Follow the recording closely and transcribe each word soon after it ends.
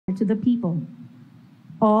to the people,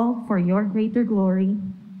 all for your greater glory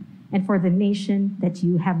and for the nation that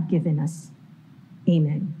you have given us.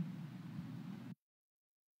 Amen.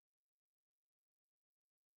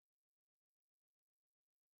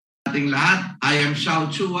 Lahat, I am Xiao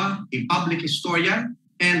Chua, a public historian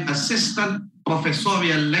and assistant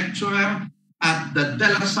professorial lecturer at the De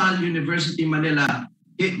La Salle University Manila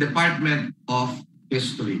Department of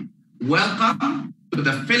History. Welcome to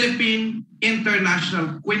the Philippine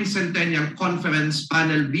International Quincentennial Conference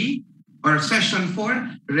Panel B, or Session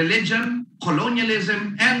 4, Religion,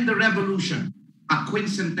 Colonialism, and the Revolution, a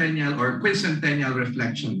Quincentennial or Quincentennial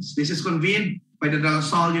Reflections. This is convened by the De La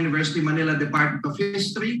Salle University Manila Department of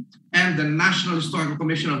History and the National Historical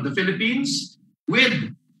Commission of the Philippines, with,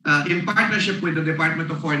 in partnership with the Department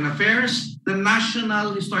of Foreign Affairs, the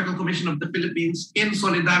National Historical Commission of the Philippines, in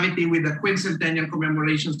solidarity with the Quincentennial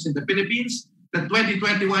commemorations in the Philippines, the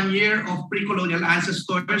 2021 Year of Pre-Colonial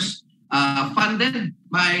Ancestors, funded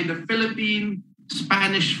by the Philippine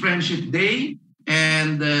Spanish Friendship Day,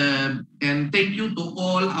 and thank you to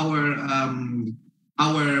all our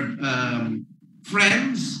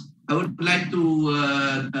friends. I would like to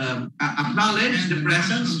acknowledge the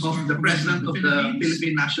presence of the President of the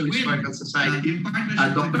Philippine National Historical Society,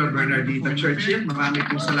 Dr. Bernardita Churchill. Maraming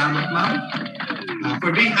pong salamat, ma'am,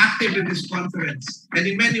 for being active in this conference. And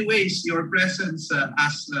in many ways, your presence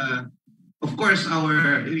as, of course,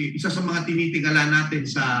 isa sa mga tinitingala natin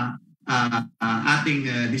sa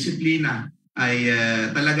ating disiplina ay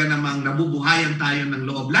talaga namang nabubuhayan tayo ng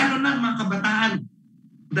loob. Lalo na mga kabataan,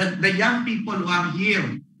 the young people who are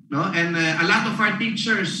here, no, and a lot of our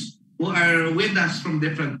teachers who are with us from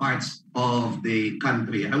different parts of the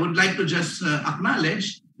country. I would like to just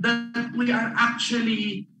acknowledge that we are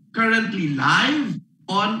actually currently live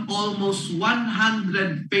on almost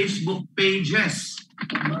 100 Facebook pages.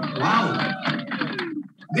 Wow.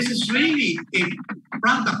 This is really a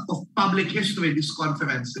product of public history, these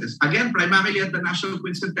conferences. Again, primarily at the National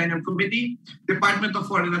Quincentennial Committee, Department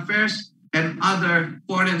of Foreign Affairs, and other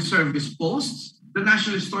foreign service posts, the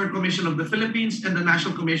National Historical Commission of the Philippines, and the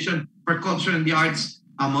National Commission for Culture and the Arts,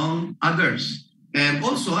 among others. And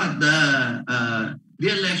also at the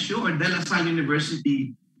DLSU, or De La Salle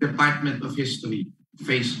University Department of History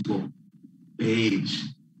Facebook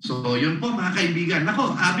page. So yun po, mga kaibigan.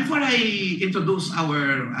 Nako, before I introduce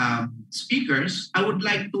our speakers, I would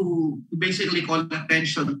like to basically call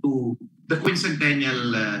attention to the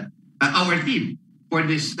Quincentennial, our theme for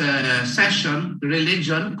this session,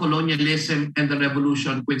 Religion, Colonialism, and the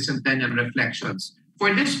Revolution, Quincentennial Reflections.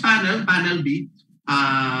 For this panel, Panel B,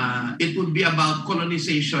 it would be about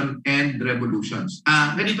colonization and revolutions.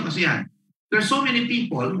 Ganito kasi yan. There's so many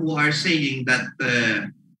people who are saying that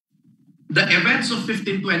the events of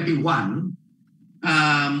 1521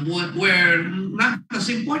 were not as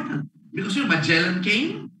important because Magellan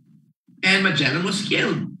came and Magellan was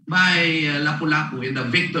killed by Lapu-Lapu in the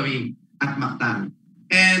victory at Mactan.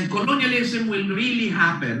 And colonialism will really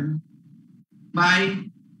happen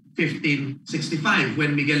by 1565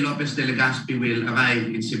 when Miguel Lopez de Legazpi will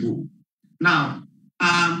arrive in Cebu. Now,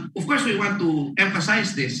 of course, we want to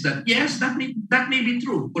emphasize this, that yes, that may be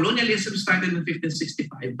true. Colonialism started in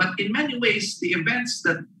 1565, but in many ways, the events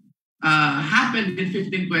that happened in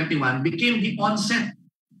 1521 became the onset.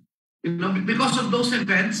 You know, because of those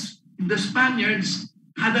events, the Spaniards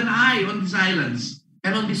had an eye on these islands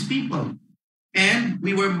and on these people. And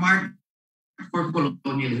we were marked for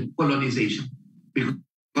colonization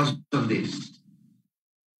because of this.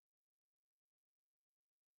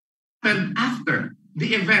 And after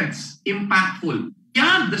the events, impactful,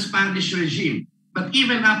 beyond the Spanish regime, but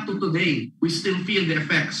even up to today, we still feel the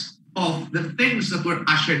effects of the things that were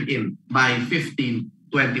ushered in by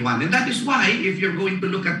 1521. And that is why, if you're going to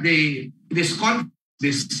look at this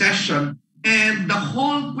session, and the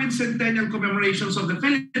whole quincentennial commemorations of the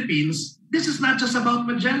Philippines, this is not just about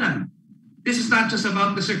Magellan. This is not just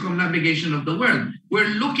about the circumnavigation of the world. We're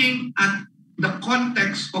looking at the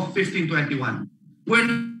context of 1521. We're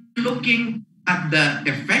looking at the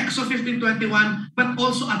effects of 1521, but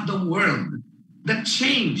also at the world that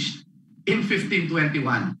changed in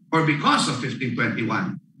 1521 or because of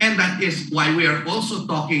 1521. And that is why we are also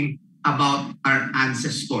talking about our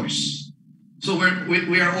ancestors. So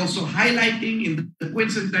we are also highlighting in the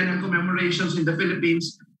quincentennial commemorations in the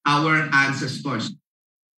Philippines our ancestors.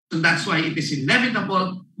 So that's why it is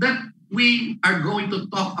inevitable that we are going to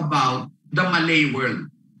talk about the Malay world,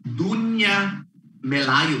 Dunya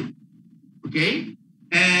Melayu. Okay?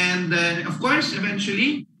 And of course,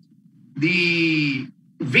 eventually, the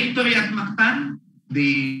victory at Mactan,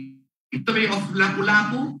 the victory of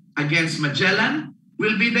Lapu-Lapu against Magellan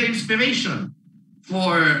will be the inspiration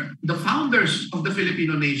for the founders of the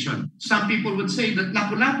Filipino nation. Some people would say that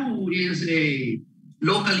Lapu-Lapu is a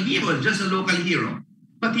local hero, just a local hero.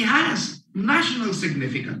 But he has national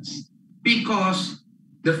significance because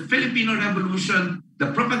the Filipino Revolution,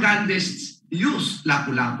 the propagandists used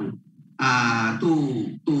Lapu-Lapu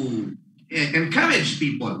to encourage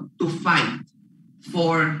people to fight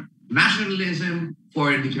for nationalism,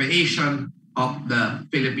 for the creation of the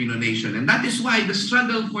Filipino nation. And that is why the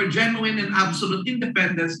struggle for genuine and absolute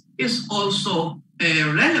independence is also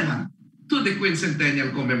relevant to the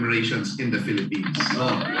quincentennial commemorations in the Philippines. So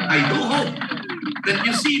I do hope that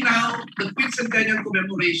you see now the quincentennial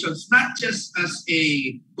commemorations not just as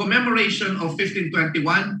a commemoration of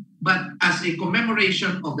 1521, but as a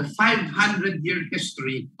commemoration of the 500-year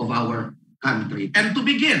history of our country. And to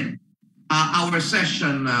begin our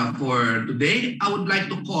session for today, I would like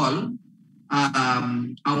to call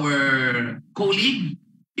our colleague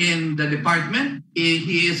in the department.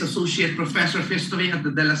 He is Associate Professor of History at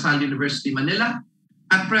the De La Salle University, Manila.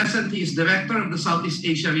 At present, he is Director of the Southeast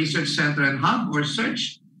Asia Research Center and Hub, or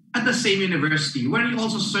SEARCH, at the same university, where he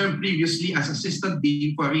also served previously as Assistant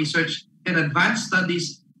Dean for Research and Advanced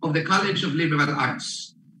Studies of the College of Liberal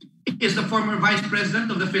Arts. He is the former Vice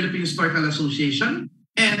President of the Philippine Historical Association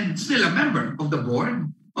and still a member of the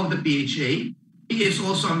board of the PHA. He is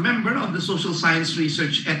also a member of the Social Science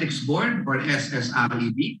Research Ethics Board, or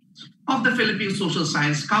SSREB, of the Philippine Social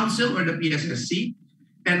Science Council, or the PSSC,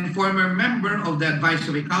 and former member of the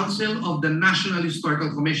Advisory Council of the National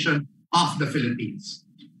Historical Commission of the Philippines.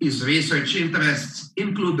 His research interests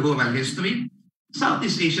include rural history,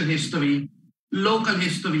 Southeast Asian history, local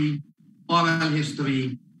history, oral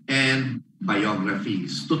history, and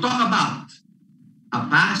biographies. To talk about a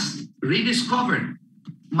past rediscovered,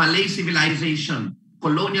 Malay civilization,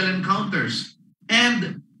 colonial encounters,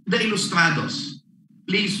 and the Ilustrados.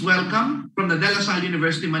 Please welcome from the De La Salle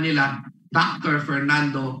University, Manila, Dr.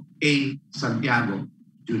 Fernando A. Santiago,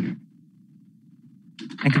 Jr.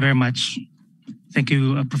 Thank you very much. Thank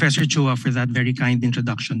you, Professor Chua, for that very kind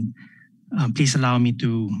introduction. Please allow me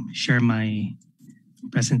to share my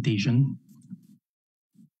presentation.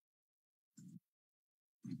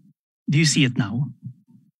 Do you see it now?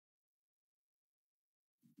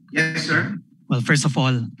 Yes, sir. Well, first of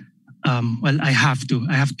all, I have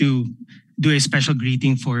to do a special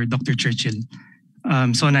greeting for Dr. Churchill.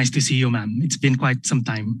 So nice to see you, ma'am. It's been quite some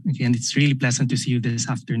time, okay, and it's really pleasant to see you this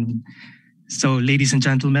afternoon. So, ladies and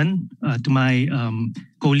gentlemen, to my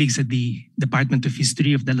colleagues at the Department of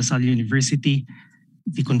History of De La Salle University,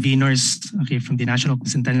 the conveners, okay, from the National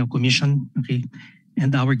Quincentennial Commission, okay,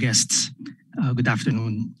 and our guests, good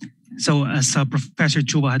afternoon. So, as Professor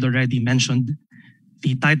Chua had already mentioned,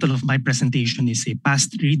 the title of my presentation is A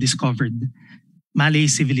Past Rediscovered, Malay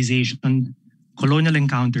Civilization, Colonial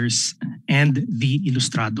Encounters, and the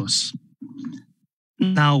Ilustrados.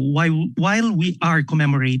 Now, while we are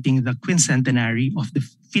commemorating the quincentenary of the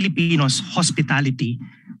Filipinos' hospitality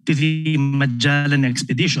to the Magellan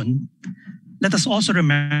expedition, let us also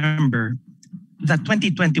remember that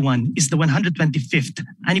 2021 is the 125th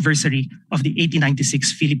anniversary of the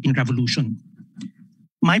 1896 Philippine Revolution.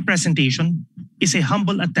 My presentation is a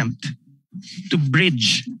humble attempt to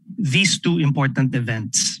bridge these two important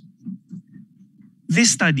events.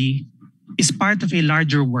 This study is part of a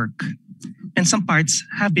larger work, and some parts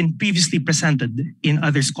have been previously presented in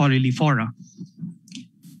other scholarly fora.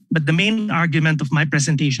 But the main argument of my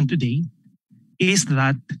presentation today is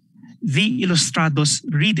that the Ilustrados'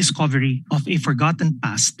 rediscovery of a forgotten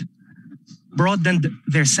past broadened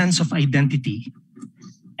their sense of identity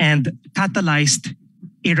and catalyzed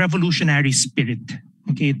a revolutionary spirit,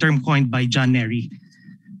 okay, a term coined by John Nery.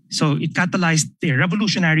 So it catalyzed a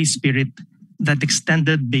revolutionary spirit that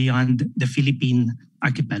extended beyond the Philippine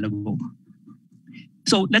archipelago.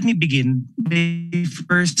 So let me begin by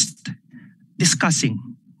first discussing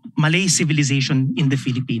Malay civilization in the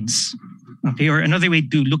Philippines. Okay, or another way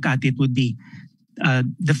to look at it would be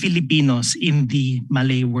the Filipinos in the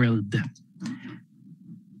Malay world.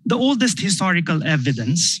 The oldest historical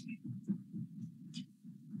evidence,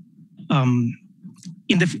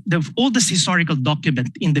 the oldest historical document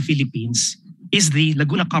in the Philippines is the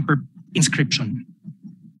Laguna Copper inscription.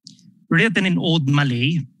 Written in Old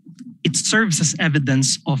Malay, it serves as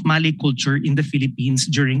evidence of Malay culture in the Philippines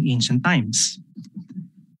during ancient times.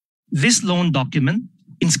 This loan document,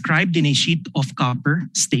 inscribed in a sheet of copper,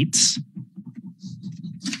 states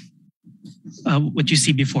what you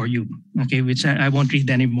see before you, okay, which I won't read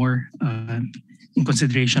anymore in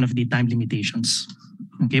consideration of the time limitations.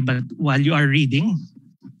 Okay, but while you are reading,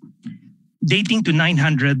 dating to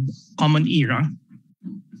 900 Common Era,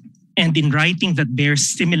 and in writing that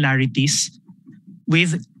bears similarities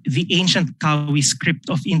with the ancient Kawi script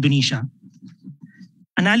of Indonesia,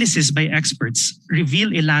 analysis by experts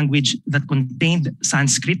reveal a language that contained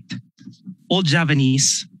Sanskrit, Old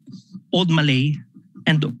Javanese, Old Malay,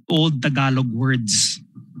 and Old Tagalog words.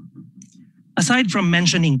 Aside from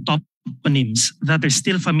mentioning toponyms that are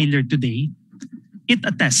still familiar today, it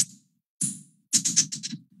attests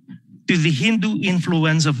to the Hindu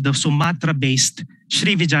influence of the Sumatra-based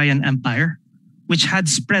Srivijayan Empire, which had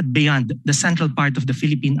spread beyond the central part of the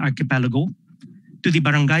Philippine archipelago to the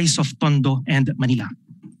barangays of Tondo and Manila.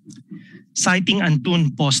 Citing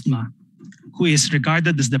Antun Postma, who is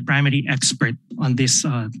regarded as the primary expert on this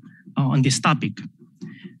topic,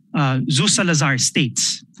 Zuz Salazar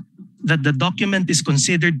states that the document is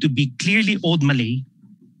considered to be clearly Old Malay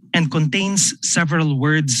and contains several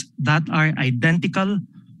words that are identical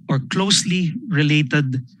or closely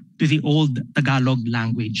related to the Old Tagalog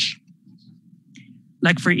language.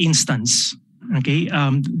 Like for instance,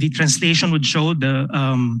 the translation would show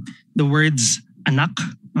the words anak,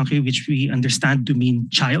 which we understand to mean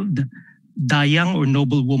child, dayang or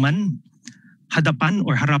noble woman, hadapan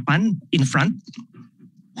or harapan, in front,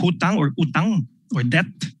 hutang or utang or debt,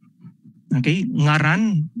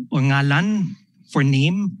 ngaran or ngalan for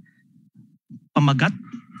name, pamagat,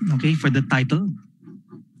 for the title,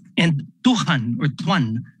 and tuhan or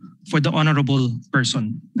tuan for the honorable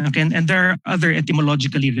person. And there are other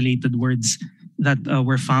etymologically related words that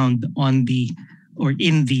were found on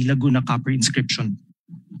in the Laguna copper inscription.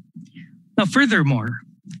 Now, furthermore,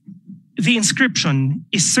 the inscription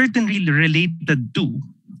is certainly related to,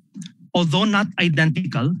 although not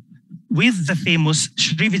identical, with the famous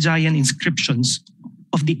Srivijayan inscriptions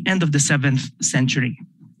of the end of the 7th century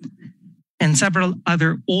and several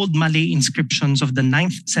other Old Malay inscriptions of the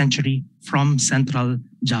 9th century from Central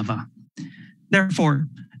Java. Therefore,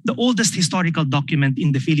 the oldest historical document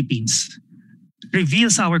in the Philippines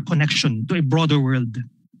reveals our connection to a broader world.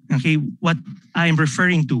 What I am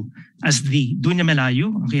referring to as the Dunya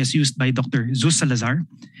Melayu, as used by Dr. Zuz Salazar,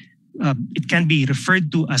 it can be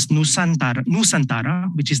referred to as Nusantara,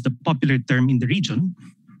 which is the popular term in the region.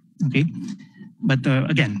 But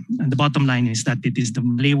again, the bottom line is that it is the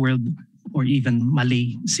Malay world or even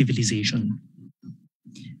Malay civilization.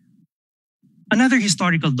 Another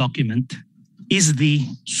historical document is the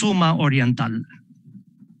Summa Oriental.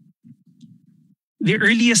 The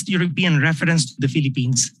earliest European reference to the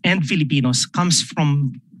Philippines and Filipinos comes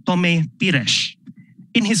from Tome Pires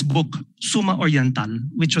in his book Summa Oriental,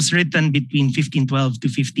 which was written between 1512 to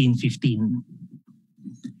 1515.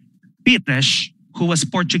 Pires, who was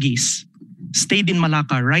Portuguese, stayed in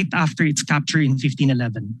Malacca right after its capture in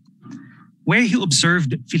 1511, where he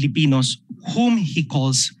observed Filipinos whom he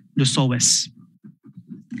calls Lusoes.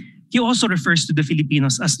 He also refers to the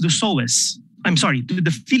Filipinos as Lusoes. To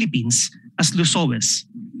the Philippines as Lusoes,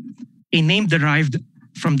 a name derived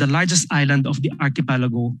from the largest island of the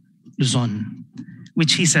archipelago, Luzon,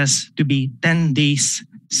 which he says to be 10 days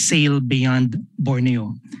sail beyond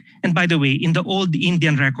Borneo. And by the way, in the old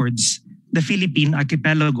Indian records, the Philippine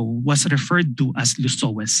archipelago was referred to as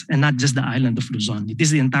Lusoes and not just the island of Luzon. It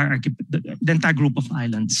is the entire group of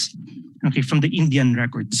islands, from the Indian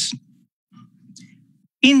records.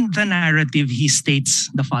 In the narrative, he states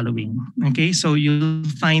the following. So you'll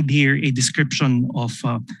find here a description of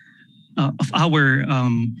our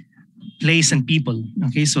place and people.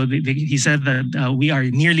 So he said that we are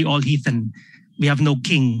nearly all heathen. We have no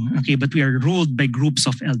king. But we are ruled by groups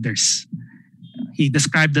of elders. He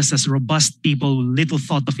described us as robust people, little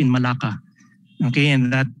thought of in Malacca.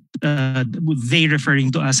 And that they,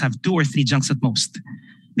 referring to us, have 2 or 3 junks at most.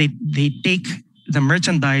 They take the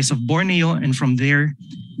merchandise of Borneo, and from there,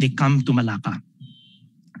 they come to Malacca.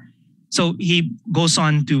 So he goes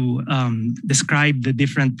on to describe the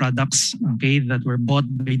different products, that were bought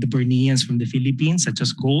by the Borneans from the Philippines, such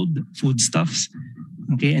as gold, foodstuffs.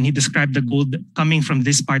 And he described the gold coming from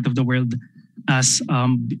this part of the world as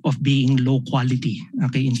of being low quality.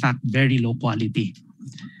 In fact, very low quality.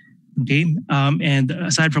 And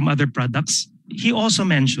aside from other products, he also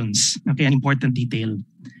mentions an important detail.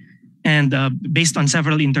 And based on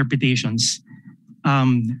several interpretations,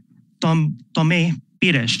 Tome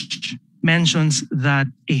Pires mentions that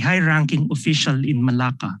a high-ranking official in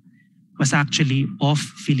Malacca was actually of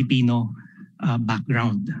Filipino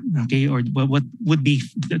background, or what would be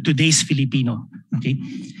today's Filipino,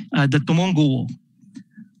 the Tumongo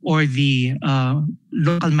or the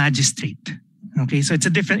local magistrate. So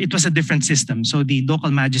it was a different system. So the local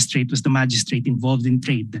magistrate was the magistrate involved in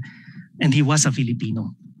trade, and he was a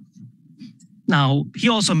Filipino. Now, he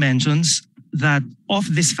also mentions that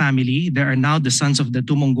of this family, there are now the sons of the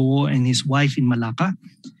Tumongo and his wife in Malacca,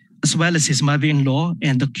 as well as his mother-in-law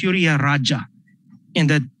and the Curia Raja and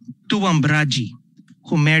the Tuambraji,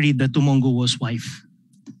 who married the Tumongo's wife.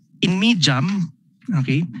 In Mijam,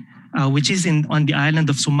 okay, which is on the island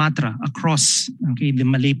of Sumatra across the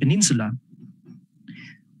Malay Peninsula,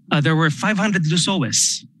 there were 500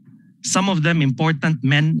 Lusoes, some of them important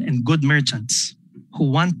men and good merchants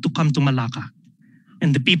who want to come to Malacca.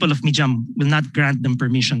 And the people of Mijam will not grant them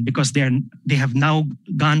permission because they have now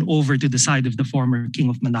gone over to the side of the former king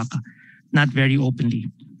of Malacca, not very openly.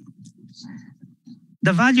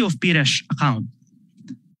 The value of Pires' account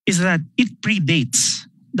is that it predates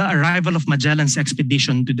the arrival of Magellan's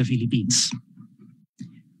expedition to the Philippines.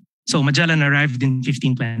 So Magellan arrived in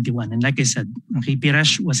 1521, and like I said,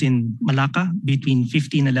 Pires was in Malacca between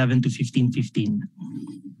 1511 to 1515.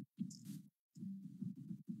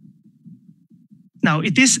 Now,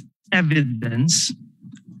 it is evidence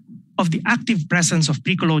of the active presence of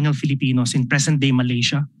pre-colonial Filipinos in present-day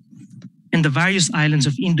Malaysia and the various islands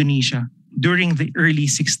of Indonesia during the early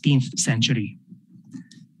 16th century.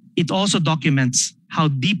 It also documents how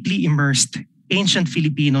deeply immersed ancient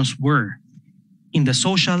Filipinos were in the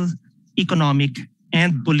social, economic,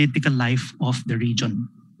 and political life of the region.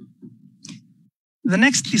 The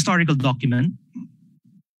next historical document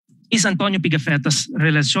is Antonio Pigafetta's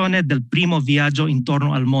Relazione del primo viaggio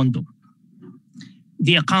intorno al mondo,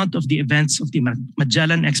 the account of the events of the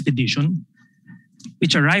Magellan expedition,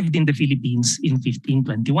 which arrived in the Philippines in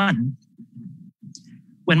 1521.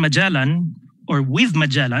 When Magellan, or with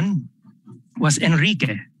Magellan, was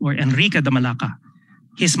Enrique de Malacca,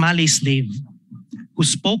 his Malay slave, who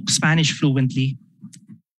spoke Spanish fluently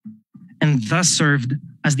and thus served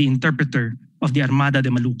as the interpreter of the Armada de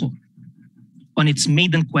Maluco on its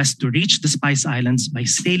maiden quest to reach the Spice Islands by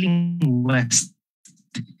sailing west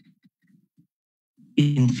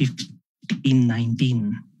in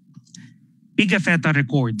 1519. Pigafetta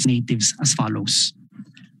records natives as follows.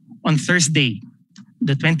 On Thursday,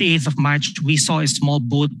 the 28th of March, we saw a small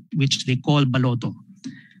boat which they call Baloto,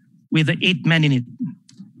 with 8 men in it,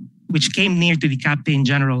 which came near to the Captain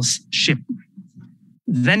General's ship.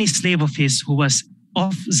 Then a slave of his who was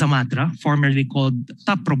of Zamatra, formerly called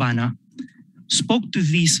Taprobana, spoke to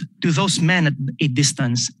those men at a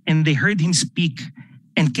distance, and they heard him speak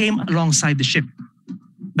and came alongside the ship,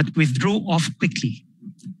 but withdrew off quickly.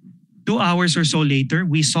 2 hours or so later,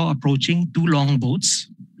 we saw approaching 2 longboats,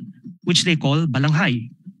 which they call balanghay,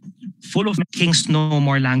 full of kings know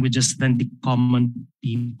more languages than the common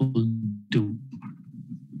people do.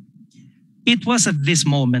 It was at this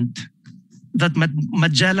moment that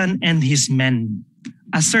Magellan and his men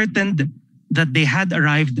ascertained that they had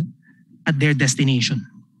arrived at their destination,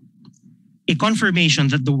 a confirmation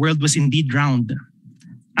that the world was indeed round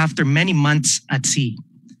after many months at sea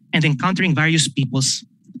and encountering various peoples,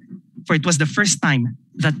 for it was the first time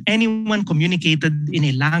that anyone communicated in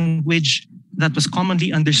a language that was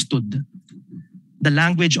commonly understood, the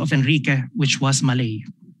language of Enrique, which was Malay,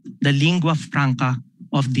 the lingua franca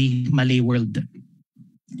of the Malay world.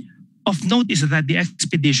 Of note is that the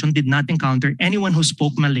expedition did not encounter anyone who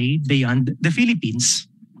spoke Malay beyond the Philippines,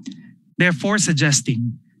 therefore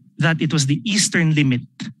suggesting that it was the eastern limit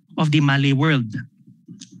of the Malay world,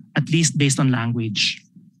 at least based on language.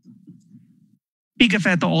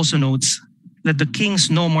 Pigafetta also notes that the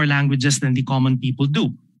kings know more languages than the common people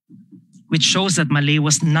do, which shows that Malay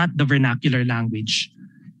was not the vernacular language.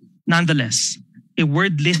 Nonetheless, a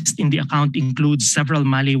word list in the account includes several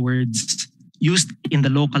Malay words used in the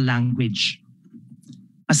local language.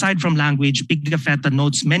 Aside from language, Pigafetta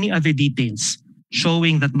notes many other details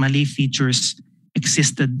showing that Malay features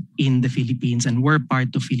existed in the Philippines and were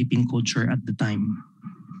part of Philippine culture at the time.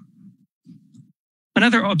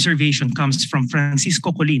 Another observation comes from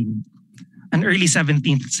Francisco Colin, an early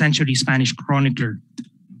 17th century Spanish chronicler,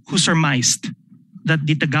 who surmised that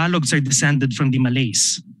the Tagalogs are descended from the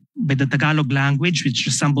Malays by the Tagalog language, which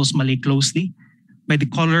resembles Malay closely, by the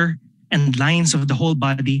color and lines of the whole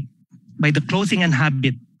body, by the clothing and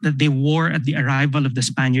habit that they wore at the arrival of the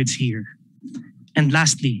Spaniards here, and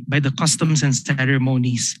lastly, by the customs and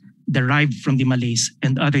ceremonies derived from the Malays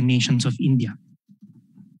and other nations of India.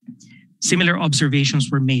 Similar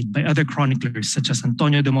observations were made by other chroniclers such as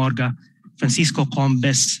Antonio de Morga, Francisco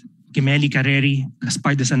Combes, Gemelli Carreri,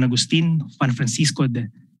 Gaspar de San Agustin, Juan Francisco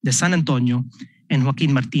de San Antonio, and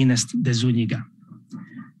Joaquin Martinez de Zúñiga.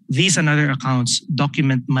 These and other accounts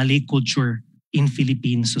document Malay culture in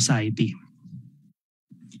Philippine society.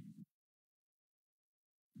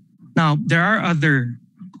 Now, there are other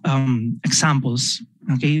examples,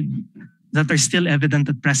 that are still evident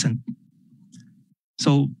at present.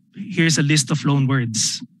 So here's a list of loan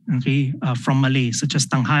words. okay, from Malay, such as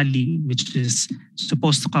Tanghali, which is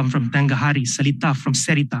supposed to come from Tengahari, Salita from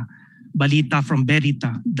Serita, Balita from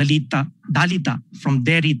Berita, Dalita from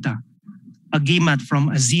Derita, Agimat from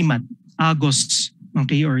Azimat, Agos,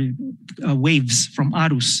 okay, or waves from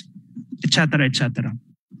Arus, etc., etc.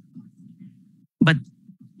 But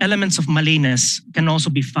elements of Malayness can also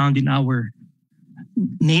be found in our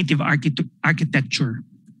native architecture,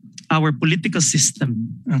 our political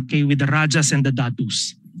system, okay, with the Rajas and the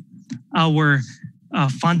Datus, our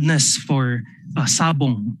fondness for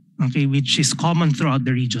sabong, okay, which is common throughout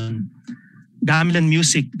the region. Gamelan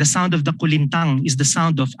music, the sound of the kulintang is the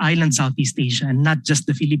sound of island Southeast Asia and not just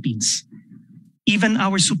the Philippines. Even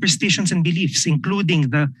our superstitions and beliefs, including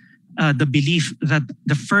the belief that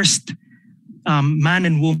the first man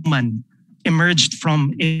and woman emerged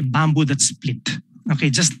from a bamboo that split.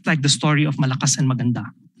 Okay, just like the story of Malakas and Maganda.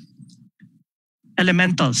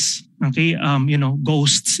 Elementals, okay,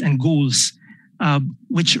 ghosts and ghouls,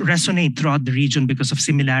 which resonate throughout the region because of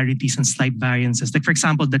similarities and slight variances. Like, for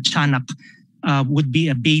example, the Tiyanak would be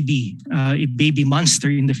a baby monster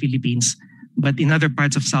in the Philippines, but in other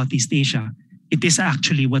parts of Southeast Asia, it is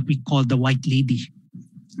actually what we call the White Lady.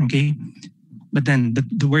 Okay, but then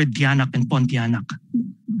the word Tiyanak and Pontianak,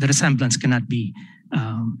 the resemblance cannot be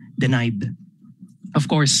denied. Of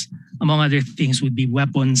course, among other things would be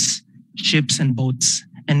weapons, ships and boats,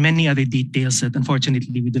 and many other details that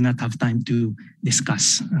unfortunately we do not have time to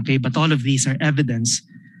discuss. Okay, but all of these are evidence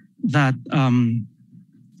that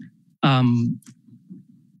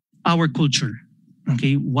our culture,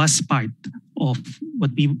 okay, was part of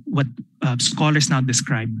what scholars now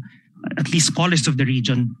describe, at least scholars of the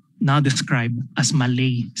region now describe as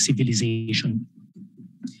Malay civilization.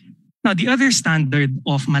 Now, the other standard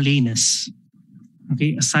of Malayness,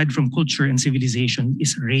 okay, aside from culture and civilization,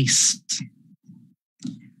 is race.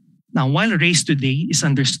 Now, while race today is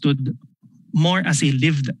understood more as a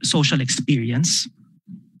lived social experience,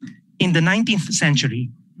 in the 19th century,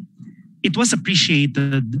 it was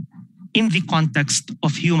appreciated in the context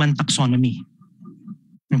of human taxonomy.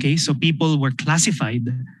 Okay, so people were classified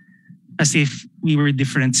as if we were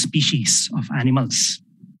different species of animals.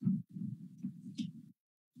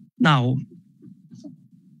 Now,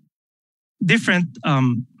 different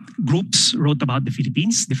groups wrote about the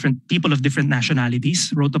Philippines, different people of different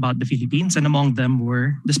nationalities wrote about the Philippines, and among them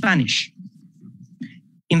were the Spanish.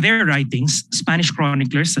 In their writings, Spanish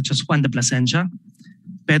chroniclers such as Juan de Plasencia,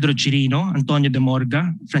 Pedro Chirino, Antonio de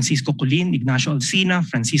Morga, Francisco Colin, Ignacio Alsina,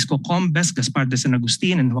 Francisco Combes, Gaspar de San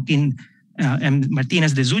Agustin, and Joaquin M.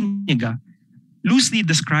 Martinez de Zúñiga loosely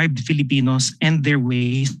described Filipinos and their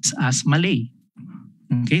ways as Malay.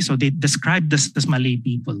 Okay, so they described us as Malay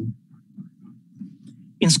people.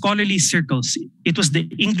 In scholarly circles, it was the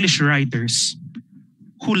English writers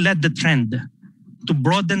who led the trend to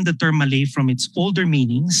broaden the term Malay from its older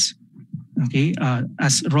meanings, okay,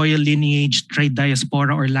 as royal lineage, trade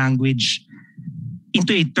diaspora, or language,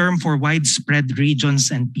 into a term for widespread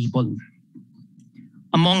regions and people.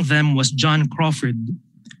 Among them was John Crawford,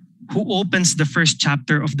 who opens the first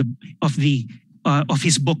chapter of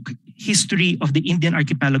his book History of the Indian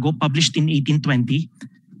Archipelago, published in 1820,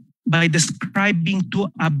 by describing two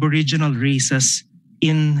Aboriginal races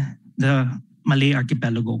in the Malay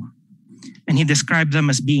archipelago. And he described them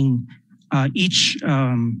as being each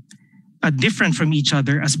different from each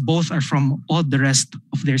other, as both are from all the rest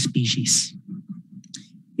of their species.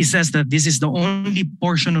 He says that this is the only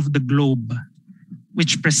portion of the globe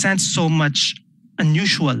which presents so much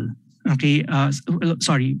unusual, okay,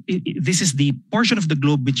 this is the portion of the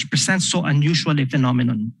globe which presents so unusual a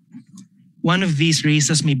phenomenon. One of these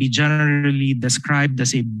races may be generally described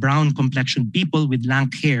as a brown complexioned people with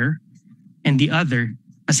lank hair, and the other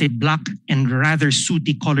as a black and rather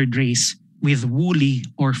sooty colored race with woolly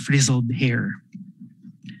or frizzled hair.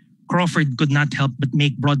 Crawford could not help but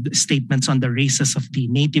make broad statements on the races of the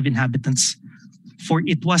native inhabitants, for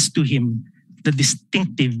it was to him the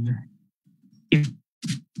distinctive, if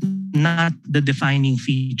not the defining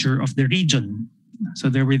feature of the region. So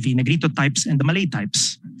there were the Negrito types and the Malay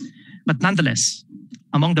types. But nonetheless,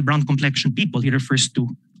 among the brown complexioned people he refers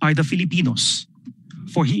to are the Filipinos,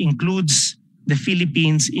 for he includes the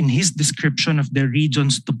Philippines in his description of the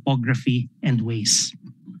region's topography and ways.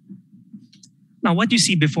 Now, what you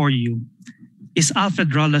see before you is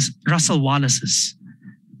Alfred Russel Wallace's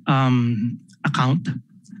account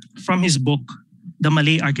from his book, The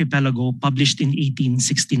Malay Archipelago, published in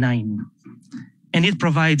 1869. And it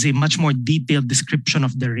provides a much more detailed description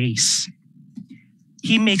of the race.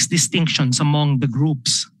 He makes distinctions among the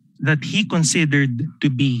groups that he considered to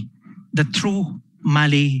be the true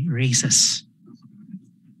Malay races.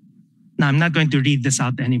 Now, I'm not going to read this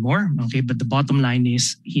out anymore, okay, but the bottom line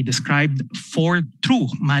is he described 4 true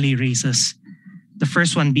Malay races. The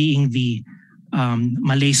first one being the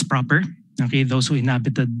Malays proper, okay, those who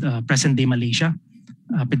inhabited present-day Malaysia,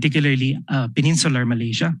 particularly peninsular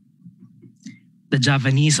Malaysia, the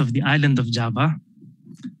Javanese of the island of Java,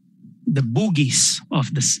 the Bugis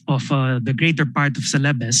of the greater part of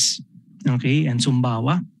Celebes, okay, and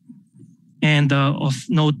Sumbawa, and of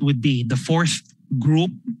note would be the fourth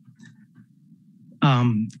group,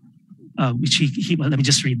 which let me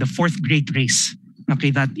just read, the fourth great race,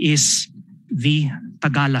 okay, that is the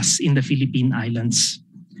Tagalas in the Philippine Islands.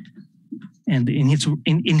 And in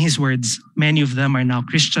his words, many of them are now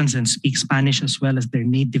Christians and speak Spanish as well as their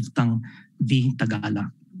native tongue, the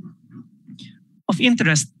Tagala. Of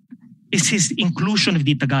interest is his inclusion of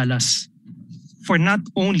the Tagalas, for not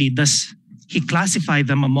only does he classify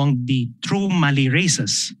them among the true Malay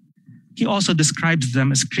races, he also describes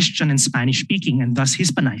them as Christian and Spanish-speaking and thus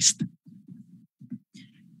Hispanized.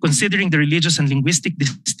 Considering the religious and linguistic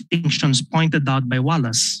distinctions pointed out by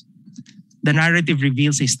Wallace, the narrative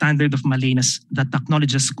reveals a standard of Malayness that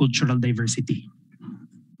acknowledges cultural diversity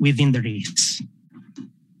within the race.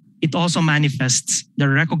 It also manifests the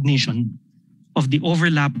recognition of the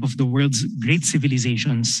overlap of the world's great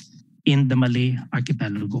civilizations in the Malay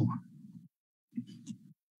archipelago.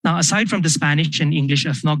 Now, aside from the Spanish and English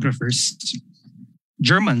ethnographers,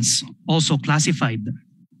 Germans also classified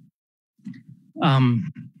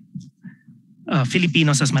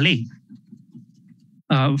Filipinos as Malay.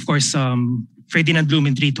 Of course, Ferdinand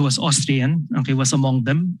Blumentritt, who was Austrian, okay, was among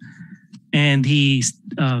them, and he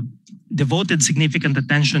devoted significant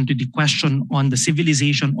attention to the question on the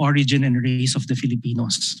civilization, origin, and race of the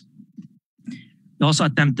Filipinos. He also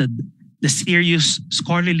attempted the serious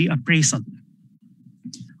scholarly appraisal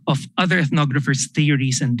of other ethnographers'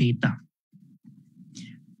 theories and data.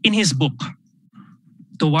 In his book,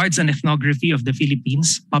 Towards an Ethnography of the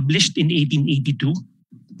Philippines, published in 1882,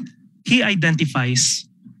 he identifies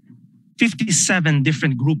 57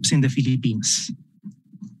 different groups in the Philippines.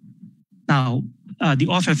 Now, the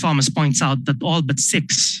author Thomas points out that all but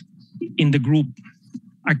 6 in the group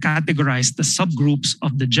are categorized as subgroups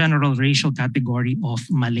of the general racial category of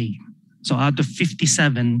Malay. So out of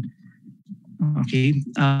 57, okay,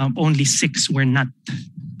 only 6 were not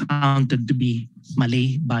counted to be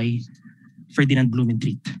Malay by Ferdinand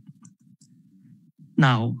Blumentritt.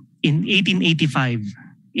 Now, in 1885,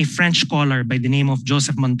 a French scholar by the name of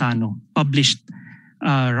Joseph Montano published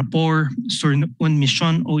Rapport sur une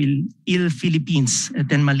mission aux îles Philippines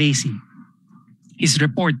et en Malaisie, his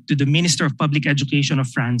report to the Minister of Public Education of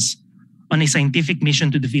France on a scientific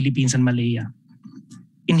mission to the Philippines and Malaya.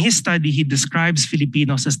 In his study, he describes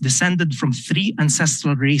Filipinos as descended from 3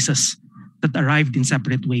 ancestral races that arrived in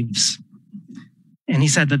separate waves. And he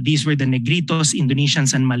said that these were the Negritos,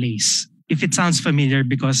 Indonesians, and Malays. If it sounds familiar,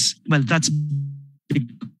 because, well, that's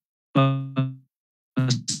because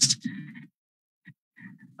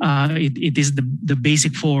it is the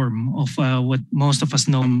basic form of what most of us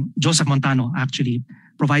know. Joseph Montano actually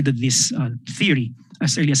provided this theory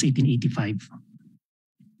as early as 1885.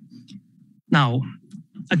 Now,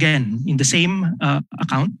 again, in the same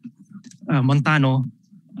account, Montano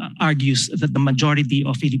argues that the majority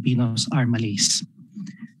of Filipinos are Malays.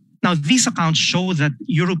 Now, these accounts show that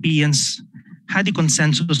Europeans had a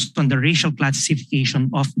consensus on the racial classification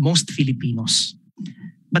of most Filipinos.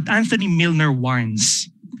 But Anthony Milner warns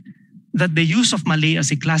that the use of Malay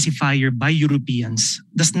as a classifier by Europeans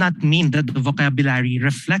does not mean that the vocabulary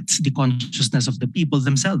reflects the consciousness of the people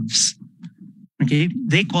themselves. Okay,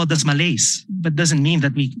 they called us Malays, but doesn't mean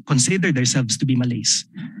that we consider ourselves to be Malays.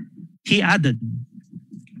 He added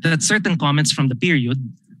that certain comments from the period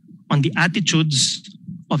on the attitudes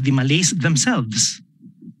of the Malays themselves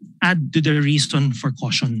add to the reason for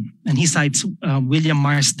caution. And he cites William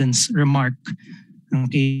Marsden's remark,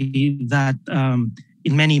 okay, that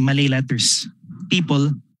in many Malay letters,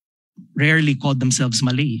 people rarely called themselves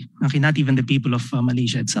Malay, okay, not even the people of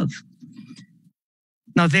Malaysia itself.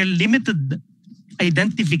 Now, their limited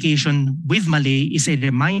identification with Malay is a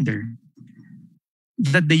reminder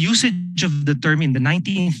that the usage of the term in the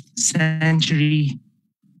 19th century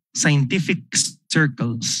scientific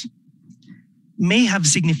circles may have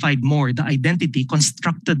signified more the identity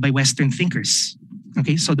constructed by Western thinkers.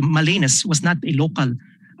 Okay, so the Malayness was not a local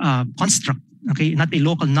construct, okay, not a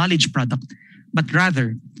local knowledge product, but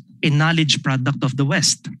rather a knowledge product of the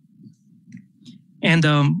West. And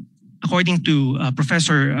according to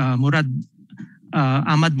Professor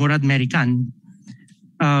Ahmad Murad Merican,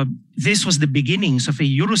 this was the beginnings of a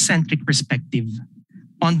Eurocentric perspective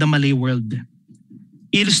on the Malay world,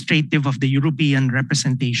 illustrative of the European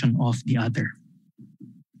representation of the other.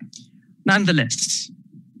 Nonetheless,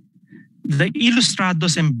 the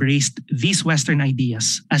Ilustrados embraced these Western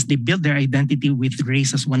ideas as they built their identity with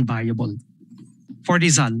race as one variable. For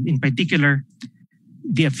Rizal, in particular,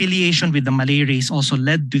 the affiliation with the Malay race also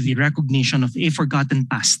led to the recognition of a forgotten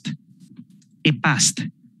past, a past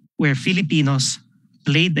where Filipinos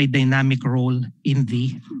played a dynamic role in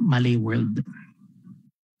the Malay world.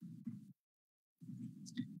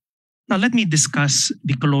 Now let me discuss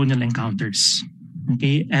the colonial encounters.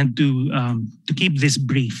 Okay, and to keep this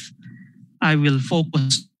brief, I will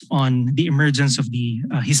focus on the emergence of the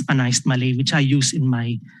Hispanized Malay, which I use in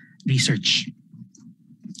my research.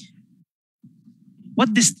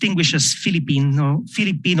 What distinguishes Filipino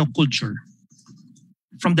culture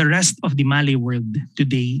from the rest of the Malay world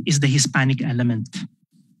today is the Hispanic element.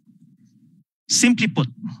 Simply put,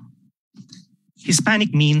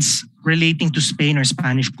 Hispanic means relating to Spain or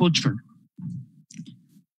Spanish culture,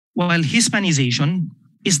 while Hispanization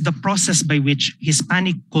is the process by which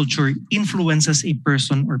Hispanic culture influences a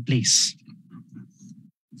person or place.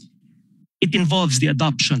 It involves the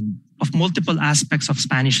adoption of multiple aspects of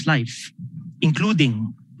Spanish life,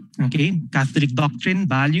 including Catholic doctrine,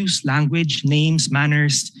 values, language, names,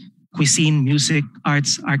 manners, cuisine, music,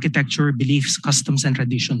 arts, architecture, beliefs, customs, and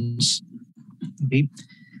traditions,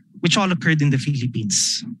 which all occurred in the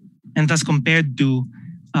Philippines. And thus compared to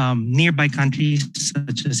nearby countries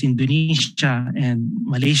such as Indonesia and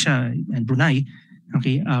Malaysia and Brunei,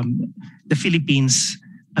 the Philippines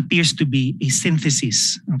appears to be a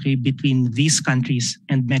synthesis between these countries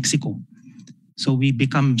and Mexico. So we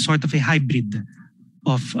become sort of a hybrid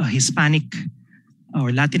of Hispanic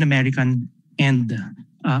or Latin American and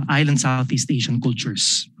island Southeast Asian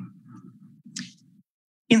cultures.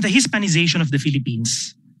 In the Hispanization of the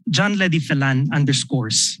Philippines, John Ledy Phelan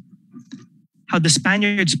underscores how the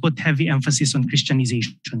Spaniards put heavy emphasis on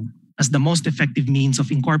Christianization as the most effective means of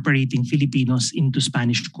incorporating Filipinos into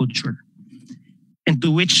Spanish culture, and to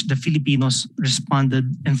which the Filipinos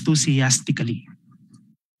responded enthusiastically.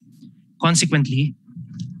 Consequently,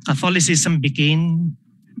 Catholicism became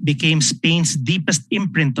Spain's deepest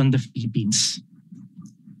imprint on the Philippines.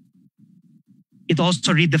 It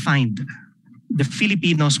also redefined the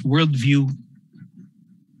Filipinos' worldview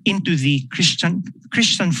into the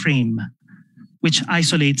Christian frame, which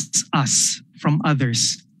isolates us from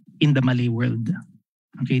others in the Malay world.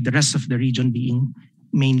 The rest of the region being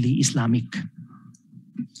mainly Islamic.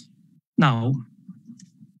 Now,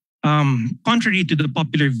 contrary to the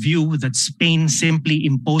popular view that Spain simply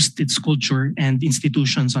imposed its culture and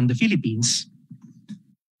institutions on the Philippines,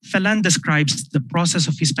 Phelan describes the process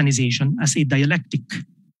of Hispanization as a dialectic,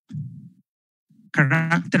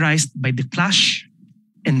 characterized by the clash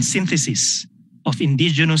and synthesis of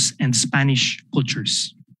indigenous and Spanish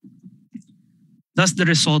cultures. Thus, the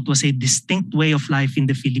result was a distinct way of life in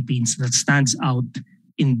the Philippines that stands out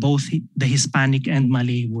in both the Hispanic and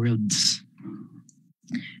Malay worlds.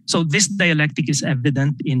 So this dialectic is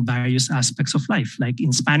evident in various aspects of life. Like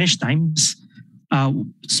in Spanish times,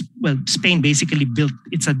 Spain basically built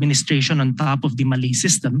its administration on top of the Malay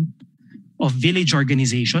system of village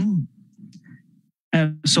organization.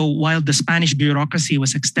 So while the Spanish bureaucracy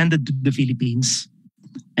was extended to the Philippines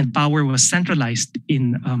and power was centralized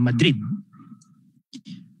in Madrid,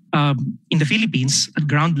 in the Philippines, at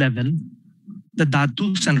ground level, the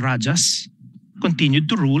datus and rajas continued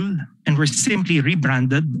to rule and were simply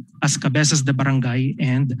rebranded as cabezas de barangay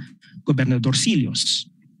and gobernadorcillos.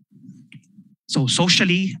 So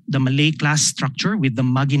socially, the Malay class structure with the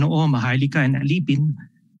Maginoo, Maharlika, and Alipin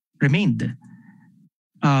remained,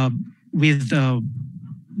 with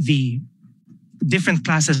the different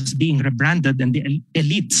classes being rebranded and the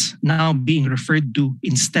elites now being referred to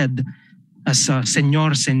instead as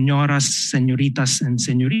señor, señoras, señoritas, and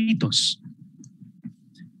señoritos.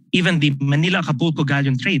 Even the Manila-Acapulco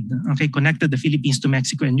galleon trade connected the Philippines to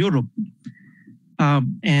Mexico and Europe. But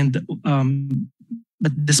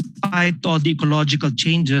despite all the ecological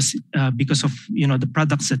changes because of the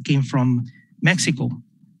products that came from Mexico,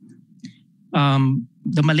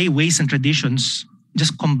 the Malay ways and traditions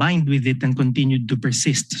just combined with it and continued to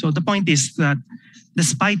persist. So the point is that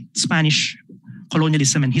despite Spanish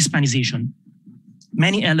colonialism and Hispanization,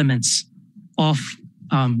 many elements of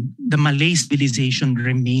the Malay civilization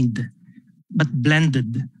remained, but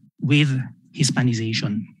blended with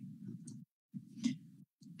Hispanization.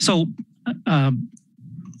 So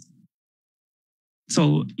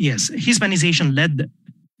yes, Hispanization led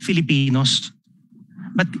Filipinos,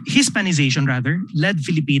 but Hispanization rather led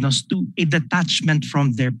Filipinos to a detachment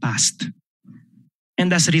from their past.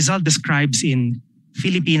 And as Rizal describes in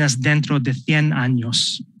Filipinas dentro de 100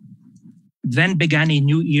 años. Then began a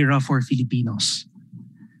new era for Filipinos.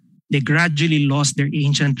 They gradually lost their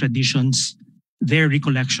ancient traditions, their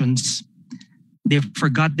recollections. They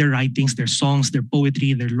forgot their writings, their songs, their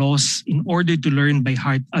poetry, their laws in order to learn by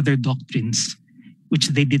heart other doctrines, which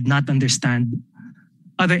they did not understand,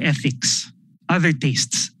 other ethics, other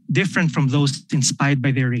tastes, different from those inspired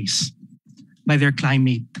by their race, by their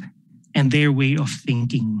climate, and their way of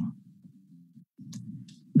thinking.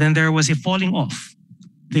 Then there was a falling off.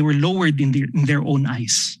 They were lowered in their own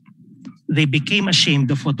eyes. They became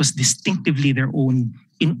ashamed of what was distinctively their own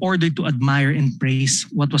in order to admire and praise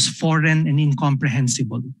what was foreign and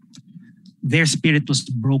incomprehensible. Their spirit was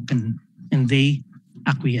broken and they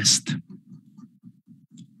acquiesced.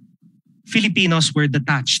 Filipinos were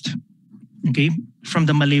detached, from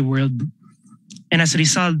the Malay world, and as a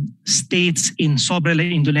result, states in Sobre la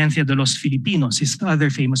Indolencia de los Filipinos, his other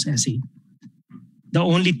famous essay, the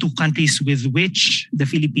only two countries with which the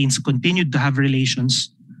Philippines continued to have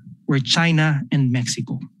relations were China and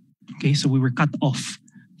Mexico. So we were cut off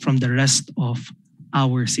from the rest of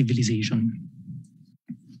our civilization.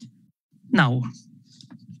 Now,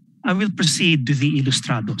 I will proceed to the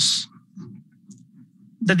Ilustrados.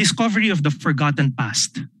 The discovery of the forgotten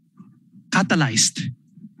past catalyzed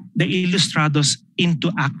the Ilustrados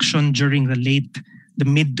into action during the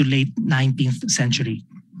mid to late 19th century.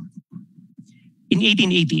 In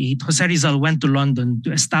 1888, Jose Rizal went to London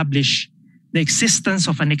to establish the existence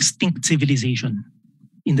of an extinct civilization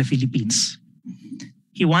in the Philippines.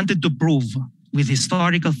 He wanted to prove with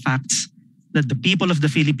historical facts that the people of the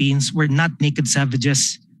Philippines were not naked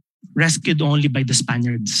savages rescued only by the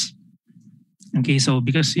Spaniards. So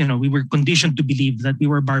because we were conditioned to believe that we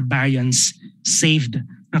were barbarians saved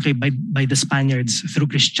by the Spaniards through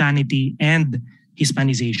Christianity and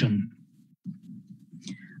Hispanization.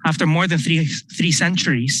 After more than three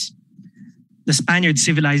centuries, the Spaniard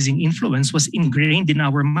civilizing influence was ingrained in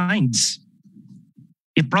our minds.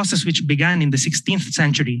 A process which began in the 16th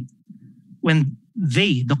century when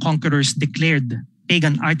they, the conquerors, declared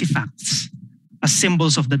pagan artifacts as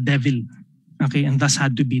symbols of the devil, and thus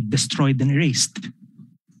had to be destroyed and erased.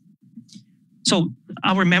 So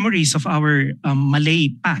our memories of our Malay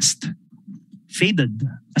past faded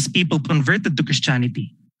as people converted to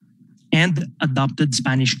Christianity and adopted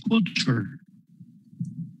Spanish culture.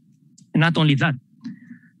 And not only that,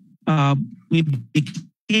 we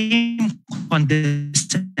became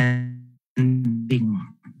condescending.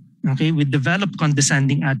 We developed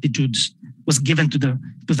condescending attitudes was given to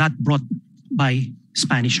that brought by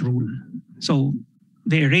Spanish rule. So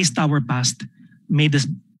they erased our past, made us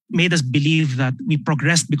believe that we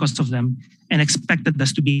progressed because of them, and expected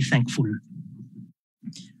us to be thankful.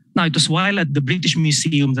 Now, it was while at the British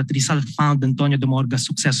Museum that Rizal found Antonio de Morga's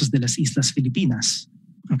Sucesos de las Islas Filipinas,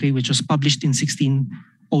 which was published in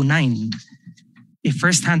 1609, a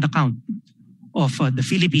first-hand account of the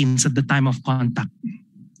Philippines at the time of contact,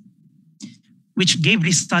 which gave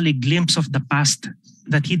Rizal a glimpse of the past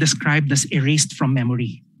that he described as erased from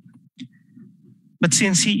memory. But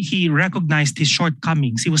since he recognized his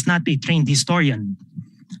shortcomings, he was not a trained historian,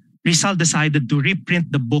 Rizal decided to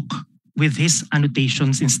reprint the book with his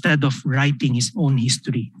annotations instead of writing his own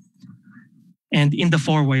history. And in the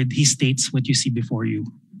foreword, he states what you see before you.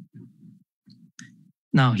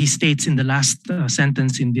 Now, he states in the last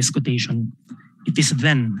sentence in this quotation, "It is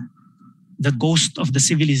then the ghost of the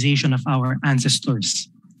civilization of our ancestors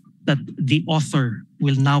that the author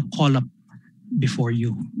will now call up before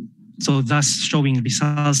you." So thus showing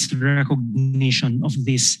Rizal's recognition of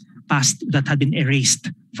this past that had been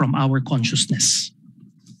erased from our consciousness.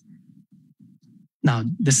 Now,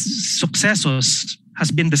 the Sucesos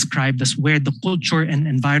has been described as where the culture and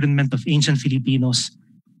environment of ancient Filipinos,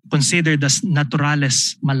 considered as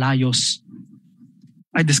naturales malayos,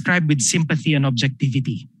 are described with sympathy and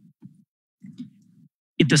objectivity.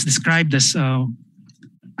 It was described as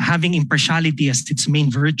having impartiality as its main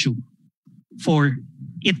virtue, for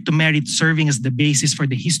it to merit serving as the basis for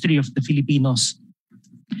the history of the Filipinos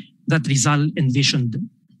that Rizal envisioned.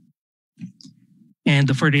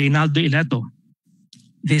 And for Reynaldo Ileto,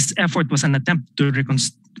 this effort was an attempt to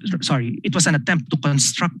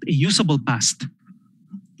construct a usable past.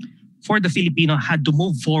 For the Filipino had to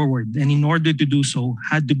move forward, and in order to do so,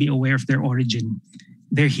 had to be aware of their origin,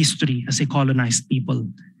 their history as a colonized people,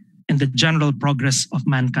 and the general progress of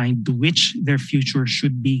mankind to which their future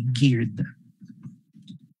should be geared.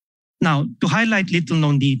 Now, to highlight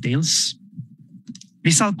little-known details,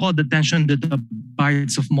 Rizal called attention to the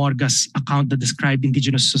parts of Morga's account that described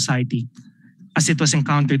indigenous society as it was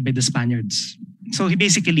encountered by the Spaniards. So he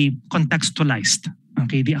basically contextualized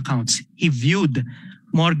okay, the accounts. He viewed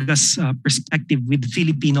Morga's perspective with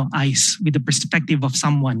Filipino eyes, with the perspective of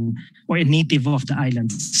someone or a native of the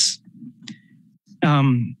islands.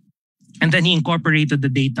 And then he incorporated the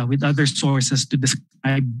data with other sources to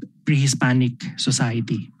describe pre-Hispanic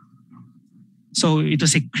society. So it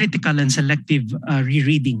was a critical and selective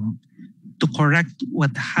rereading to correct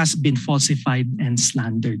what has been falsified and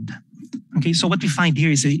slandered. Okay, so what we find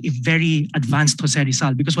here is a very advanced Jose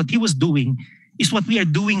Rizal, because what he was doing is what we are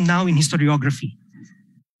doing now in historiography.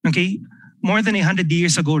 Okay, more than 100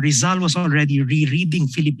 years ago, Rizal was already rereading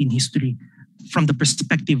Philippine history from the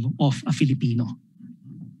perspective of a Filipino.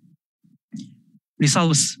 Rizal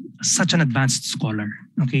was such an advanced scholar,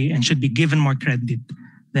 okay, and should be given more credit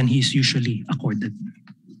than he is usually accorded.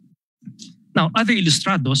 Now, other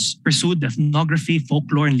ilustrados pursued ethnography,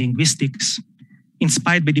 folklore, and linguistics,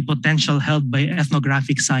 inspired by the potential held by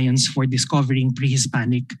ethnographic science for discovering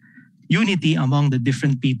pre-Hispanic unity among the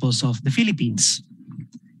different peoples of the Philippines.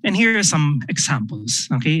 And here are some examples,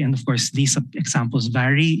 okay? And of course, these examples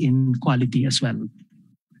vary in quality as well.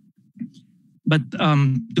 But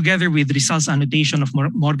together with Rizal's annotation of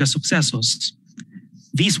Morga's successos,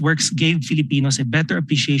 these works gave Filipinos a better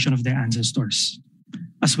appreciation of their ancestors,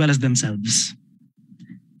 as well as themselves.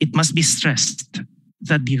 It must be stressed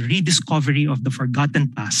that the rediscovery of the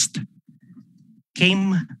forgotten past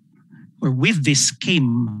came, or with this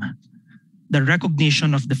came, the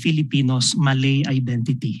recognition of the Filipinos' Malay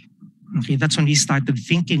identity. Okay, that's when we started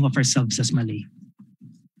thinking of ourselves as Malay.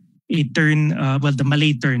 A turn, the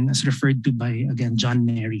Malay turn as referred to by, again, John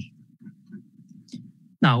Nery.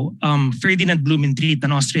 Now, Ferdinand Blumentritt,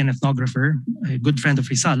 an Austrian ethnographer, a good friend of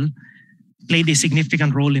Rizal, played a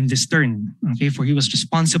significant role in this turn, okay, for he was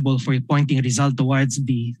responsible for pointing Rizal towards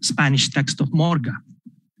the Spanish text of Morga.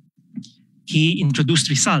 He introduced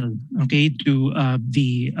Rizal, okay, to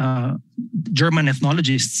the German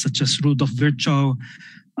ethnologists such as Rudolf Virchow,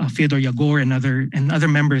 Fyodor Yagor, and other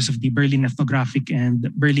members of the Berlin Ethnographic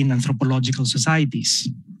and Berlin Anthropological Societies.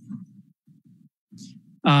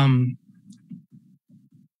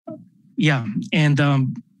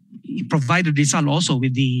 He provided Rizal also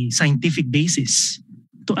with the scientific basis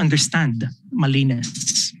to understand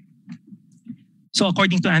Malayness. So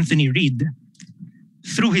according to Anthony Reid,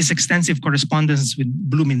 through his extensive correspondence with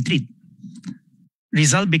Blumentritt,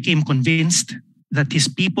 Rizal became convinced that his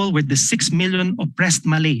people were the 6 million oppressed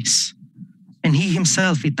Malays, and he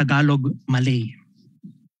himself a Tagalog Malay.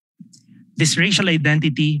 This racial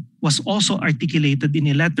identity was also articulated in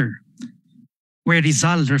a letter where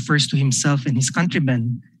Rizal refers to himself and his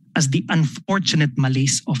countrymen as the unfortunate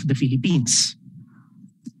Malays of the Philippines.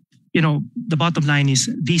 You know, the bottom line is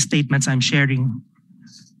these statements I'm sharing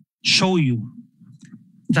show you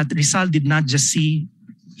that Rizal did not just see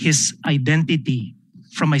his identity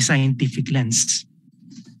from a scientific lens.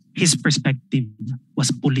 His perspective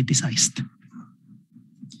was politicized.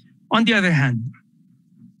 On the other hand,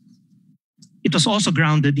 it was also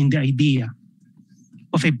grounded in the idea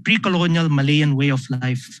of a pre-colonial Malayan way of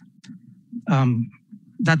life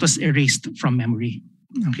that was erased from memory.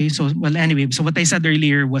 Okay, so what I said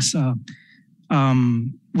earlier was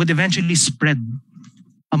would eventually spread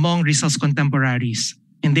among Rizal's contemporaries,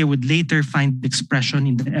 and they would later find expression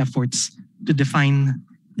in the efforts to define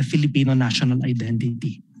the Filipino national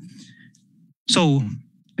identity. So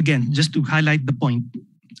again, just to highlight the point,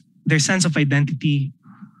 their sense of identity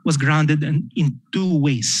was grounded in two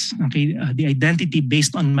ways. Okay, the identity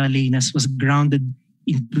based on Malayness was grounded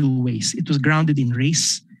in two ways. It was grounded in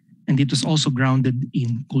race, and it was also grounded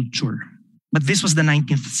in culture. But this was the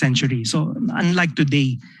 19th century. So unlike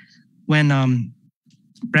today, when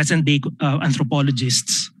present-day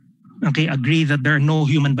anthropologists agree that there are no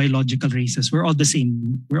human biological races, we're all the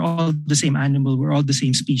same. We're all the same animal. We're all the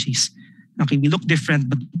same species. Okay, we look different,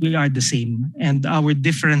 but we are the same. And our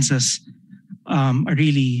differences are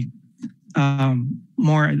really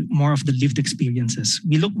more of the lived experiences.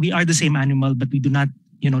 We are the same animal, but we do not,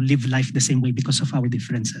 live life the same way because of our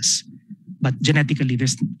differences. But genetically,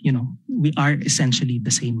 we are essentially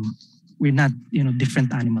the same. We're not,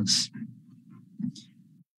 different animals.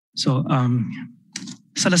 So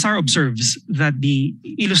Salazar observes that the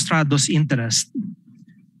Ilustrados' interest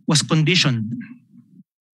was conditioned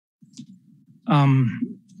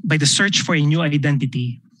by the search for a new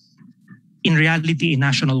identity, in reality a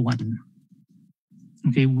national one,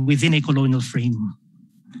 okay, within a colonial frame.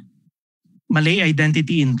 Malay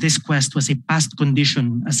identity in this quest was a past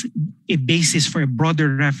condition as a basis for a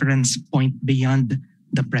broader reference point beyond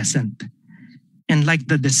the present. And like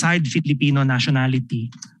the desired Filipino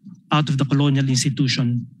nationality out of the colonial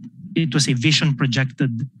institution, it was a vision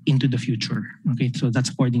projected into the future. Okay, so that's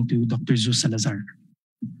according to Dr. Zeus Salazar.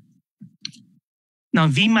 Now,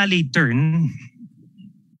 the Malay turn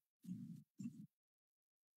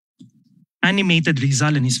animated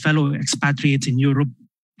Rizal and his fellow expatriates in Europe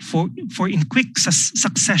for in quick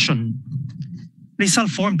succession. Rizal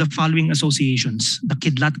formed the following associations: the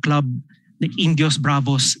Kidlat Club, the Indios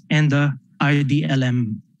Bravos, and the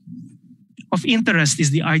RDLM. Of interest is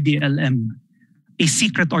the RDLM, a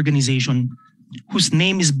secret organization whose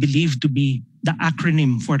name is believed to be the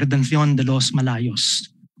acronym for Redención de los Malayos,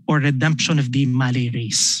 or Redemption of the Malay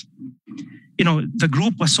Race. You know, the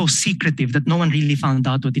group was so secretive that no one really found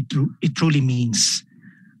out what it truly means.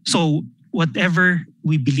 So whatever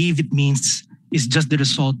we believe it means is just the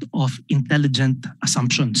result of intelligent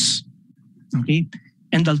assumptions. Okay?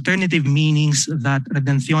 And alternative meanings that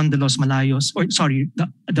Redención de los Malayos, or sorry,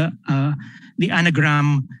 the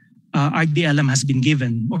anagram RDLM has been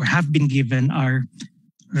given or have been given are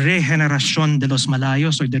Regeneración de los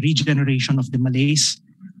Malayos, or the regeneration of the Malays,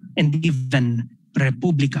 and even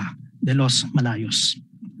República de los Malayos.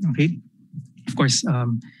 Okay? Of course,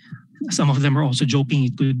 some of them are also joking.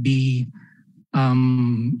 It could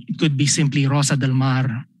be simply Rosa del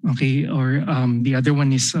Mar, okay, or the other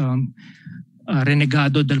one is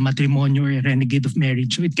Renegado del Matrimonio, or Renegade of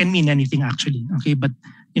Marriage. So it can mean anything actually, okay. But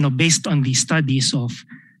you know, based on the studies of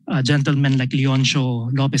gentlemen like Leoncio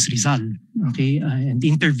Lopez Rizal, okay, and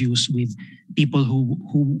interviews with people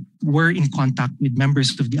who were in contact with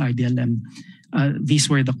members of the RDLM, these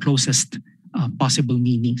were the closest possible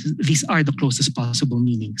meanings. These are the closest possible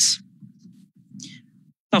meanings.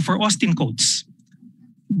 Now, for Austin Coates,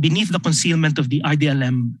 beneath the concealment of the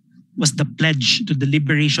RDLM was the pledge to the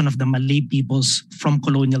liberation of the Malay peoples from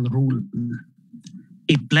colonial rule.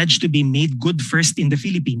 A pledge to be made good first in the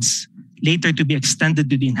Philippines, later to be extended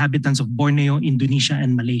to the inhabitants of Borneo, Indonesia,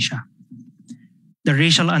 and Malaysia. The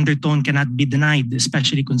racial undertone cannot be denied,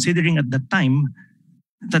 especially considering at that time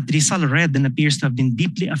that Rizal read and appears to have been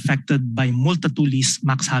deeply affected by Multatuli's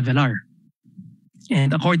Max Havelaar.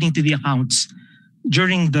 And according to the accounts,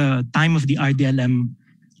 during the time of the RDLM,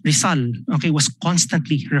 Rizal, okay, was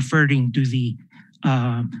constantly referring to the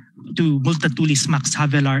to Multatuli's Max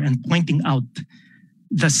Havelaar and pointing out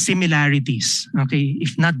the similarities, okay,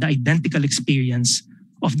 if not the identical experience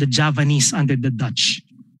of the Javanese under the Dutch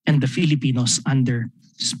and the Filipinos under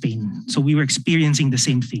Spain. So we were experiencing the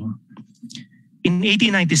same thing. In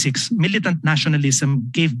 1896, militant nationalism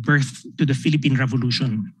gave birth to the Philippine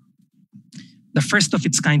Revolution, the first of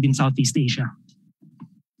its kind in Southeast Asia.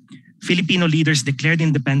 Filipino leaders declared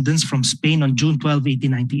independence from Spain on June 12,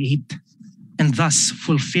 1898, and thus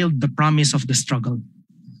fulfilled the promise of the struggle.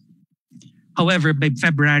 However, by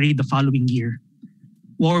February the following year,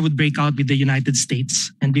 war would break out with the United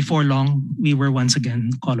States, and before long, we were once again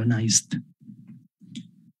colonized.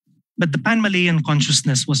 But the Pan-Malayan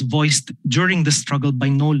consciousness was voiced during the struggle by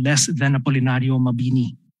no less than Apolinario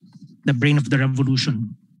Mabini, the brain of the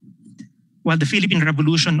revolution. While the Philippine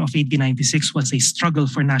Revolution of 1896 was a struggle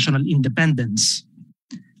for national independence,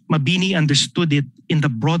 Mabini understood it in the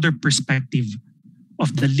broader perspective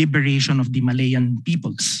of the liberation of the Malayan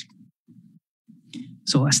peoples.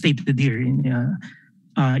 So as stated here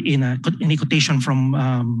in a quotation from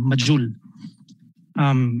Majul.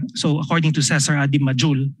 So according to Cesar Adi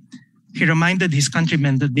Majul, he reminded his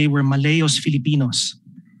countrymen that they were Malayos Filipinos.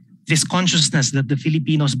 This consciousness that the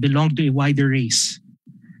Filipinos belonged to a wider race,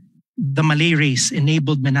 the Malay race,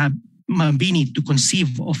 enabled Mabini to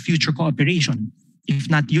conceive of future cooperation, if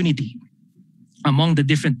not unity, among the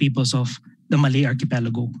different peoples of the Malay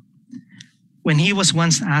archipelago. When he was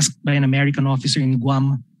once asked by an American officer in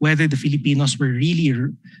Guam whether the Filipinos were really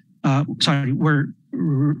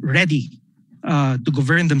ready to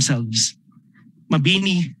govern themselves,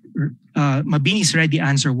 Mabini's ready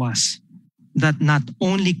answer was that not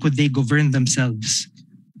only could they govern themselves,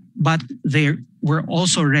 but they were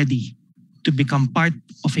also ready to become part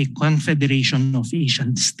of a confederation of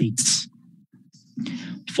Asian states.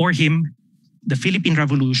 For him, the Philippine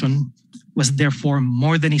Revolution was therefore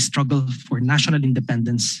more than a struggle for national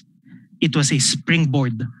independence. It was a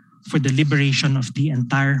springboard for the liberation of the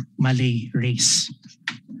entire Malay race.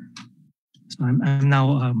 So I'm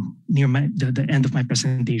now near the end of my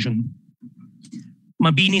presentation.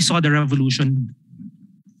 Mabini saw the revolution,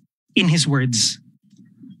 in his words,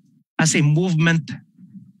 as a movement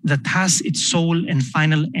that has its sole and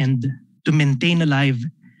final end to maintain alive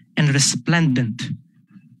and resplendent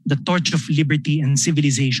the torch of liberty and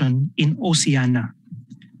civilization in Oceania,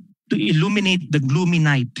 to illuminate the gloomy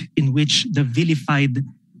night in which the vilified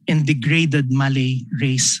and degraded Malay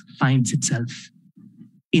race finds itself,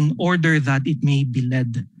 in order that it may be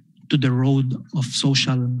led to the road of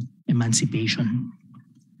social emancipation.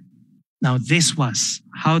 Now, this was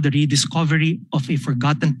how the rediscovery of a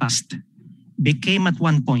forgotten past became at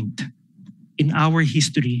one point in our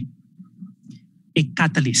history a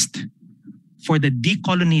catalyst for the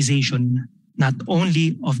decolonization not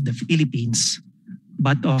only of the Philippines,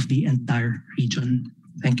 but of the entire region.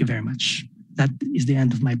 Thank you very much. That is the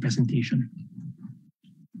end of my presentation.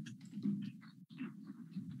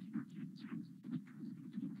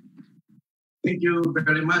 Thank you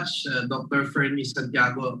very much, Dr. Fernie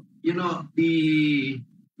Santiago. You know, the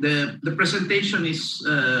presentation is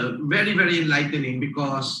very, very enlightening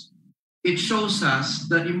because it shows us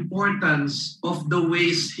the importance of the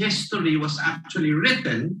ways history was actually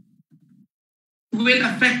written will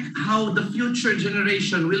affect how the future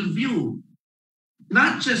generation will view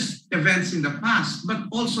not just events in the past, but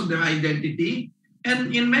also their identity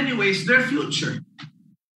and in many ways their future.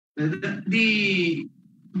 The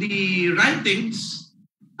writings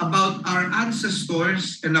about our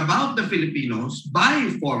ancestors and about the Filipinos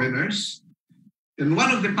by foreigners, and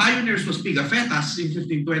one of the pioneers was Pigafettas in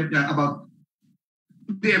 1520, about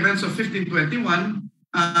the events of 1521,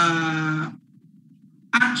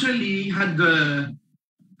 actually had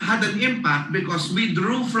an impact because we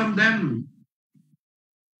drew from them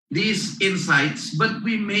these insights, but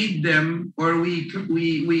we made them, or we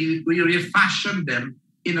refashioned them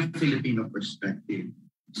in a Filipino perspective.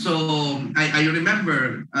 So I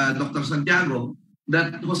remember, Dr. Santiago,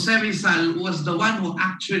 that Jose Rizal was the one who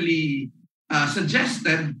actually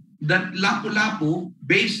suggested that Lapu-Lapu,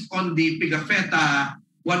 based on the Pigafetta,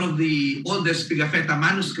 one of the oldest Pigafetta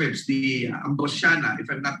manuscripts, the Ambrosiana, if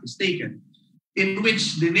I'm not mistaken, in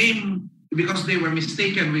which the name, because they were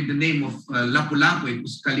mistaken with the name of Lapu-Lapu, it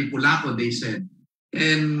was Kalipu-Lapu, they said.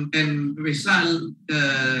 And Rizal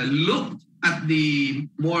looked at the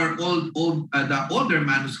the older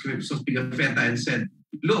manuscripts of Pigafetta and said,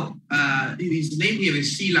 look, his name here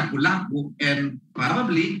is Si Lapu-Lapu, and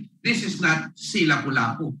probably this is not Si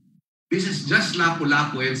Lapu-Lapu. This is just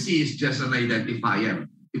Lapu-Lapu, and Si is just an identifier.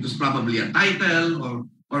 It was probably a title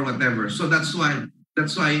or whatever. So that's why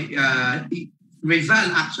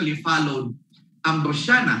Rizal actually followed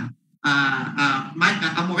Ambrosiana,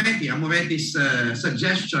 Amoreti's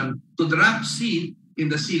suggestion to drop Si in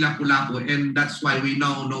the Si Lapu-Lapu, and that's why we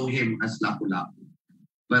now know him as Lapu-Lapu.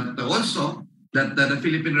 But also that the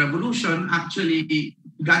Philippine Revolution actually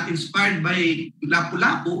got inspired by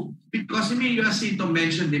Lapu-Lapu because Emilio Jacinto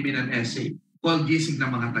mentioned him in an essay called Gising ng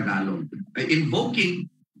mga Tagalog, invoking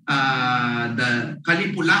the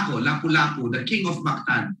Kalipu-Lapu, Lapu-Lapu, the king of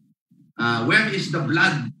Mactan. Where is the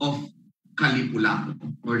blood of Kalipu-Lapu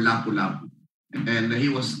or Lapu-Lapu? And he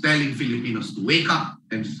was telling Filipinos to wake up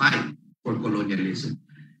and fight for colonialism.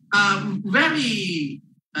 Very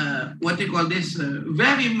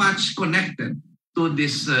very much connected to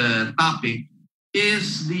this topic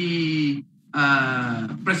is the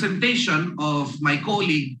presentation of my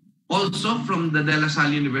colleague, also from the De La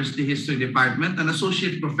Salle University History Department, an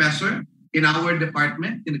associate professor in our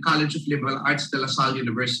department in the College of Liberal Arts, De La Salle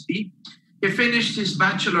University. He finished his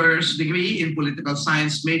bachelor's degree in political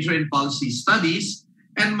science, major in policy studies,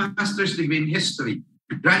 and master's degree in history.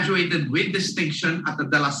 Graduated with distinction at the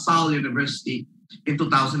De La Salle University in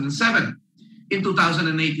 2007. In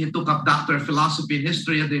 2008, he took up Doctor of Philosophy and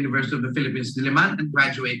History at the University of the Philippines, Diliman, and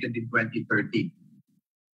graduated in 2013.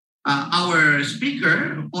 Our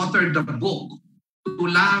speaker authored the book,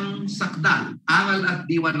 Tulang Sakdal, Aral at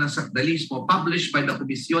Diwan ng Sakdalismo, published by the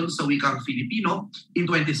Komisyon sa Wikang Filipino in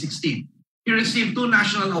 2016. He received 2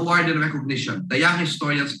 national awards and recognition, the Young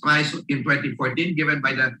Historians Prize in 2014, given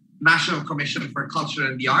by the National Commission for Culture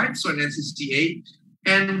and the Arts, or NCCA,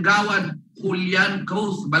 and Gawad Julian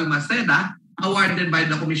Cruz Balmaceda, awarded by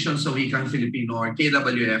the Commission sa Wikang Filipino, or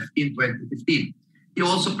KWF, in 2015. He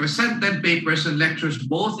also presented papers and lectures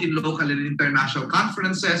both in local and international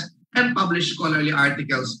conferences and published scholarly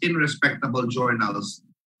articles in respectable journals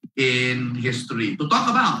in history. To talk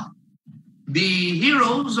about the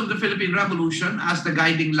heroes of the Philippine Revolution as the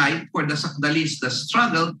guiding light for the Sakdalistas'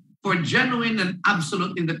 struggle for genuine and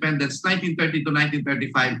absolute independence, 1930 to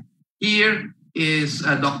 1935, here is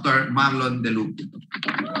Dr. Marlon De Luque.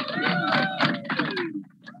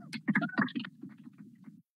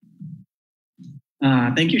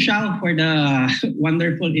 Thank you, Shao, for the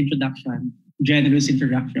wonderful introduction, generous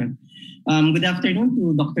introduction. Good afternoon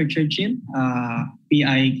to Dr. Churchill,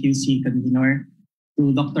 PIQC convener,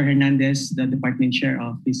 to Dr. Hernandez, the Department Chair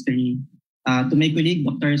of History, to my colleague,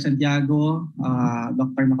 Dr. Santiago,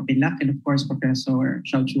 Dr. Makapinlak, and of course, Professor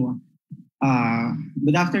Shao Chua.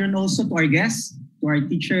 Good afternoon also to our guests, to our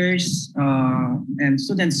teachers, and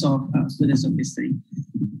students of history.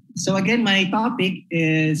 So again, my topic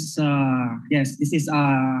is, this is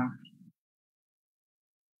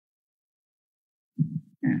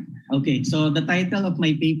Okay, so the title of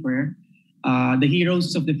my paper, The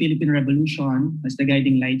Heroes of the Philippine Revolution as the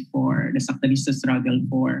Guiding Light for the Sakdalista Struggle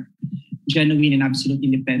for Genuine and Absolute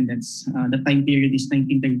Independence. The time period is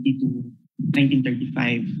 1930 to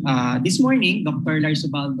 1935. This morning, Dr. Lars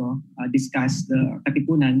Ubaldo discussed the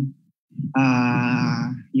Katipunan,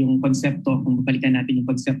 yung konsepto, kung babalikan natin yung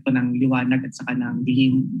konsepto ng liwanag at saka ng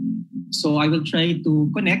dilim. So I will try to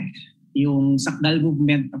connect yung Sakdal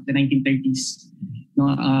movement of the 1930s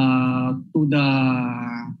to the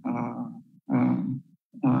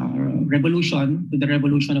revolution, to the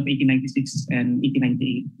revolution of 1896 and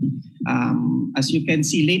 1898. As you can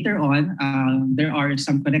see later on, there are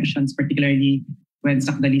some connections, particularly when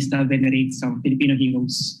Sakdalista venerates some Filipino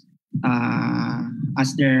heroes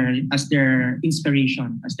as their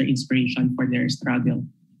inspiration for their struggle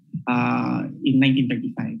in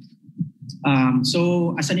 1935.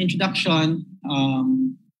 So as an introduction,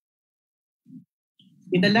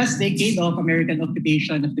 in the last decade of American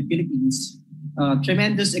occupation of the Philippines,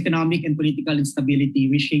 tremendous economic and political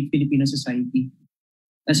instability reshaped Filipino society.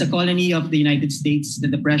 As a colony of the United States, the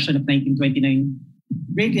Depression of 1929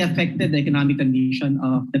 greatly affected the economic condition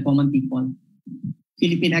of the common people.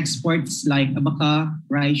 Philippine exports like abaca,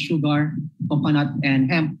 rice, sugar, coconut,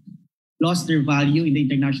 and hemp lost their value in the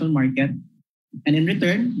international market. And in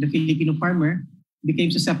return, the Filipino farmer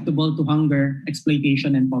became susceptible to hunger,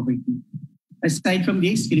 exploitation, and poverty. Aside from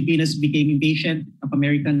this, Filipinos became impatient of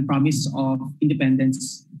American promise of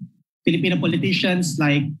independence. Filipino politicians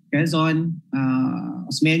like Quezon,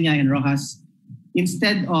 Osmeña, and Rojas,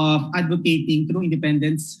 instead of advocating true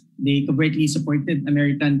independence, they covertly supported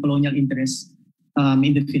American colonial interests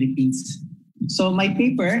in the Philippines. So my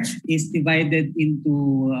paper is divided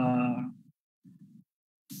into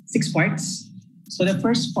 6 parts. So the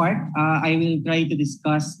first part, I will try to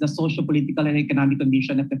discuss the socio-political and economic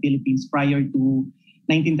condition of the Philippines prior to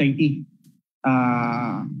 1930.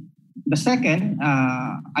 The second,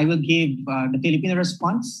 I will give the Filipino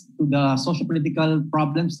response to the socio-political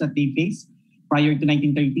problems that they face prior to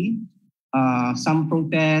 1930, some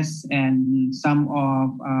protests and some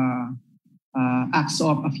of acts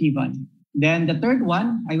of upheaval. Then the third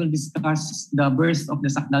one, I will discuss the birth of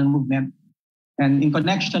the Sakdal movement. And in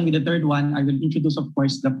connection with the third one, I will introduce, of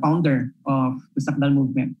course, the founder of the Sakdal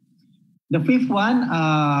movement. The fifth one,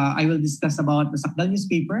 I will discuss about the Sakdal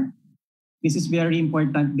newspaper. This is very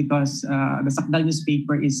important because the Sakdal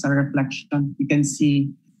newspaper is a reflection. You can see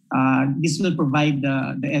this will provide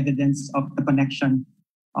the evidence of the connection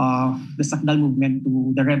of the Sakdal movement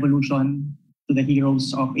to the revolution, to the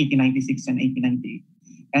heroes of 1896 and 1898.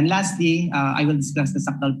 And lastly, I will discuss the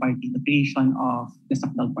Sakdal Party, the creation of the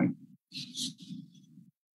Sakdal Party.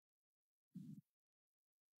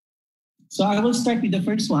 So I will start with the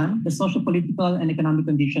first one, the socio-political and economic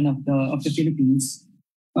condition of the Philippines.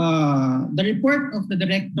 The report of the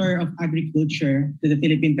Director of Agriculture to the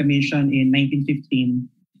Philippine Commission in 1915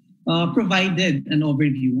 provided an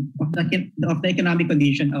overview of the economic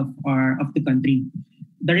condition of the country.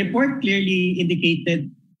 The report clearly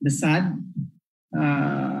indicated the sad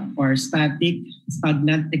or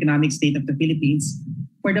stagnant economic state of the Philippines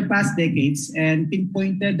for the past decades and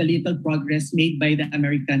pinpointed the little progress made by the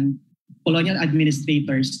American colonial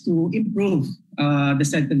administrators to improve the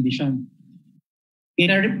said condition.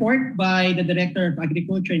 In a report by the Director of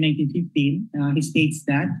Agriculture in 1915, he states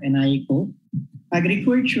that, and I quote,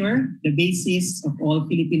 "Agriculture, the basis of all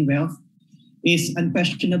Philippine wealth, is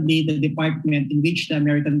unquestionably the department in which the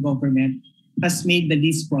American government has made the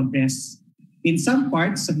least progress. In some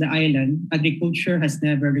parts of the island, agriculture has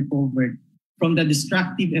never recovered from the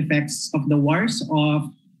destructive effects of the wars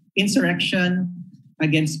of insurrection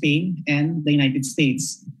against Spain and the United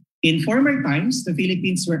States. In former times, the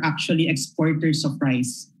Philippines were actually exporters of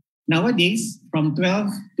rice. Nowadays, from 12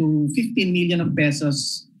 to 15 million of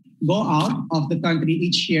pesos go out of the country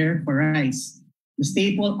each year for rice, the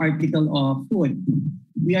staple article of food.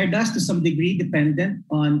 We are thus to some degree dependent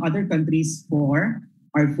on other countries for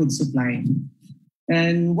our food supply."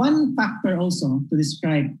 And one factor also to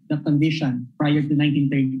describe the condition prior to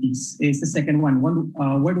 1930s is the second one, World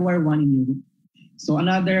War I in Europe. So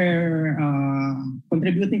another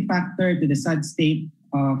contributing factor to the sad state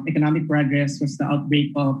of economic progress was the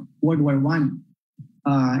outbreak of World War I.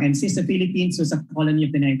 And since the Philippines was a colony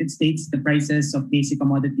of the United States, the prices of basic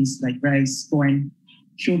commodities like rice, corn,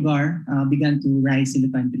 sugar began to rise in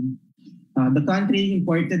the country. The country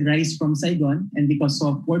imported rice from Saigon, and because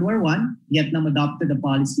of World War I, Vietnam adopted a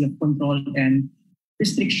policy of control and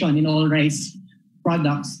restriction in all rice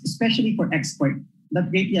products, especially for export. That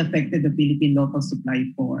greatly affected the Philippine local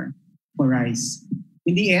supply for rice.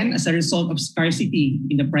 In the end, as a result of scarcity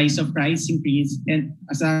in the price of rice increase, and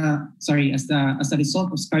as a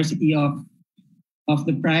result of scarcity of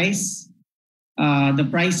the price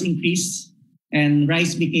increase, and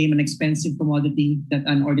rice became an expensive commodity that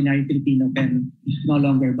an ordinary Filipino can no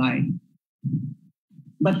longer buy.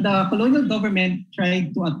 But the colonial government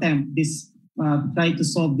tried to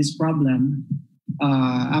solve this problem.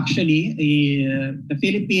 The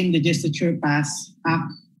Philippine legislature passed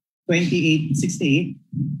Act 2868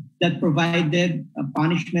 that provided a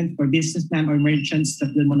punishment for businessmen or merchants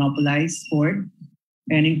that will monopolize, hoard,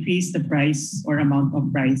 and increase the price or amount of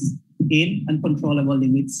price in uncontrollable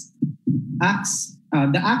limits.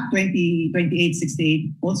 The Act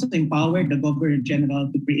 2868 also empowered the Governor General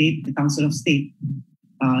to create the Council of State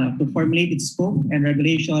to formulate its scope and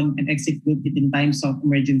regulation and execute it in times of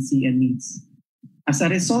emergency and needs. As a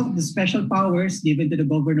result of the special powers given to the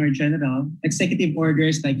Governor General, executive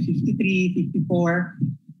orders like 53, 54,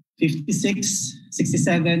 56,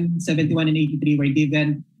 67, 71, and 83 were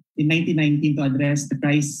given in 1919 to address the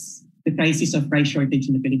crisis of rice shortage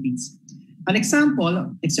in the Philippines. An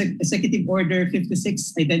example, Executive Order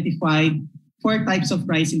 56 identified 4 types of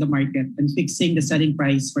rice in the market and fixing the selling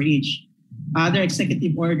price for each. Other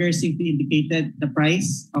executive orders simply indicated the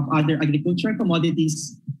price of other agricultural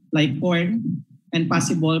commodities like corn, and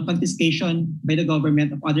possible confiscation by the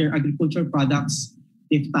government of other agricultural products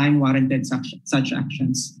if time warranted such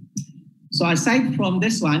actions. So aside from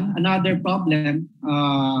this one, another problem,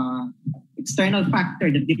 external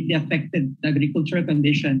factor that deeply affected the agricultural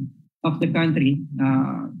condition of the country,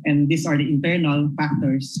 and these are the internal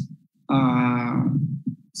factors,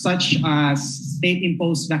 such as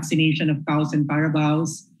state-imposed vaccination of cows and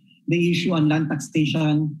carabaos, the issue on land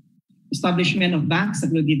taxation, establishment of banks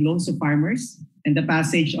that will give loans to farmers, and the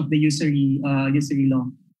passage of the usury law.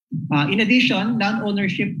 In addition, land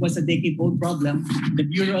ownership was a decade-old problem. The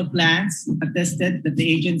Bureau of Lands attested that the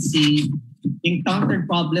agency encountered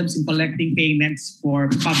problems in collecting payments for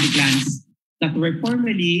public lands that were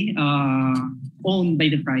formerly owned by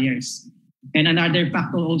the friars. And another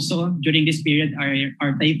factor also during this period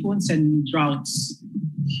are typhoons and droughts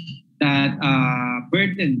that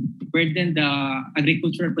burden the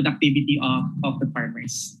agricultural productivity of the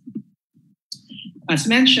farmers. As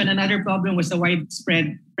mentioned, another problem was the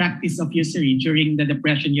widespread practice of usury during the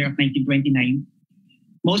Depression year of 1929.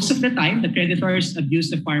 Most of the time, the creditors abuse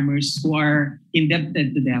the farmers who are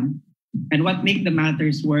indebted to them. And what makes the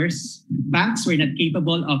matters worse, banks were not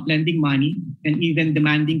capable of lending money and even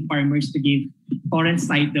demanding farmers to give foreign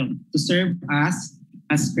title to serve as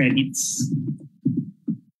credits.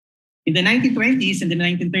 In the 1920s and the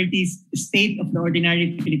 1930s, the state of the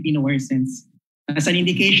ordinary Filipino worsens. As an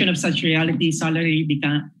indication of such reality, salary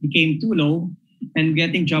became too low and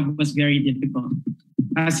getting job was very difficult.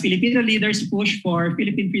 As Filipino leaders pushed for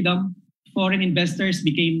Philippine freedom, foreign investors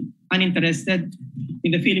became uninterested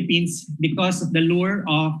in the Philippines because of the lure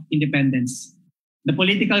of independence. The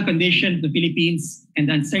political condition of the Philippines and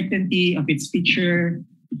the uncertainty of its future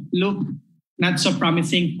looked not so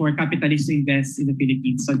promising for capitalists to invest in the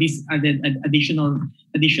Philippines. So this added an additional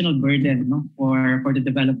burden, no, for the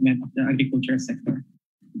development of the agricultural sector.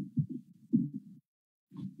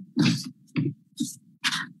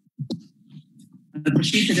 I'll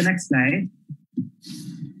proceed to the next slide.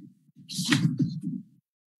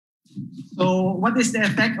 So what is the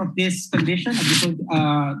effect of this condition,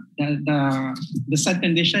 the sad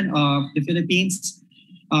condition of the Philippines?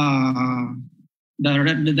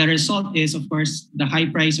 The result is, of course, the high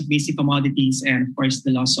price of basic commodities and, of course,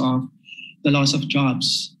 the loss of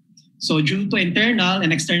jobs. So due to internal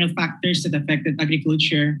and external factors that affected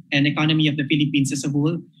agriculture and economy of the Philippines as a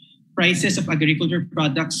whole, prices of agricultural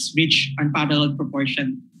products reached unparalleled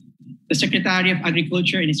proportion. The Secretary of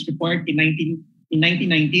Agriculture in his report in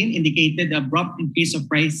 1919 indicated the abrupt increase of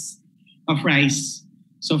price of rice.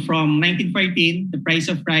 So from 1914, the price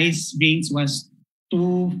of rice grains was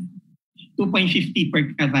 2.50 per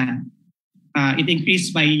kavan. It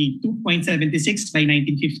increased by 2.76 by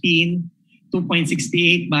 1915,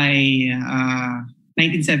 2.68 by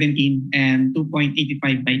 1917, and 2.85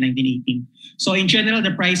 by 1918. So in general,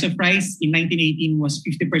 the price of rice in 1918 was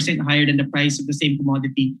 50% higher than the price of the same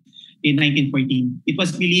commodity in 1914. It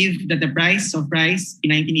was believed that the price of rice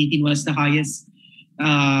in 1918 was the highest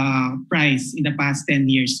price in the past 10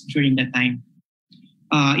 years during that time.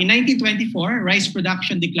 In 1924, rice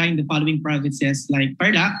production declined in the following provinces like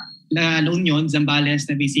Tarlac, La Union, Zambales,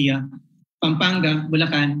 Nueva Ecija, Pampanga,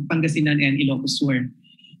 Bulacan, Pangasinan, and Ilocos Sur.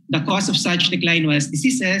 The cause of such decline was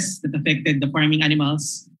diseases that affected the farming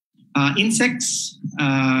animals, insects,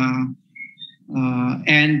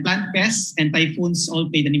 And plant pests and typhoons all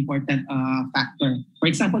played an important factor. For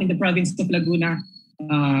example, in the province of Laguna,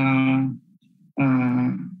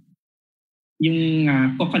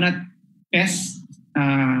 yung coconut pest,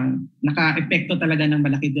 naka-epekto talaga ng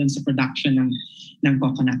malaki doon sa production ng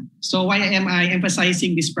coconut. So why am I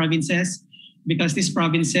emphasizing these provinces? Because these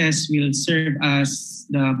provinces will serve as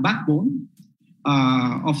the backbone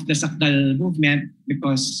of the Sakdal movement,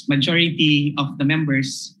 because majority of the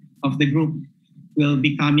members of the group will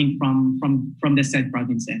be coming from the said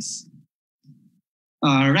provinces.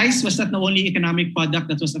 Rice was not the only economic product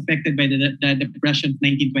that was affected by the Depression of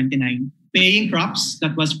 1929. Paying crops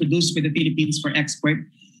that was produced by the Philippines for export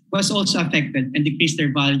was also affected and decreased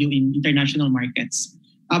their value in international markets.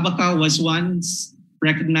 Abaca was once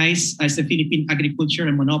recognized as the Philippine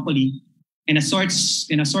agricultural monopoly and a source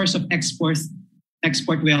of export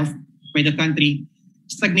wealth by the country,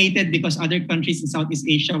 stagnated because other countries in Southeast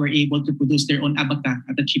Asia were able to produce their own abaca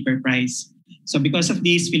at a cheaper price. So because of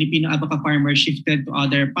this, Filipino abaca farmers shifted to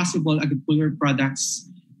other possible agricultural products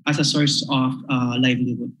as a source of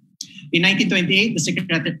livelihood. In 1928,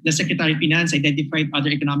 the Secretary of Finance identified other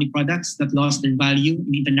economic products that lost their value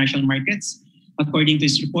in international markets. According to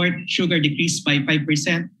his report, sugar decreased by 5%,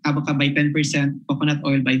 abaca by 10%, coconut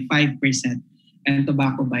oil by 5%, and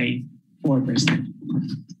tobacco by 4%.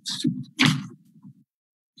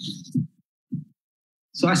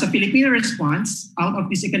 So as a Filipino response, out of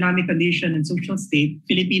this economic condition and social state,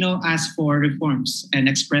 Filipino asked for reforms and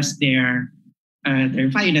expressed their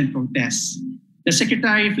violent protests. The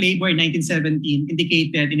Secretary of Labor in 1917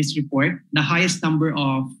 indicated in his report the highest number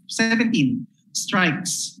of 17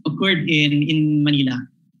 strikes occurred in Manila.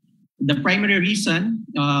 The primary reason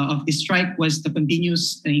of the strike was the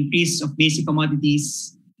continuous increase of basic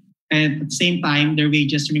commodities, and at the same time, their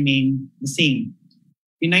wages remained the same.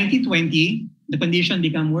 In 1920, the condition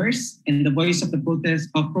became worse, and the voice of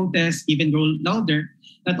protest even grew louder,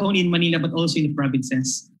 not only in Manila but also in the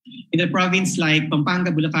provinces. In the province like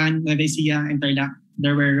Pampanga, Bulacan, Nueva Ecija, and Tarlac,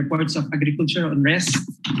 there were reports of agricultural unrest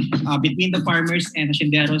between the farmers and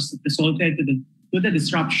hacienderos that resulted to the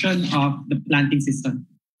disruption of the planting season.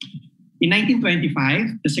 In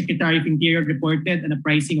 1925, the Secretary of Interior reported an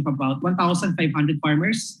uprising of about 1,500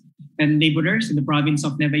 farmers and laborers in the province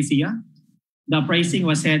of Nueva Ecija. The uprising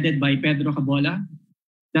was headed by Pedro Cabola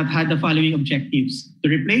that had the following objectives: to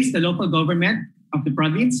replace the local government of the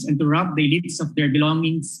province and to rob the elites of their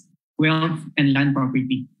belongings, wealth, and land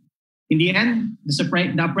property. In the end, the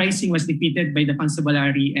uprising was defeated by the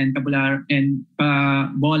Constabulary, and Cabola,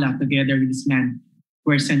 together with this man,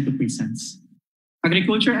 were sent to prisons.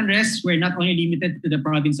 Agriculture unrests were not only limited to the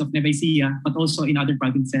province of Nueva Ecija, but also in other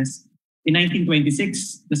provinces. In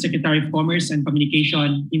 1926, the Secretary of Commerce and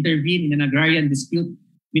Communication intervened in an agrarian dispute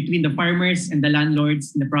between the farmers and the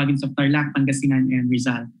landlords in the province of Tarlac, Pangasinan, and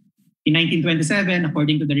Rizal. In 1927,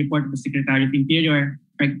 according to the report of the Secretary of Interior,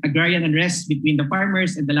 agrarian unrest between the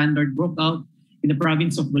farmers and the landlord broke out in the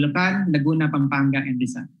province of Bulacan, Laguna, Pampanga, and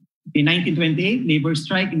Rizal. In 1928, labor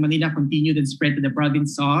strike in Manila continued and spread to the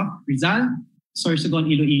province of Rizal, Sorsogon,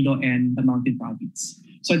 Iloilo, and the Mountain Province.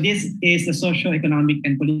 So this is the socio-economic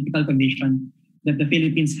and political condition that the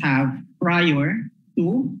Philippines have prior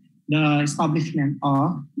to the establishment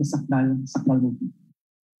of the Sakdal movement.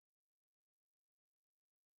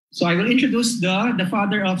 So I will introduce the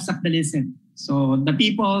father of Sakdalism. So the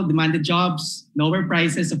people demanded jobs, lower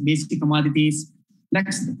prices of basic commodities,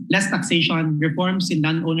 less taxation, reforms in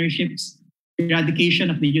land ownerships,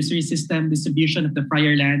 eradication of the usury system, distribution of the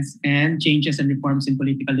prior lands, and changes and reforms in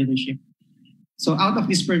political leadership. So out of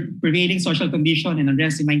this prevailing social condition and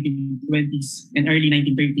unrest in 1920s and early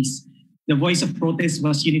 1930s, the voice of protest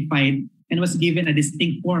was unified and was given a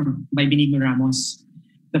distinct form by Benigno Ramos.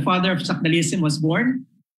 The father of Sakdalism was born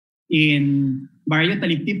in Barrio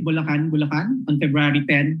Taliptip, Bulacan, on February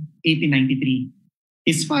 10, 1893.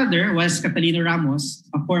 His father was Catalino Ramos,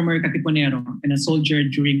 a former Katipunero and a soldier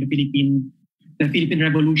during the Philippine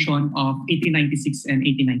Revolution of 1896 and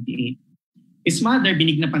 1898. His mother,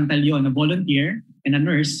 Benigna Pantaleon, a volunteer and a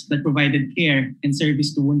nurse that provided care and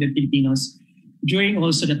service to wounded Filipinos during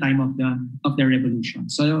also the time of the revolution.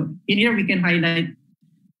 So in here we can highlight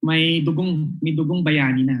may dugong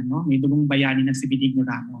bayani na, no? May dugong bayani na si Benigno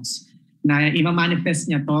Ramos na ima-manifest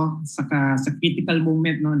niya to sa critical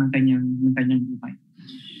moment, no, ng kanyang buhay.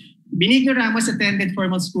 Benigno Ramos attended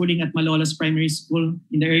formal schooling at Malolos Primary School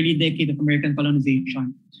in the early decade of American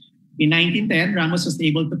colonization. In 1910, Ramos was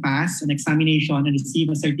able to pass an examination and receive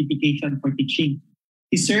a certification for teaching.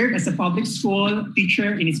 He served as a public school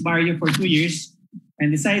teacher in his barrio for 2 years and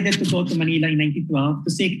decided to go to Manila in 1912 to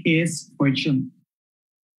seek his fortune.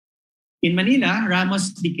 In Manila,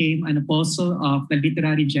 Ramos became an apostle of the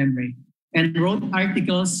literary genre and wrote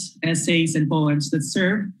articles, essays, and poems that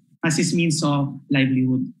served as his means of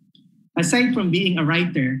livelihood. Aside from being a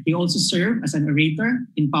writer, he also served as an orator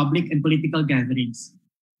in public and political gatherings.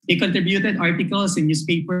 He contributed articles in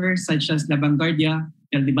newspapers such as La Vanguardia,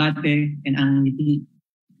 El Debate, and Ang Ngiti.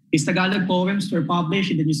 His Tagalog poems were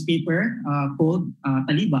published in the newspaper called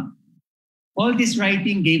Taliba. All this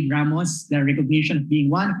writing gave Ramos the recognition of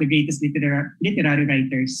being one of the greatest literary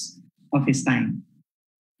writers of his time.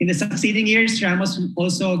 In the succeeding years, Ramos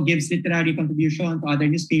also gives literary contribution to other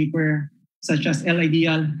newspapers such as El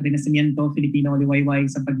Ideal, Renacimiento, Filipino, Liwayway,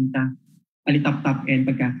 Sampaguita, Alitaptap, and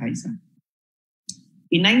Pagkakaisa.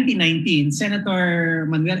 In 1919, Senator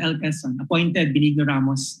Manuel L. Quezon appointed Benigno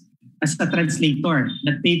Ramos as the translator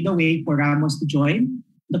that paved the way for Ramos to join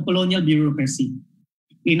the colonial bureaucracy.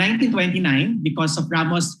 In 1929, because of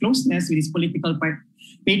Ramos' closeness with his political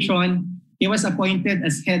patron, he was appointed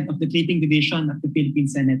as head of the Clipping Division of the Philippine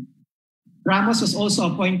Senate. Ramos was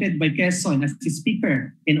also appointed by Quezon as his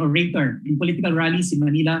speaker and orator in political rallies in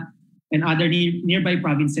Manila and other nearby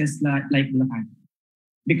provinces like Bulacan.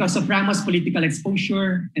 Because of Ramos' political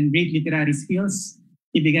exposure and great literary skills,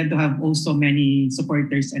 he began to have also many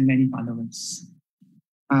supporters and many followers.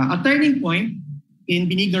 A turning point in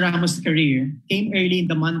Benigno Ramos' career came early in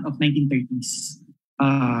the month of 1930s.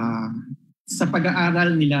 Sa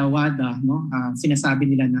pag-aaral nila WADA, sinasabi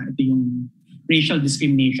nila na ito yung racial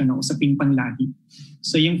discrimination o usaping panlahi.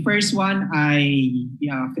 So yung first one ay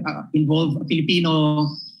involve a Filipino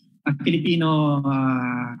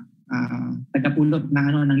tagapulot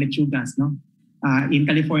ng lechugas in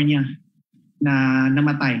California na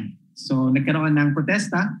namatay. So nagkaroon ng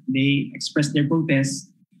protesta. They expressed their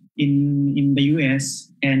protest in the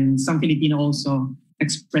US, and some Filipino also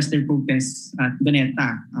expressed their protests at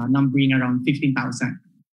Doneta, numbering around 15,000.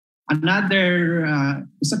 Another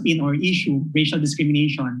usapin or issue, racial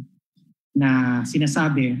discrimination, na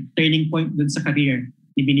sinasabi, turning point dun sa career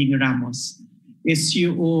ni Benigno Ramos, is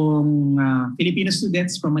yung Filipino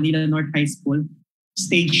students from Manila North High School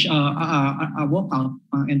staged a walkout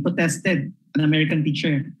and protested an American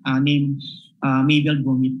teacher named Mabel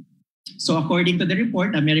Gomit. So according to the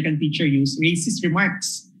report, the American teacher used racist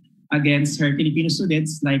remarks against her Filipino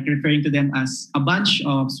students, like referring to them as a bunch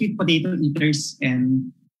of sweet potato eaters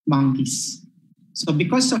and monkeys. So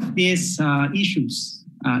because of these issues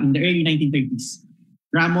in the early 1930s,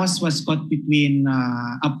 Ramos was caught between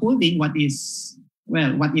upholding what is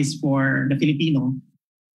for the Filipino,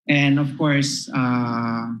 and of course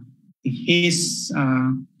his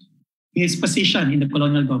position in the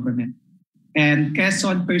colonial government. And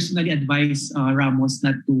Quezon personally advised Ramos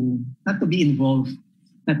not to be involved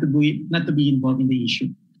in the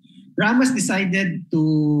issue. Ramos decided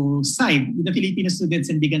to side with the Filipino students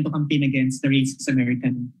and began to campaign against the racist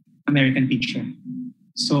American teacher.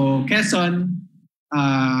 So Quezon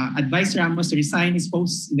advised Ramos to resign his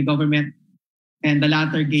post in the government, and the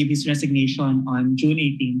latter gave his resignation on June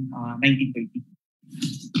 18, 1930.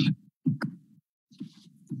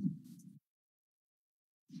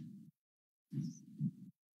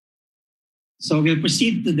 So we'll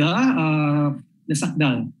proceed to the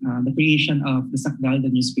Sakdal, the creation of the Sakdal, the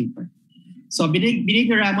newspaper. So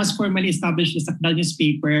Benigno Ramos formally established the Sakdal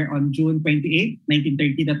newspaper on June 28,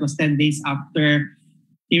 1930. That was 10 days after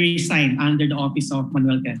he resigned under the office of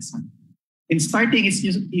Manuel Quezon. In starting his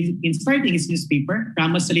newspaper,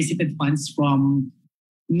 Ramos solicited funds from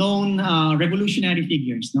known revolutionary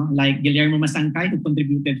figures, like Guillermo Masangkay, who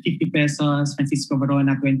contributed 50 pesos, Francisco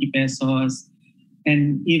Varona, 20 pesos,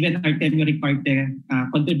 and even Artemio Ricarte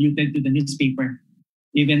contributed to the newspaper,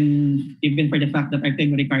 even for the fact that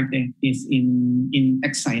Artemio Ricarte is in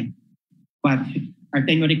exile. But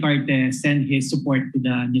Artemio Ricarte sent his support to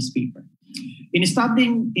the newspaper. In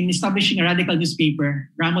establishing a radical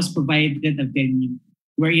newspaper, Ramos provided a venue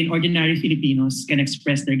wherein ordinary Filipinos can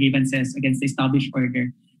express their grievances against the established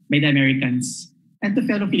order by the Americans and to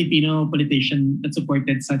fellow Filipino politicians that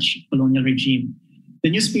supported such colonial regime. The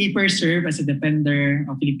newspaper served as a defender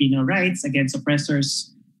of Filipino rights against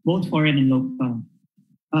oppressors, both foreign and local.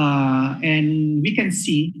 And we can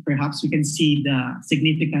see the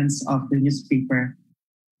significance of the newspaper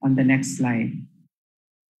on the next slide.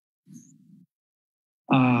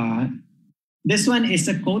 This one is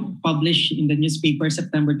a quote published in the newspaper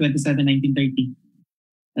September 27, 1930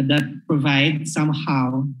 that provides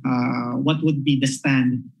somehow what would be the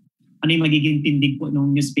stand. Ano yung magiging tindig po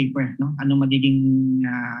ng newspaper? Ano magiging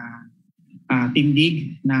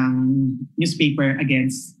tindig ng newspaper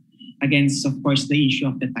against, of course, the issue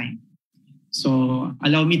of the time. So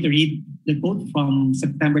allow me to read the quote from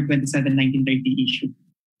September 27, 1930 issue.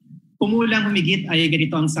 Kumulang humigit ay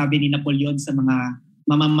ganito ang sabi ni Napoleon sa mga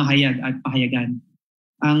mamamahayag at pahayagan.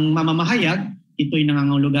 Ang mamamahayag, ito'y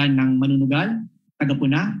nangangahulugan ng manunugal,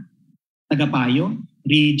 tagapuna, tagapayo,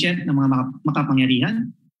 regent ng mga makapangyarihan,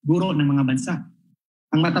 guro ng mga bansa.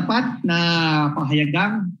 Ang matapat na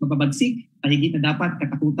pahayagang mababagsik ay higit na dapat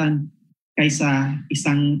katakutan kaysa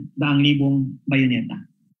 100,000 bayoneta.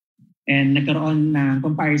 And nagkaroon ng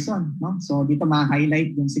comparison. No? So dito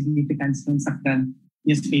ma-highlight yung significance ng Sakdal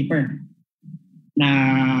newspaper na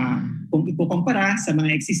kung ikukumpara sa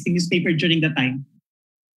mga existing newspaper during the time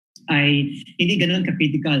ay hindi ganoon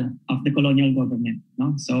ka-critical of the colonial government.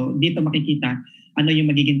 No? So dito makikita ano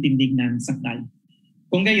yung magiging tindig ng Sakdal.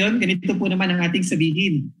 Kung gayon, ganito po naman ang ating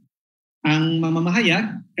sabihin. Ang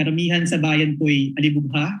mamamahayag, karamihan sa bayan po'y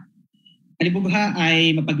alibugha. Alibugha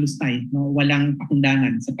ay mapaglustay, no? Walang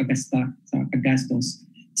pakundangan sa paggastos.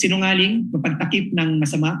 Sinungaling, mapagtakip ng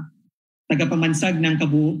masama, tagapamansag ng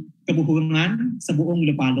kabuhungan sa buong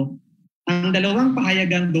lupalop. Ang dalawang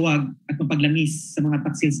pahayagang duwag at mapaglangis sa mga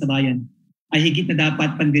taksil sa bayan ay higit na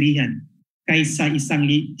dapat pandirihan kaysa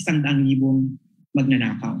 100,000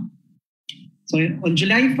 magnanakaw. So on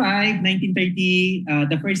July 5, 1930,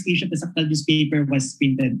 the first issue of the Sakdal newspaper was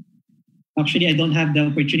printed. Actually, I don't have the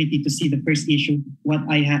opportunity to see the first issue. What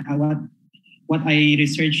I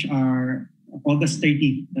researched are August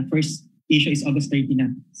 30. The first issue is August 30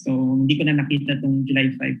 na. So hindi ko na nakita itong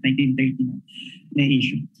July 5, 1930 na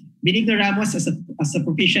issue. Benigno Ramos, as a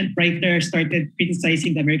proficient writer, started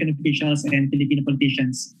criticizing the American officials and Filipino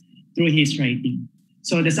politicians through his writing.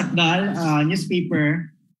 So the Sakdal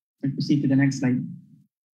newspaper, I'll proceed to the next slide,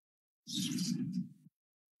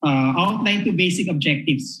 outlined two basic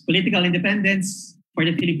objectives: political independence for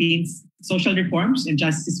the Philippines, social reforms, and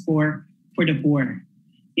justice for the poor.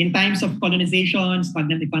 In times of colonization,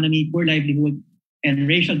 stagnant economy, poor livelihood, and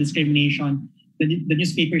racial discrimination, the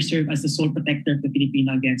newspaper served as the sole protector of the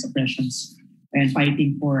Filipino against oppressions and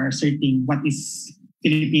fighting for asserting what is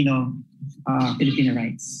Filipino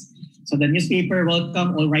rights. So the newspaper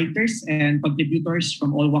welcomed all writers and contributors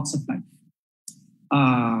from all walks of life.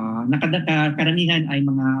 Karamihan ay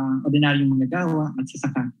mga ordinaryong manggagawa,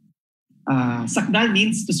 magsasaka. Sakdal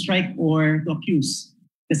means to strike or to accuse.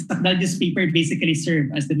 The Sakdal newspaper basically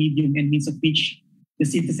served as the medium and means of which the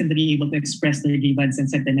citizenry able to express their grievance and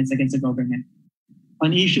sentiments against the government.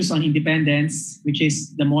 On issues on independence, which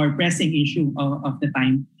is the more pressing issue of the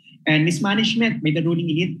time, and mismanagement by the ruling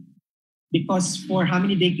elite, because for how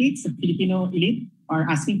many decades the Filipino elite are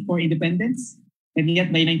asking for independence, and yet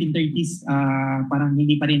by 1930s, parang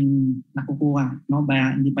hindi pa rin nakukuha, no?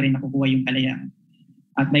 Hindi pa rin nakukuha yung kalayaan.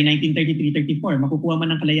 At by 1933-34, makukuha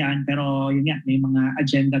man ng kalayaan, pero yun nga, may mga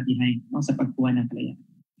agenda behind, no, sa pagkuha ng kalayaan.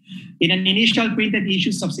 In an initial printed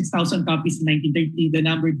issues of 6,000 copies in 1930, the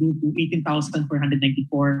number grew to 18,494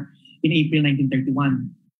 in April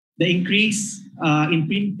 1931. The increase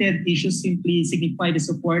in printed issues simply signified the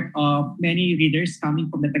support of many readers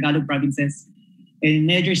coming from the Tagalog provinces and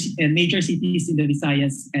major cities in the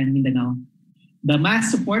Visayas and Mindanao. The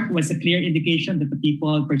mass support was a clear indication that the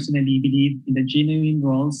people personally believed in the genuine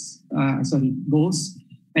goals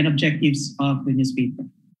and objectives of the newspaper.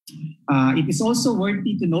 It is also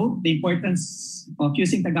worthy to note the importance of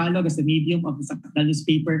using Tagalog as the medium of the Sakdal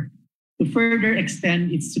newspaper to further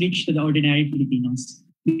extend its reach to the ordinary Filipinos.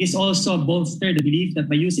 This also bolstered the belief that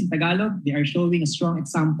by using Tagalog, they are showing a strong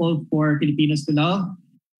example for Filipinos to love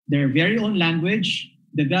their very own language,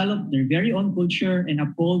 develop their very own culture, and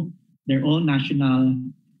uphold their own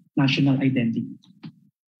national identity.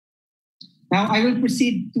 Now, I will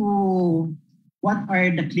proceed to what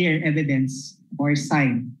are the clear evidence or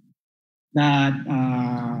sign that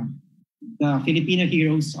the Filipino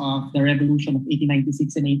heroes of the revolution of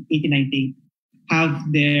 1896 and 1898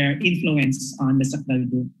 have their influence on the Sakdal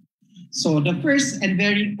group. So the first and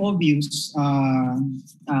very obvious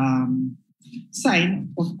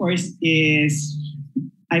sign, of course, is,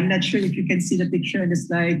 I'm not sure if you can see the picture on the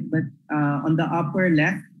slide, but on the upper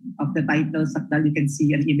left of the title Sakdal, you can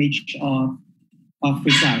see an image of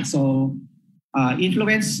Rizal. So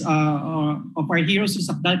influence of our heroes of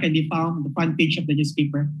Sakdal can be found on the front page of the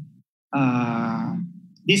newspaper.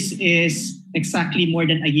 This is exactly more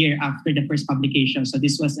than a year after the first publication. So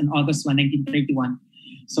this was on August 1, 1931.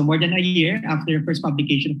 So more than a year after the first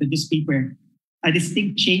publication of the newspaper, a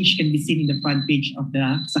distinct change can be seen in the front page of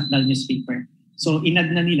the Sakdal newspaper. So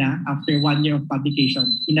inad na nila, after 1 year of publication,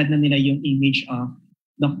 inad na nila yung image of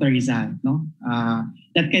Dr. Rizal. No?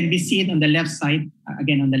 That can be seen on the left side,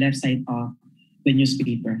 again on the left side of the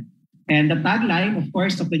newspaper. And the tagline, of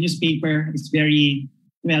course, of the newspaper is very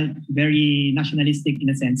nationalistic in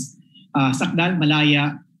a sense. Sakdal,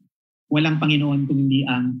 malaya, walang Panginoon kung hindi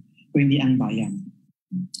ang kundi ang bayan.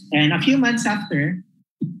 And a few months after,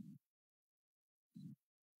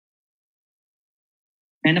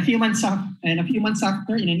 in an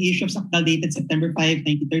issue of Sakdal dated September 5,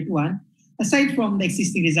 1931, aside from the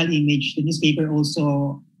existing Rizal image, the newspaper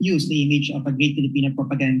also used the image of a great Filipino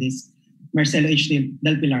propagandist, Marcelo H.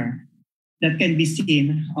 Del Pilar, that can be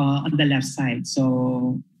seen on the left side.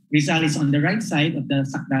 So Rizal is on the right side of the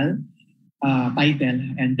Sakdal title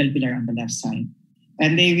and Del Pilar on the left side.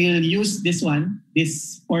 And they will use this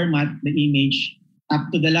format, the image, up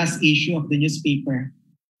to the last issue of the newspaper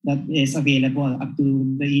that is available, up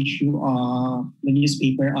to the issue of the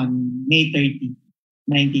newspaper on May 30,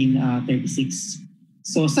 1936.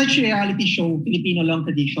 So such reality show Filipino long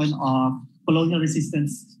tradition of colonial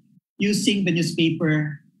resistance using the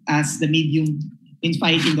newspaper as the medium in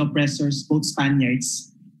fighting oppressors, both Spaniards,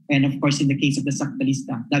 and of course in the case of the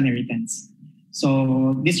Sakdalista, the Americans.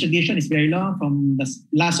 So this tradition is very long, from the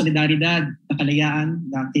La Solidaridad, the Kalayaan,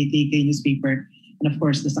 the KKK newspaper, and of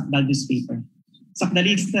course the Sakdal newspaper.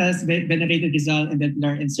 Sakdalistas venerated Rizal and Del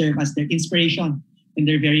Pilar and serve as their inspiration in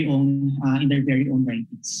their very own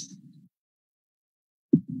writings.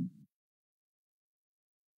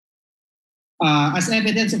 As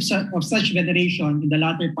evidence of such veneration, in the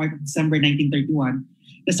latter part of December 1931,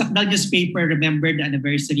 the Sakdal newspaper remembered the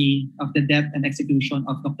anniversary of the death and execution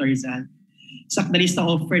of Dr. Rizal. Sakdalista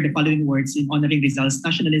offered the following words in honoring Rizal's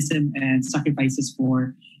nationalism and sacrifices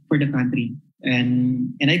for the country.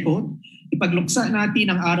 And I quote, "Ipagluksa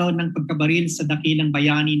natin ang araw ng pagkabaril sa dakilang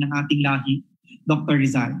bayani ng ating lahi, Dr.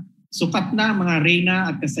 Rizal. Sukat na mga reyna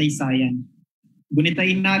at kasaysayan.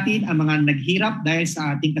 Gunitain natin ang mga naghirap dahil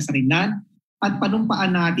sa ating kasarinlan at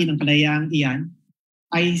panumpaan natin ang kalayaang iyan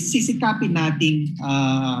ay sisikapin nating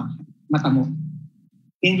matamo."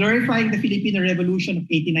 In glorifying the Filipino Revolution of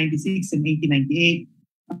 1896 and 1898,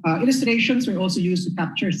 illustrations were also used to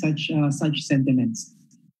capture such sentiments.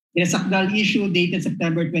 In a Sakdal issue dated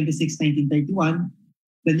September 26, 1931,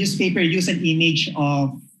 the newspaper used an image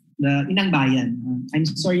of the Inang Bayan. I'm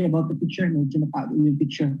sorry about the picture, medyo napalo yung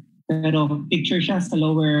picture. Pero picture siya sa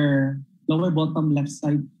lower bottom left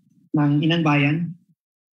side ng Inang Bayan,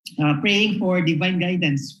 praying for divine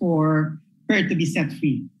guidance for her to be set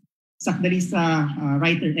free. Sakdalista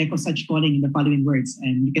writer echoes such calling in the following words,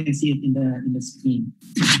 and you can see it in the screen.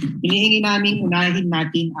 Hinihingi namin unahin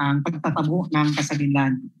natin ang pagtatabo ng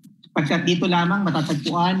kasarinlan, pagkat dito lamang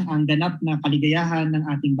matatagpuan ang ganap na kaligayahan ng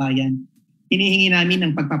ating bayan. Hinihingi namin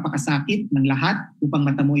ang pagpapakasakit ng lahat upang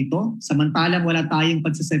matamo ito, samantalang wala tayong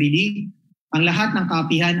pagsasarili, ang lahat ng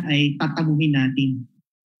kapihan ay tatabuhin natin.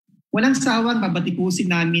 Walang sawang babatikusin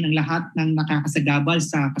namin ang lahat ng nakakasagabal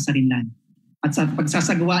sa kasarinlan. At sa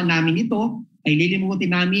pagsasagawa namin ito, ay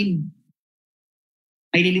lilimutin namin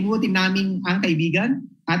ang kaibigan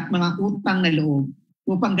at mga utang na loob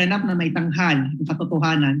upang ganap na maitanghal ang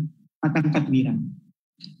katotohanan at ang katwiran.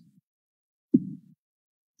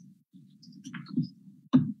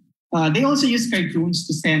 They also use cartoons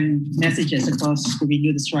to send messages across to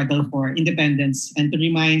renew the struggle for independence and to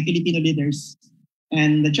remind Filipino leaders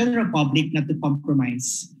and the general public not to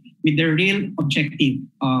compromise with the real objective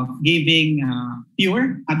of giving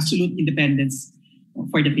pure, absolute independence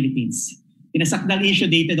for the Philippines. In a Sakdal issue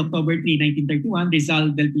dated October 3, 1931,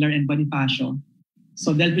 Rizal, Del Pilar, and Bonifacio.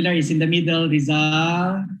 So Del Pilar is in the middle,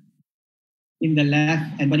 Rizal in the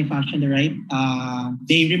left, and Bonifacio on the right.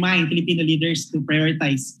 They remind Filipino leaders to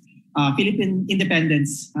prioritize Philippine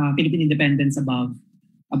independence above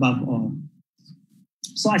all.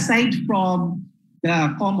 So aside from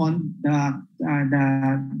the common,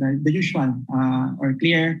 the usual or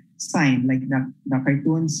clear sign like the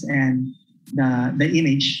cartoons and the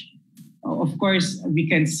image, of course we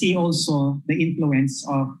can see also the influence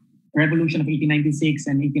of Revolution of 1896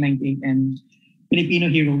 and 1898 and Filipino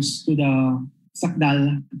heroes to the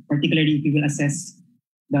Sakdal, particularly if we will assess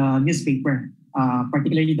the newspaper,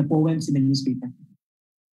 particularly the poems in the newspaper.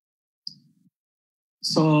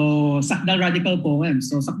 So, Sakdal radical poems.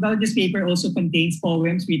 So, Sakdal newspaper also contains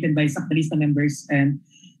poems written by Sakdalista members and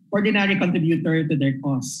ordinary contributor to their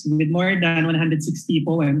cause. With more than 160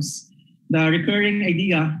 poems, the recurring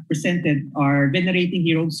idea presented are venerating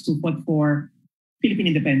heroes who fought for Philippine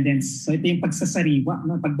independence. So, ito yung pagsasariwa,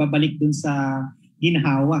 no? Pagbabalik dun sa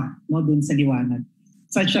ginhawa, no? Dun sa liwanag.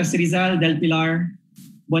 Such as Rizal, Del Pilar,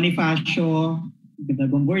 Bonifacio,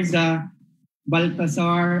 Gomburza,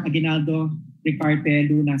 Baltasar, Aguinaldo, Ricarte,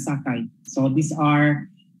 Luna, Sakay. So these are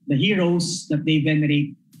the heroes that they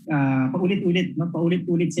venerate. Paulit-ulit, no?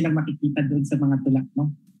 Paulit-ulit silang makikita doon sa mga tulak,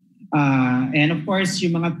 no? And of course,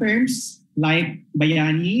 yung mga terms like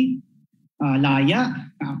bayani,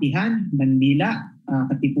 laya, kaapihan, bandila,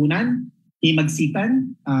 katipunan,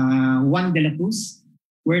 himagsikan, Juan de la Cruz,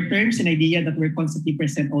 were terms and idea that were constantly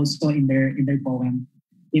present also in their poem.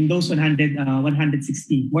 In those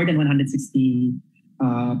 160, more than 160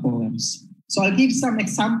 poems. So I'll give some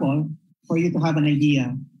example for you to have an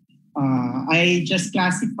idea. I just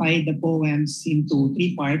classified the poems into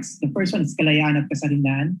 3 parts. The first one is Kalayaan at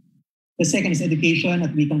Kasarinlan. The second is Education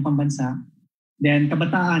at Wikang Pambansa. Then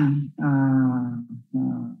Kabataan,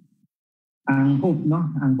 ang hope, no?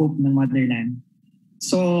 Ang hope ng motherland.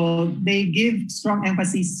 So they give strong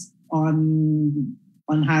emphasis on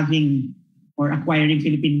having or acquiring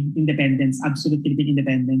Philippine independence, absolute Philippine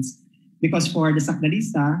independence. Because for the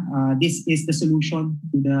Sakdalista, this is the solution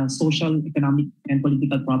to the social, economic, and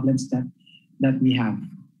political problems that we have.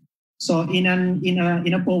 So in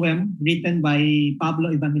a poem written by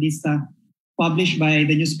Pablo Evangelista, published by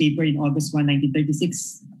the newspaper in August 1,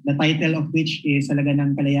 1936, the title of which is Halaga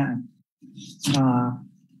ng Kalayaan.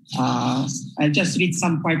 I'll just read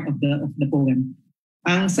some part of the poem.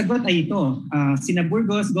 Ang sagot ay ito, sina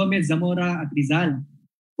Burgos, Gomez, Zamora at Rizal,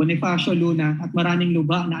 Bonifacio Luna at maraming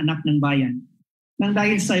luba na anak ng bayan. Nang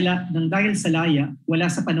dahil sa laya, wala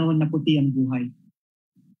sa panahon na puti ang buhay.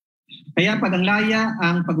 Kaya pag ang laya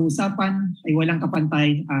ang pag-uusapan ay walang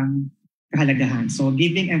kapantay ang kahalagahan. So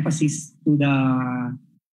giving emphasis to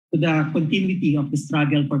the continuity of the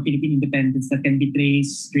struggle for Philippine independence that can be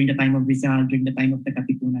traced during the time of Rizal, during the time of the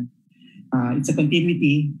Katipunan. It's a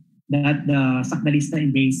continuity that the Sakdalista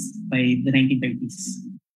embraced by the 1930s.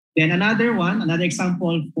 Then another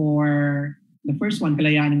example for the first one,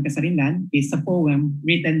 Kalayaan ng Kasarinlan, is a poem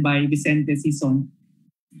written by Vicente Sison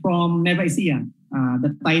from Nueva Ecija,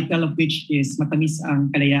 the title of which is Matamis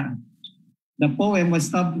ang Kalayaan. The poem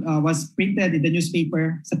was printed in the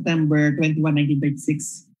newspaper September 21,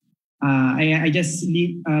 1936. I just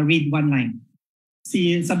read one line.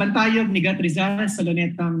 Sa bantayog ni Gat Rizal sa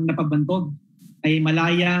lunetang napabantog ay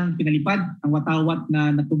malayang pinalipad ang watawat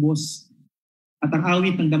na natubos at ang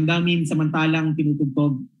awit ng damdamin samantalang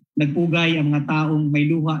tinutugtog. Nagpugay ang mga taong may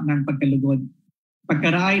luha ng pagkalugod.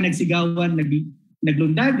 Pagkaraay nagsigawan,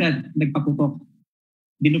 naglundag at nagpaputok.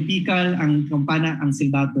 Binupikal ang kampana, ang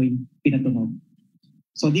silbato'y pinatunog.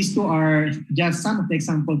 So these two are just some of the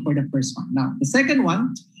example for the first one. Now, the second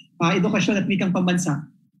one, Edukasyon at Wikang Pambansa.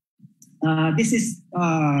 This is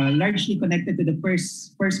largely connected to the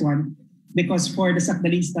first one because for the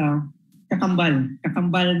Sakdalista, kakambal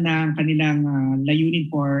ng kanilang layunin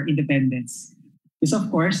for independence. Because of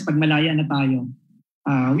course, pag malaya na tayo,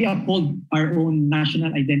 we uphold our own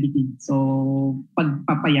national identity. So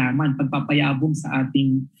pagpapayabong sa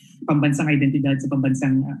ating pambansang identidad,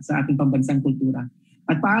 sa ating pambansang kultura.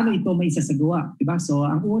 At paano ito may isasagawa? Diba? So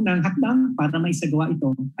ang unang hakbang para maisagawa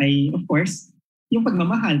ito ay of course, yung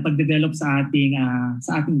pagmamahal, pagdevelop sa ating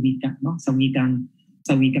wika, no? Sa wikang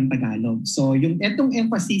Tagalog. So yung etong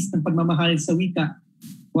emphasis ng pagmamahal sa wika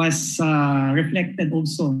was reflected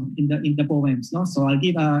also in the poems, no? So I'll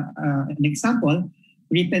give an example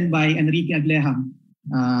written by Enrique Agleham,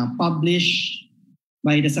 published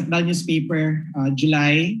by the Sakdal newspaper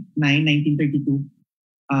July 9, 1932.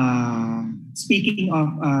 Speaking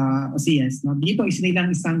of OCS, no? Dito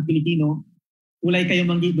isinilang isang Pilipino, ulay kayo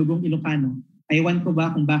manggi dugong Ilocano. Aywan ko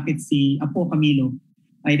ba kung bakit si Apo Camilo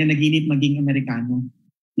ay nanaginip maging Amerikano.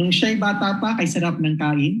 Nung siya'y bata pa, kay sarap ng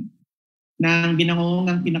kain, nang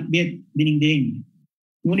binangongang pinakbit, diningding.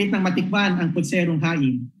 Ngunit nang matikman ang putserong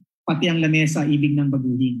hain, pati ang lamesa ibig ng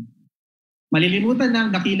baguhin. Malilimutan ng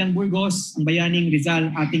dakilang Burgos, ang bayaning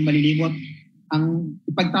Rizal, ating malilimot. Ang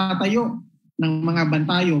ipagtatayo ng mga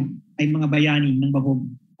bantayog ay mga bayani ng Bahog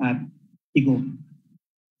at Tigo.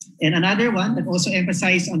 And another one that also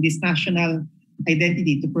emphasized on this national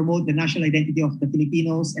identity, to promote the national identity of the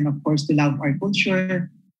Filipinos and of course to love our culture,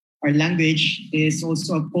 our language, is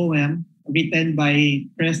also a poem written by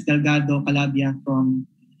Pres Delgado Calabia from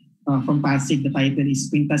Pasig. The title is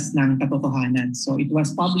Kwintas ng Katotohanan. So it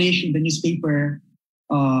was published in the newspaper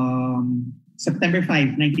September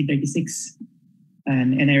 5, 1936.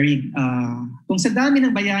 And I read, kung sa dami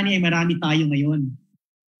ng bayani ay marami tayo ngayon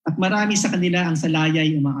at marami sa kanila ang salaya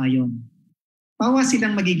ay umaayon. Pawa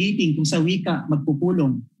silang magigiting kung sa wika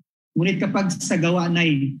magpupulong. Ngunit kapag sa gawa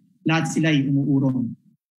ay lahat sila'y umuurong.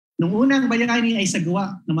 Nung unang bayani ay sa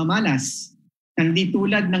gawa na mamalas, nang di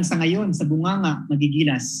tulad ng sa ngayon sa bunganga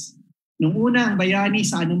magigilas. Nung una ang bayani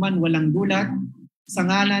sa anuman walang gulat, sa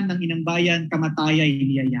ngalan ng inang bayan kamatayay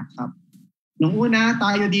niyayakap. Nung una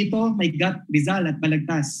tayo dito may Gat, Rizal at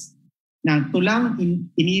Balagtas, na tulang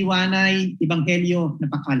iniwanay ibanghelyo na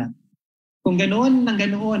pakalat. Kung ganoon ng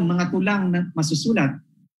ganoon mga tulang na masusulat,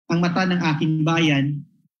 ang mata ng aking bayan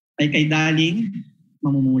ay kay daling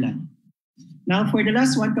mamumulan. Now, for the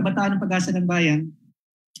last one, Kabataan ng Pag-asa ng Bayan,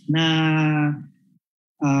 na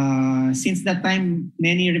since that time,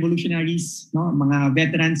 many revolutionaries, no, mga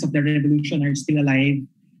veterans of the revolution are still alive.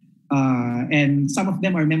 And some of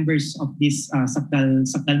them are members of this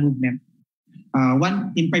Sakdal movement.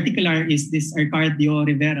 One in particular is this Arcadio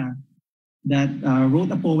Rivera that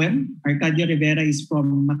wrote a poem. Arcadio Rivera is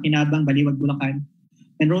from Makinabang, Baliwag, Bulacan,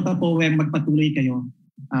 and wrote a poem, Magpatuloy Kayo.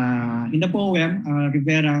 In the poem,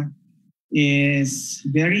 Rivera is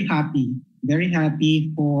very happy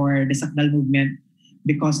for the Sakdal movement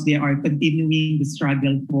because they are continuing the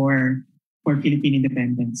struggle for Philippine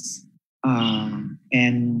independence.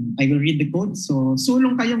 And I will read the quote. So,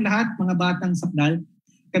 sulong kayong lahat, mga batang Sakdal.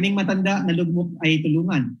 Kaming matanda na lugmok ay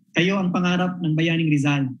tulungan. Kayo ang pangarap ng bayaning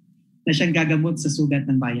Rizal na siyang gagamot sa sugat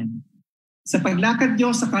ng bayan. Sa paglakad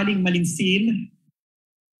nyo sakaling malinsil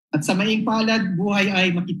at sa maing palad buhay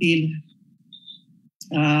ay makitil,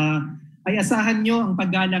 ay asahan nyo ang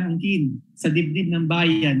paggalang angkin sa dibdib ng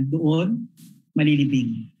bayan, doon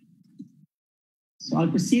malilibing. So I'll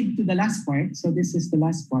proceed to the last part. So this is the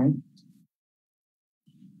last part.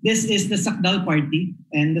 This is the Sakdal Party,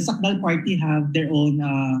 and the Sakdal Party have their own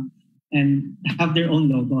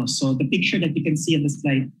logo. So the picture that you can see on the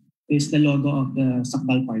slide is the logo of the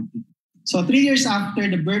Sakdal Party. So 3 years after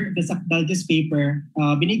the birth of the Sakdal newspaper,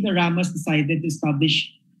 Benigno Ramos decided to establish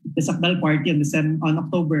the Sakdal Party on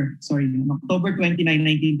October 29,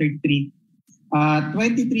 1933.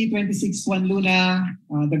 23-26 Juan Luna,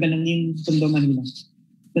 Gagalangin, Tondo, Manila.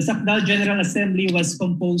 The Sakdal General Assembly was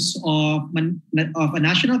composed of a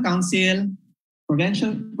national council,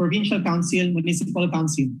 provincial council, municipal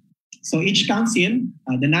council. So each council,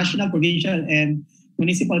 the national, provincial, and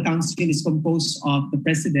municipal council is composed of the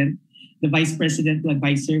president, the vice president, the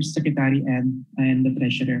advisor, secretary, and the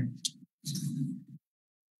treasurer.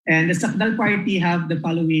 And the Sakdal Party have the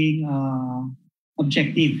following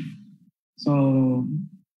objective. So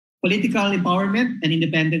political empowerment and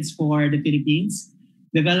independence for the Philippines,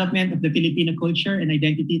 development of the Filipino culture and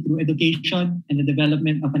identity through education and the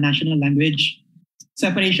development of a national language,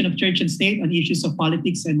 separation of church and state on issues of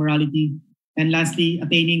politics and morality, and lastly,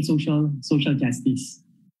 attaining social justice.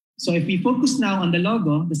 So if we focus now on the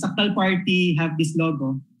logo, the Sakdal Party have this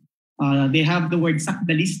logo. They have the word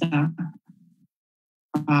Sakdalista,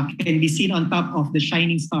 can be seen on top of the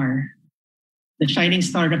shining star. The shining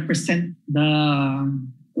star represent Bathala,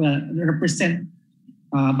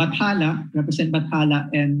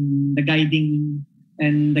 and the guiding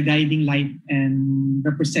light, and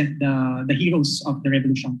represent the heroes of the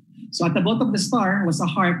revolution. So at the bottom of the star was a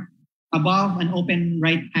heart above an open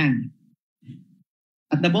right hand.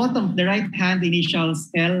 At the bottom of the right hand, the initials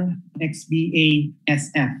LXBASF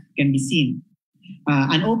can be seen.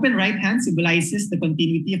 An open right hand symbolizes the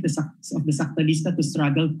continuity of the Sakdalista to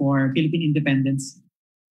struggle for Philippine independence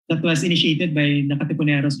that was initiated by the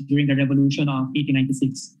Katipuneros during the Revolution of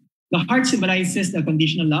 1896. The heart symbolizes the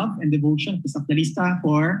conditional love and devotion of the Sakdalista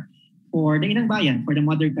for the Inang Bayan, for the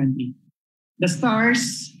mother country. The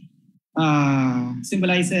stars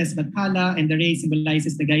symbolizes Bathala, and the ray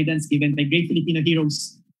symbolizes the guidance given by great Filipino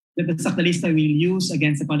heroes that the Sakdalista will use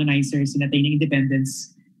against the colonizers in attaining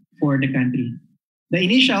independence for the country. The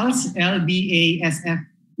initials LBASF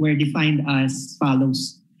were defined as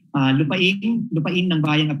follows. Lupain ng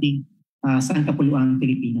Bayang Api, San Kapuluang,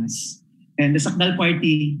 Pilipinas. And the Sakdal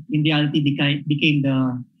Party in reality became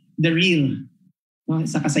the real, no,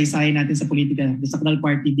 sa kasaysayan natin sa politika, the Sakdal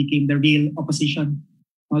Party became the real opposition,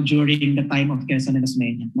 no, during the time of Quezon and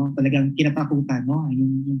Osmeña. No? Talagang kinatakutan, no,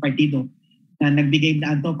 yung partido na nagbigay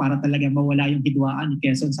daan to para talagang mawala yung hidwaan ni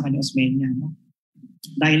Quezon sa kanya Osmeña. No?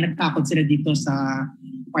 Dahil nagtakot sila dito sa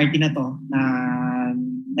party na to, na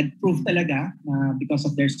nag-prove talaga because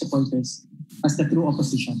of their supporters as the true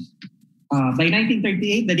opposition. By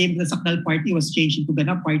 1938, the name of the Sakdal Party was changed into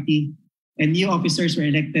Ganap Party, and new officers were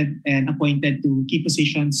elected and appointed to key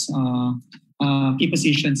positions in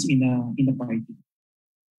the party.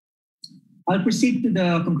 I'll proceed to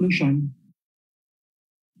the conclusion.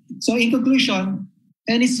 So in conclusion,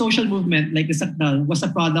 any social movement like the Sakdal was a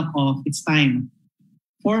product of its time.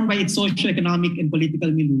 Formed by its socio-economic and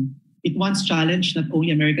political milieu, it once challenged not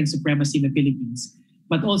only American supremacy in the Philippines,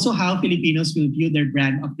 but also how Filipinos will view their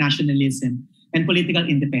brand of nationalism and political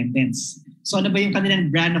independence. So ano ba yung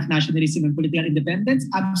kanilang brand of nationalism and political independence?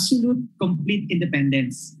 Absolute, complete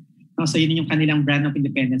independence. So yun yung kanilang brand of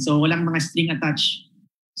independence. So walang mga string attached.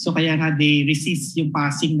 So kaya nga they resist yung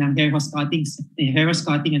passing ng hair cutting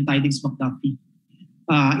and tidings McDuffie.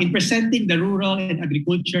 In presenting the rural and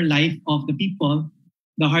agriculture life of the people,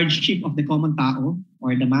 the hardship of the common tao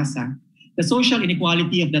or the masa, the social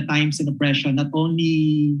inequality of the times and oppression, not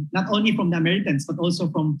only from the Americans, but also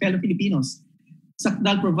from fellow Filipinos.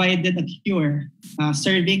 Sakdal provided a cure,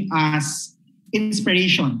 serving as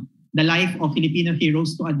inspiration, the life of Filipino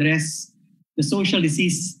heroes to address the social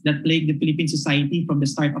disease that plagued the Philippine society from the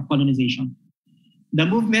start of colonization. The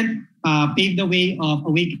movement paved the way of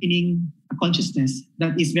awakening a consciousness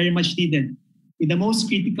that is very much needed in the most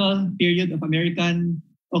critical period of American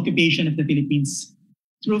occupation of the Philippines.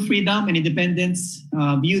 True freedom and independence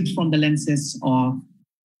viewed from the lenses of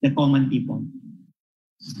the common people.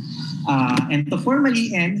 And to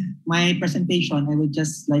formally end my presentation, I would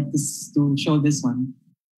just like to show this one.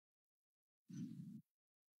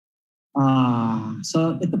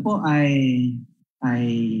 So ito po ay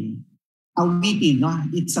awitin, no?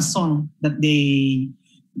 It's a song that they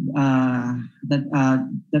that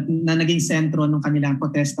na naging sentro ng kanilang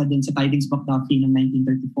protesta dun sa Tidings McDuffie noong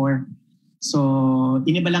 1934. So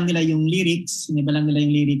iniba lang nila yung lyrics,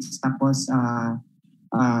 tapos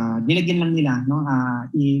nilagyan lang nila, no?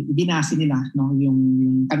 Ibinasi nila, no, yung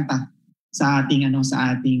kanta sa ating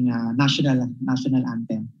national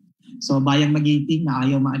anthem. So bayang magiting na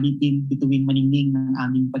ayaw maalitin, bituin maningning ng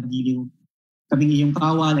aming pagdiliw. Kaming iyong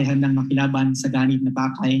kawal ay handang makilaban sa ganit na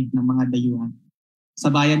pakay ng mga dayuhan. Sa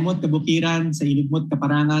bayan mo't kabukiran, sa ilog mo't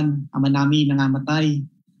kaparangan, ama namin nangamatay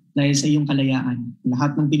dahil sa iyong kalayaan.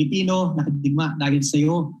 Lahat ng Pilipino nakadigma dahil sa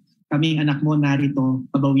iyo, kaming anak mo narito,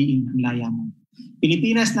 pabawiin ang laya mo.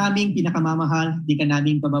 Pilipinas naming pinakamamahal, di ka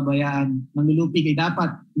naming pababayaan. Manlulupig ay dapat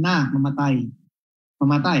na mamatay.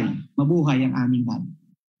 Mabuhay ang aming bayan.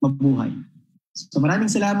 Mabuhay. So maraming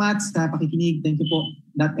salamat sa pakikinig. Thank you po.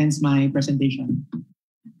 That ends my presentation.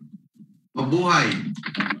 Mabuhay.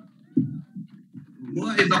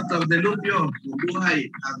 Mabuhay, Dr. Delupio. Mabuhay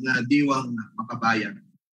ang diwang makabayan.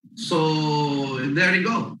 So, there you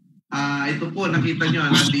go. Ito po, nakita nyo,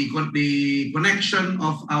 the connection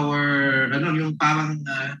of our, yung parang,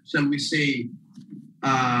 shall we say,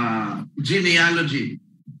 genealogy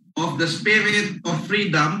of the spirit of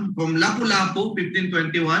freedom from Lapu-Lapu,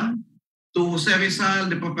 1521, to Serizal,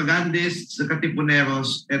 the propagandists, the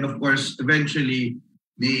Katipuneros, and of course, eventually,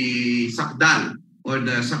 the Sakdal or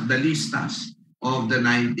the Sakdalistas of the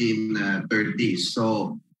 1930s.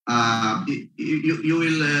 So, you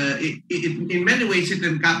will, in many ways, it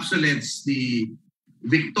encapsulates the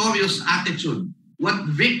victorious attitude. What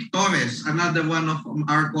victorious, another one of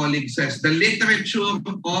our colleagues says, the literature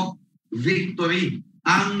of victory,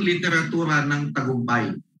 ang literatura ng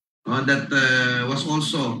tagumpay. That was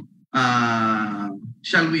also,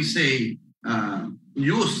 shall we say,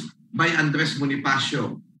 used by Andres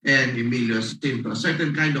Bonifacio and Emilio Jacinto. A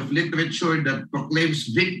certain kind of literature that proclaims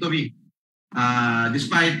victory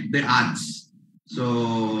despite the odds.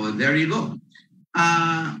 So there you go.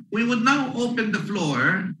 We would now open the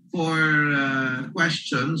floor for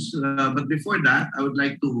questions. But before that, I would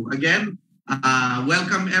like to again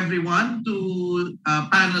welcome everyone to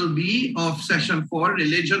panel B of session 4,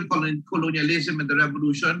 Religion, Colonialism and the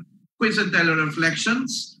Revolution, Quincentennial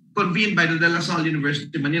Reflections, convened by the De La Salle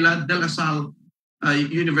University Manila, De La Salle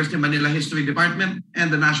University Manila History Department,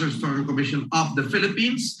 and the National Historical Commission of the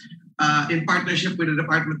Philippines, in partnership with the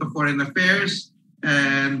Department of Foreign Affairs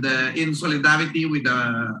and in solidarity with the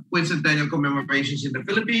Quincentennial commemorations in the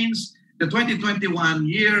Philippines, the 2021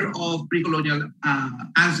 Year of Pre-Colonial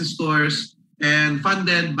Ancestors, and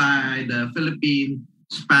funded by the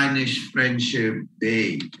Philippine-Spanish Friendship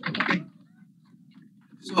Day. Okay.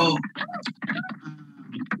 So,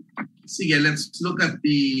 sige, let's look at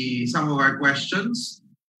some of our questions.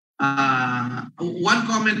 One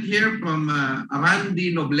comment here from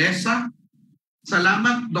Randy Noblesa.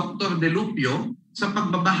 Salamat, Dr. Delupio, sa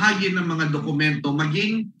pagbabahagi ng mga dokumento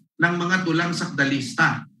maging ng mga tulang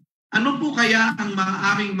sakdalista. Ano po kaya ang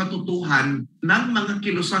maaaring matutuhan ng mga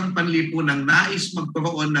kilusang panlipunang nais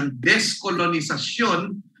magkaroon ng deskolonisasyon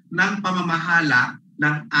ng pamamahala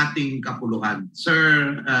ng ating kapuluhan?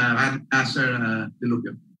 Sir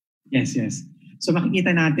Delupio. Yes. So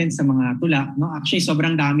makikita natin sa mga tula, no? Actually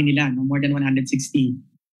sobrang dami nila, no? More than 160.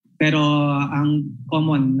 Pero ang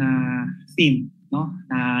common na theme, no,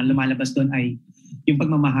 na lumalabas doon ay yung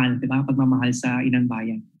pagmamahal, 'di ba? Pagmamahal sa inang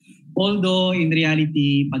bayan. Although in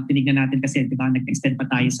reality, pag tinignan natin kasi, 'di ba, nag-extend pa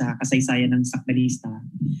tayo sa kasaysayan ng sakdalista,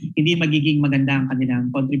 hindi magiging maganda ang kanilang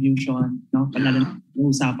contribution, no? Lalo na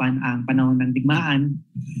usapan ang panahon ng digmaan.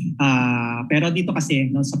 Pero dito kasi,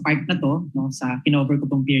 no, sa part na 'to, no, sa kinover ko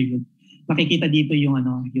tong period, makikita dito yung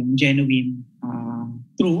yung genuine,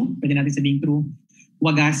 true, pwede natin sabihing true,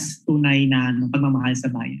 wagas, tunay na pagmamahal sa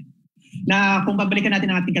bayan. Na kung babalikan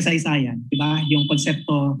natin ang ating kasaysayan, 'di ba? Yung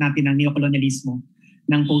konsepto natin ng neokolonyalismo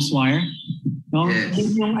ng post-war. No?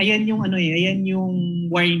 Yes. Ayan yung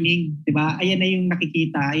warning, 'di ba? Ayan na yung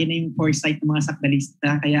nakikita, ayan na yung foresight ng mga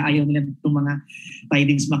sakdalista, kaya ayaw nila itong mga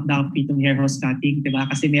tidings McDuffie, itong hair horse cutting, 'di ba?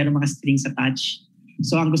 Kasi meron mga strings attached.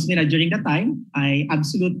 So ang gusto nila during that time ay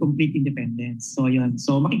absolute complete independence. So yun.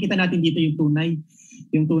 So makikita natin dito yung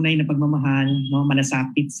tunay na pagmamahal, no,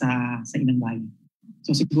 malasakit sa inang bayan.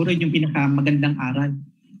 So siguro yung pinakamagandang aral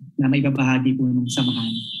na may babahagi po ng samahan.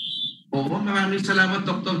 Oo, maraming salamat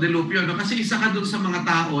Dr. Delupio. No? Kasi isa ka dun sa mga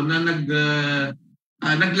tao na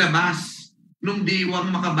naglabas nung diwang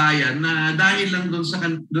makabayan na dahil lang dun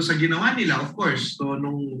sa ginawa nila, of course. So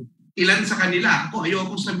nung ilan sa kanila,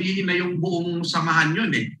 ayokong sabihin na yung buong samahan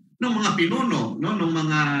yun nung mga pinuno, no? Nung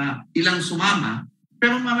mga ilang sumama,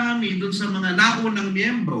 pero marami dun sa mga naunang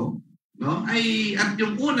miyembro, no? At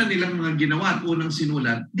yung una nilang mga ginawa at unang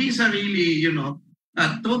sinulat, these are really,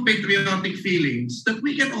 true patriotic feelings that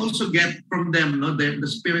we can also get from them, no? The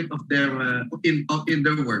spirit of their in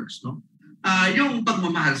their works, no? Yung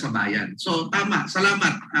pagmamahal sa bayan. So tama,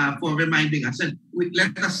 salamat for reminding us. And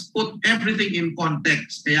let us put everything in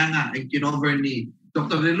context. Kaya nga, ang kinover ni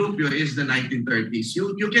Dr. Delupio is the 1930s.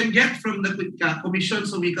 You can get from the Commission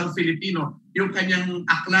sa Wikang Filipino yung kanyang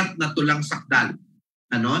aklat na Tulang Sakdal.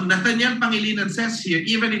 Nathaniel Pangilinan says here,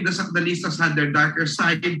 even if the Sakdalistas had their darker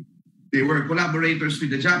side, they were collaborators with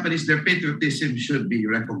the Japanese, their patriotism should be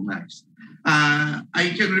recognized. I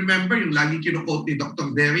can remember yung lagi kinukote ni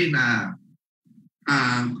Dr. Derry na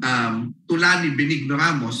tula ni Benigno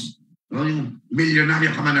Ramos, yung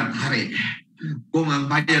milyonaryo ka man at hari. Kung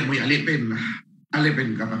ang bayan mo'y alipin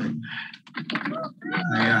ka pa rin.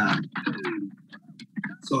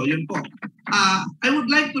 So yun po. I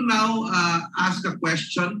would like to now ask a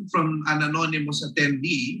question from an anonymous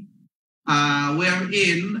attendee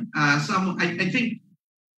wherein I think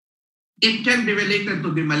it can be related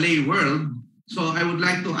to the Malay world. So I would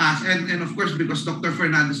like to ask, and of course, because Dr.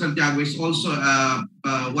 Fernando Santiago is also an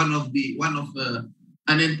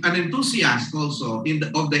enthusiast also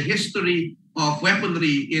of the history of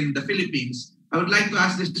weaponry in the Philippines, I would like to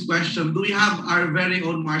ask this question: do we have our very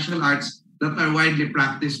own martial arts that are widely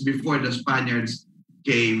practiced before the Spaniards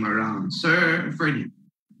came around? Sir Fernie.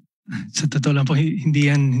 Sa totoo lang po, hindi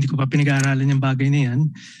ko pa pinag-aaralan yung bagay na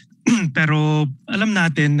yan. Pero alam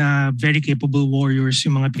natin na very capable warriors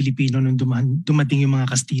yung mga Pilipino nung dumating yung mga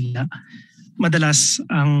Kastila. Madalas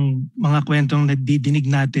ang mga kwentong nadidinig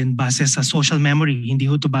natin base sa social memory, hindi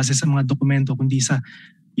ho to base sa mga dokumento, kundi sa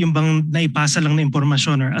yung bang naipasa lang na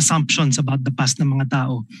impormasyon or assumptions about the past ng mga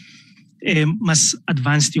tao. Mas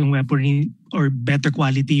advanced yung weaponry or better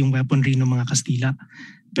quality yung weaponry ng mga Kastila.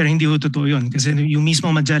 Pero hindi ho totoo yun kasi yung mismo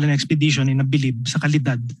Magellan Expedition ay nabilib sa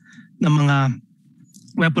kalidad ng mga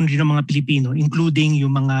weaponry ng mga Pilipino, including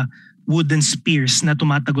yung mga wooden spears na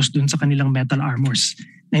tumatagos dun sa kanilang metal armors.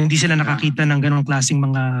 Na hindi sila nakakita ng ganong klaseng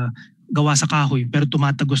mga gawa sa kahoy pero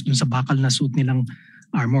tumatagos dun sa bakal na suit nilang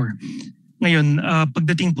armor. Ngayon,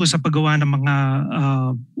 pagdating po sa paggawa ng mga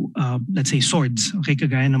let's say swords, okay,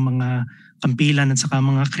 kagaya ng mga kampilan at saka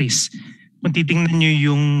mga kris, kung titingnan nyo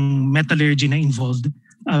yung metallurgy na involved,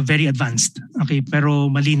 very advanced. Okay, pero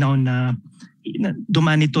malinaw na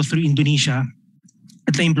dumaan ito through Indonesia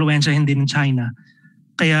at na-impluwensyahin din ng China.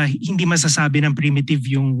 Kaya hindi masasabi ng primitive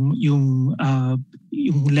yung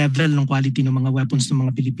level ng quality ng mga weapons ng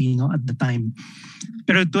mga Pilipino at the time.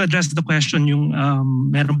 Pero to address the question, yung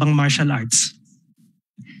meron bang martial arts?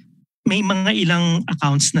 May mga ilang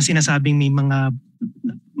accounts na sinasabing may mga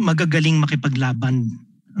magagaling makipaglaban.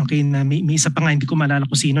 Okay, na may isa pa nga, hindi ko maalala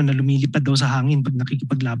kung sino, na lumilipad daw sa hangin pag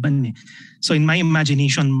nakikipaglaban. So in my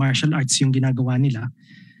imagination, martial arts yung ginagawa nila.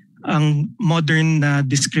 Ang modern na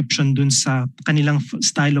description dun sa kanilang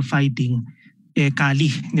style of fighting, kali,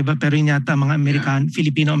 di ba? Pero yun yata mga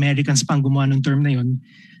Filipino-Americans pang gumawa ng term na yun.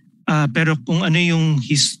 Pero kung ano yung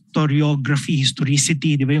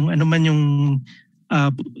historicity, di ba? Yung ano man yung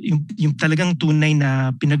talagang tunay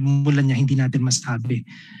na pinagmulan niya, hindi natin masabi.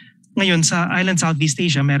 Ngayon, sa Island Southeast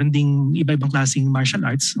Asia, meron ding iba-ibang klaseng martial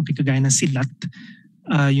arts, okay, kagaya ng silat,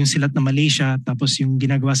 yung silat na Malaysia, tapos yung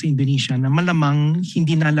ginagawa sa Indonesia, na malamang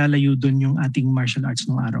hindi nalalayo doon yung ating martial arts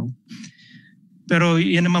noong araw. Pero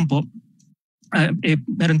yan naman po,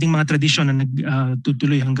 meron ding mga tradisyon na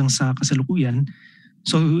nagtutuloy hanggang sa kasalukuyan.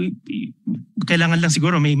 So kailangan lang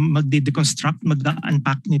siguro may mag-deconstruct,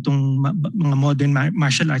 mag-unpack nitong mga modern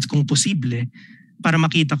martial arts kung posible para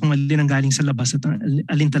makita kung alin ang galing sa labas at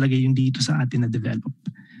alin talaga yung dito sa atin na develop.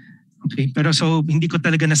 Okay, pero so hindi ko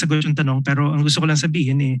talaga nasagot yung tanong, pero ang gusto ko lang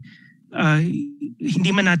sabihin hindi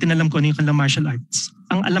man natin alam kung ano yung kanilang martial arts.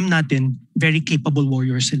 Ang alam natin, very capable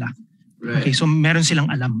warriors sila. Right. Okay, so meron silang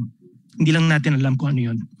alam. Hindi lang natin alam kung ano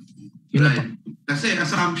yun. Yun right. na po. Kasi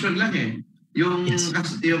assumption lang eh. Yung Yes.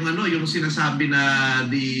 yung sinasabi na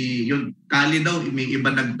yung Kali daw, may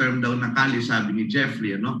iba nag-term daw na Kali, sabi ni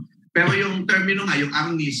Jeffrey, ano? Pero yung termino nga, yung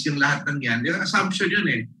Angnis, yung lahat ng yan, yung assumption yun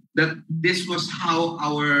eh, that this was how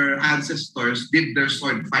our ancestors did their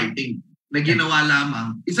sword fighting. Na ginawa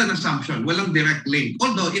lamang, it's an assumption, walang direct link.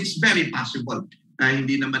 Although it's very possible.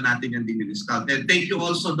 Hindi naman natin yan din-discount. And thank you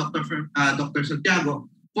also, Dr. Santiago,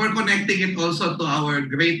 for connecting it also to our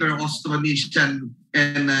greater Austronesian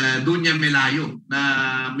and Dunya Melayo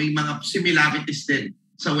na may mga similarities din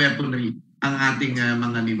sa weaponry ang ating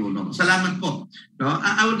mga ninuno. Salamat po. No?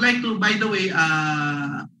 I would like to, by the way,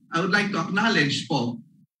 I would like to acknowledge po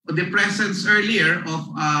the presence earlier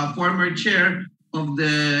of former chair of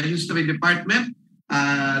the History Department,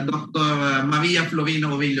 Dr. Maria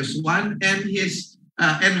Florina Aurelius Juan,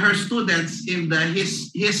 and her students in the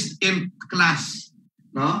his class.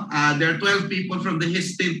 No? There are 12 people from the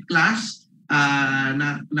Histint class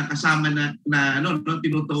na kasama na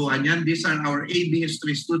tinuturuan yan. These are our AD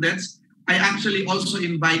history students. I actually also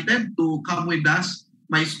invited to come with us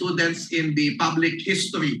my students in the public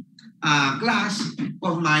history class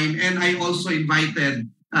of mine, and I also invited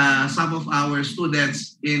some of our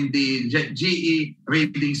students in the GE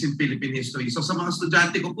Readings in Philippine History. So sa mga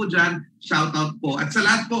estudyante ko po dyan, shout out po. At sa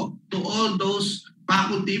lahat po, to all those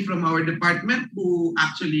faculty from our department who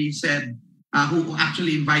actually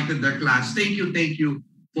invited their class. Thank you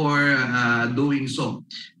for doing so.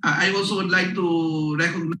 I also would like to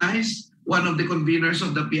recognize one of the conveners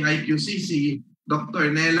of the PIQC,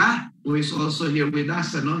 Dr. Nela, who is also here with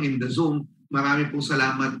us in the Zoom. Marami pong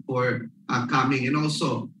salamat for coming, and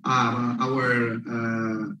also our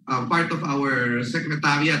part of our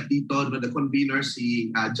secretariat dito, the convener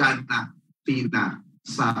si Jana Tina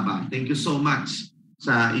Saba. Thank you so much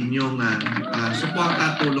sa inyong support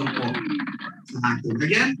at tulong po sa akin.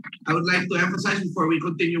 Again, I would like to emphasize before we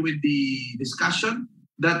continue with the discussion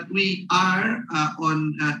that we are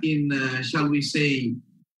shall we say,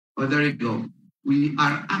 there you go. We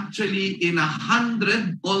are actually in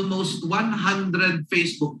 100, almost 100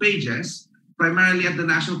 Facebook pages, primarily at the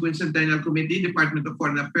National Quincentennial Committee, Department of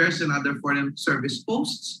Foreign Affairs and other foreign service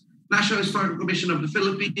posts, National Historical Commission of the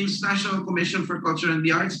Philippines, National Commission for Culture and the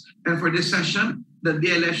Arts, and for this session, the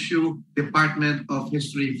DLSU Department of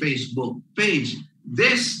History Facebook page.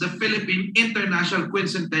 This, the Philippine International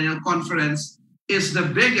Quincentennial Conference, is the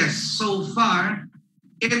biggest so far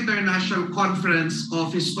international conference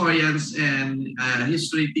of historians and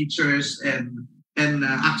history teachers and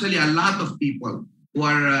actually a lot of people who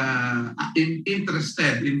are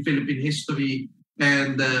interested in Philippine history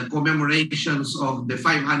and commemorations of the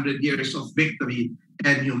 500 years of victory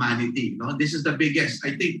and humanity. No? This is the biggest.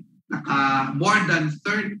 I think more than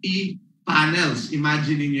 30 panels,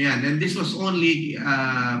 imagine nyo yan. And this was only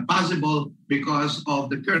possible because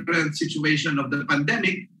of the current situation of the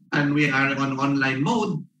pandemic, and we are on online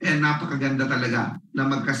mode, and napakaganda talaga na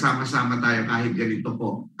magkasama-sama tayo kahit ganito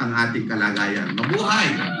po ang ating kalagayan.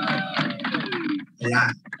 Mabuhay!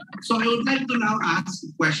 Ayan. So I would like to now ask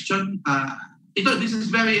a question. This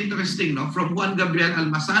is very interesting, no? From Juan Gabriel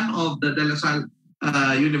Almasan of the De La Salle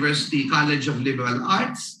University College of Liberal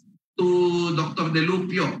Arts to Dr. De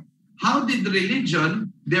Lupio. How did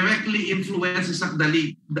religion directly influence the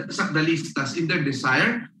Sakdalistas in their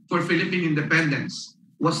desire for Philippine independence?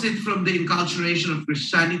 Was it from the enculturation of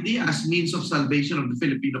Christianity as means of salvation of the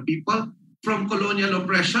Filipino people from colonial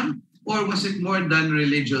oppression, or was it more than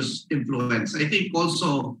religious influence? I think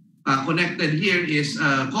also connected here is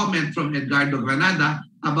a comment from Edgardo Granada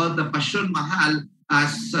about the Passion Mahal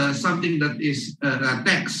as something that is a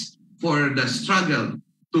text for the struggle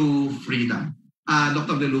to freedom.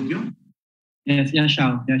 Dr. De Lupio? Yes,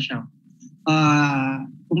 Xiao.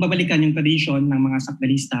 Kung babalikan yung tradition ng mga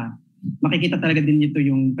Sakdalista, makikita talaga din dito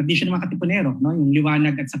yung tradition ng mga Katipunero, no? Yung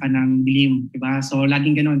liwanag at saka ng dilim, diba? So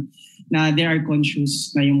laging ganun na they are conscious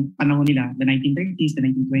na yung panahon nila, the 1930s, the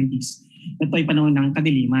 1920s, ito ay panahon ng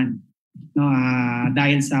kadiliman. No?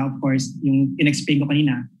 Dahil sa, of course, yung in-explain ko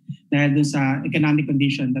kanina, dahil dun sa economic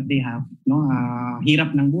condition that they have, no?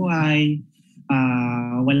 Hirap ng buhay,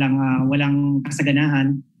 walang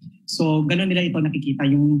kasaganahan. So ganun nila ito nakikita,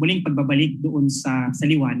 yung muling pagbabalik doon sa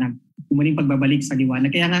liwanag. Yung muling pagbabalik sa liwanag.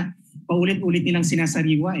 Kaya nga, paulit-ulit nilang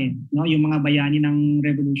sinasariwa no? Yung mga bayani ng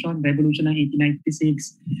revolution ng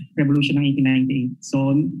 1896, revolution ng 1898.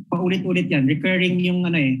 So paulit-ulit yan, recurring yung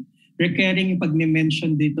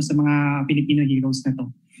pagme-mention dito sa mga Filipino heroes na to.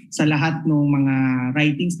 Sa lahat ng mga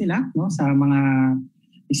writings nila, no? Sa mga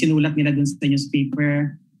isinulat nila dun sa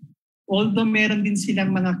newspaper, although meron din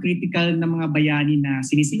silang mga critical na mga bayani na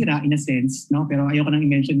sinisira in a sense, no? Pero ayoko nang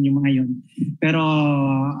i-mention yung mga yon. Pero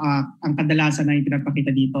ang kadalasan na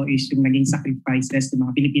ipinapakita dito is yung naging sacrifices ng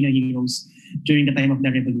mga Filipino heroes during the time of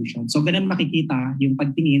the revolution. So ganun makikita yung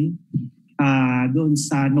pagtingin doon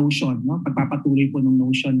sa notion, no? Pagpapatuloy po ng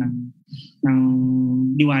notion ng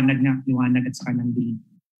liwanag at saka ng dilim.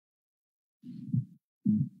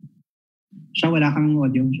 Siya, wala kang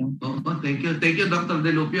audio, siya. Thank you. Thank you, Dr.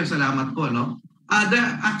 Delupio. Salamat po, no?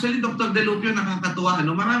 Actually, Dr. Delupio, nakakatuwa.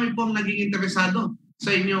 Ano? Marami pong naging interesado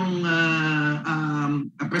sa inyong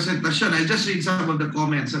presentasyon. I just read some of the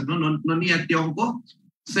comments. Nonia Tiongco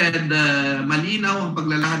said, malinaw ang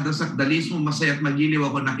paglalahad ng sakdalismo, masaya at magiliw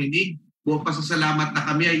ako nakinig. Buong pasasalamat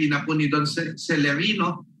na kami ay inapo ni Don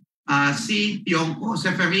Celerino,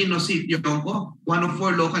 Seferino C. Tionco, one of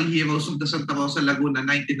 4 local heroes of the Santa Rosa, Laguna,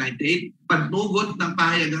 1998. Pagnugot ng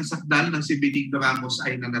pahayagang sakdal ng si Benigno Ramos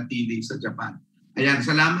ay nanatili sa Japan. Ayan,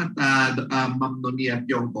 salamat Ma'am Nonia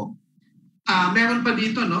Tionco. Meron pa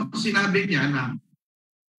dito, no? Sinabi niya na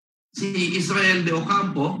si Israel de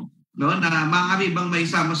Ocampo, no, na maaari bang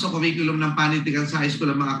maisama sa curriculum ng panitikan sa high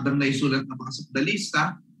school ang mga akdang naisulat ng mga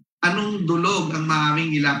sakdalista. Anong dulog ang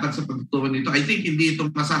maaaring ilapat sa pagtuturo nito? I think hindi ito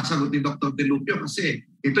masasagot ni Dr. Delupio kasi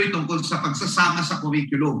ito'y tungkol sa pagsasama sa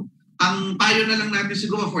curriculum. Ang payo na lang natin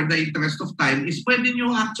siguro for the interest of time is pwede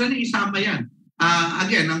nyo actually isama yan.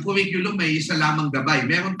 Again, ang curriculum may isa lamang gabay.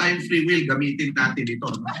 Meron tayong free will, gamitin natin ito.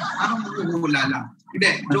 Parang magugula lang.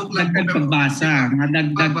 Hindi, joke lang. Dagdag pagbasa.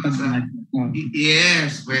 Pagbasa.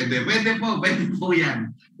 Yes, pwede. Pwede po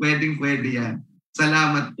yan. Pwede yan.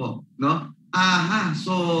 Salamat po. No?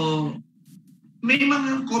 So may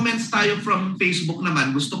mga comments tayo from Facebook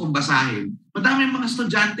naman, gusto kong basahin. Madami mga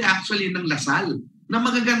estudyante actually ng Lasal na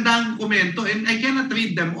magagandang komento and I cannot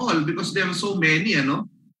read them all because there are so many,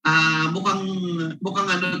 ano. Mukhang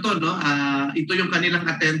ano to, no. Ito yung kanilang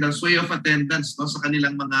attendance, way of attendance, no, sa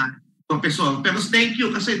kanilang mga professor. Pero thank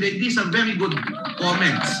you kasi these are very good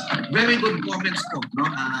comments. Very good comments po,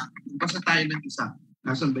 no. Basta tayo ng isa.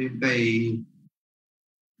 Nasaan ba yung kay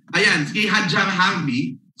Ayan, kay Hadjar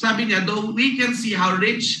Harvey, sabi niya, though we can see how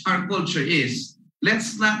rich our culture is,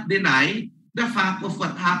 let's not deny the fact of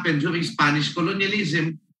what happened during Spanish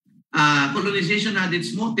colonialism. Colonization had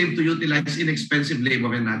its motive to utilize inexpensive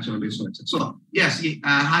labor and natural resources. So, yes,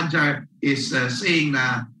 Hadjar is saying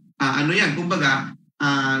na, kumbaga,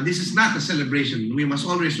 this is not a celebration. We must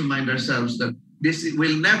always remind ourselves that this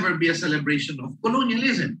will never be a celebration of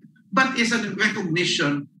colonialism, but is a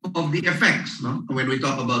recognition of the effects. No? When we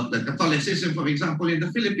talk about the Catholicism, for example, in the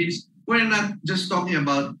Philippines, we're not just talking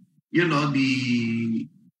about, yung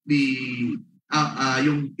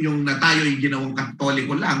na tayo'y ginawang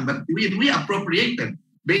Katoliko lang, but we appropriated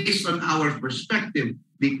based on our perspective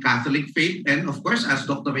the Catholic faith, and of course, as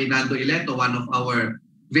Dr. Reynaldo Ileto, one of our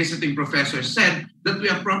visiting professors, said, that we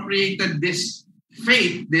appropriated this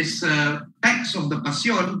faith, this text of the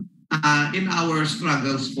Passion, in our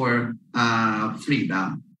struggles for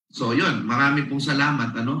freedom. So yun, marami pong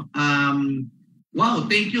salamat. Wow,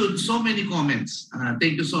 thank you. So many comments.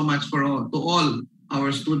 Thank you so much to all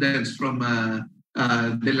our students from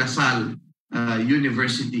De La Salle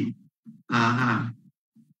University. One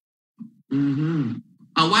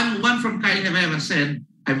from Kyle Herrera said,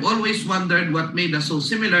 I've always wondered what made us so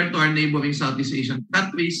similar to our neighboring Southeast Asian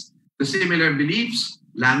countries, the similar beliefs,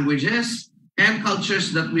 languages, and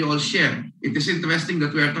cultures that we all share. It is interesting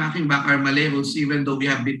that we are tracking back our Malay roots even though we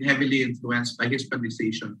have been heavily influenced by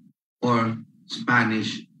Hispanization or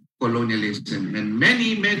Spanish colonialism, and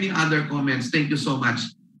many, many other comments. Thank you so much.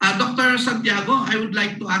 Dr. Santiago, I would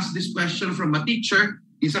like to ask this question from a teacher.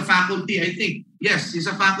 He's a faculty, I think. Yes, he's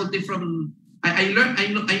a faculty from, I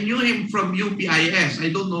knew him from UPIS.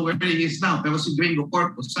 I don't know where he is now, pero si Gringo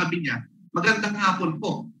Corpus. Sabi niya, magandang hapon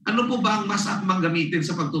po. Ano po ba ang mas akmang gamitin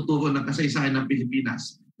sa pagtuturo ng kasaysayan ng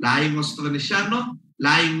Pilipinas? Lahing Austronesiano,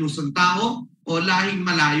 lahing Nusantao, o lahing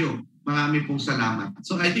Malayo? Marami pong salamat.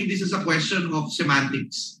 So I think this is a question of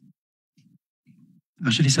semantics.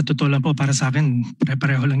 Actually, sa totoo lang po, para sa akin,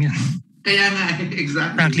 pare-pareho lang yan. Kaya nga,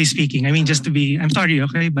 exactly. Frankly speaking, I mean, just to be, I'm sorry,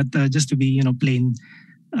 okay, but just to be, plain,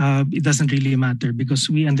 it doesn't really matter because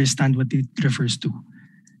we understand what it refers to.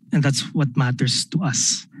 And that's what matters to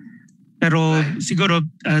us. Pero siguro,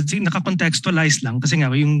 nakakontextualize lang kasi nga,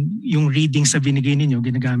 yung reading sa binigay ninyo,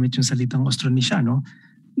 ginagamit yung salitang Austronesiano,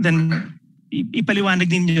 then ipaliwanag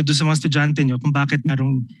ninyo doon sa mga estudyante nyo kung bakit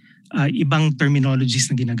merong ibang terminologies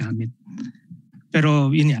na ginagamit.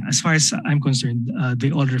 Pero yun nga, as far as I'm concerned,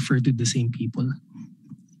 they all refer to the same people.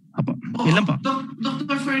 Apo, yun lang po.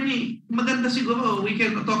 Dr. Fernie, maganda siguro we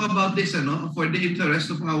can talk about this for the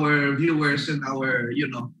interest of our viewers and our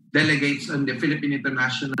delegates on the Philippine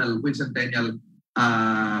International Quincentennial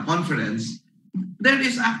Conference, there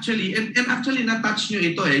is actually, and actually na-touch nyo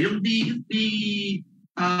ito yung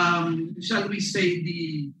shall we say,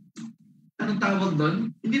 anong tawag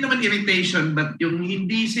doon? Hindi naman irritation, but yung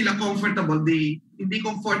hindi sila comfortable,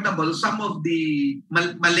 some of the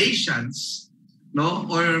Malaysians, no,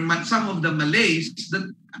 or some of the Malays that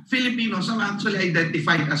Filipinos are actually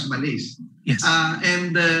identified as Malays. Yes.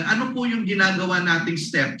 And ano po yung ginagawa nating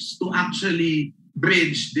steps to actually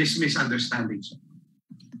bridge this misunderstanding?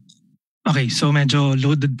 Okay, so medyo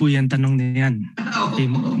loaded po yan tanong na yan. Okay,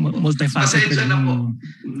 multifaceted yung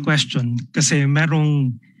question. Kasi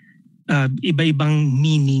merong iba-ibang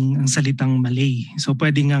meaning ang salitang Malay. So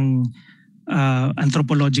pwedeng ang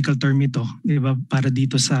anthropological term ito, di ba? Para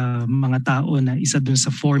dito sa mga tao na isa dun sa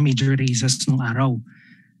 4 major races ng araw,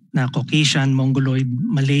 na Caucasian, Mongoloid,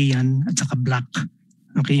 Malayan, at saka Black.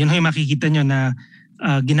 Okay, yun yung makikita nyo na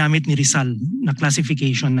ginamit ni Rizal na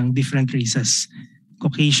classification ng different races.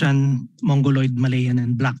 Caucasian, Mongoloid, Malayan,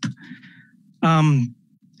 and Black.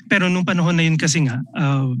 Pero nung panahon na yun kasi nga,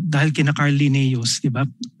 dahil kina Carl Linnaeus, di ba,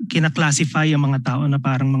 kina-classify ang mga tao na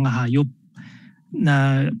parang mga hayop,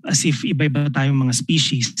 na as if iba-iba tayong mga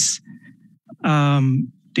species.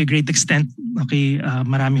 To a great extent, okay,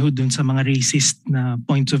 marami ho dun sa mga racist na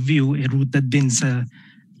points of view, rooted din sa,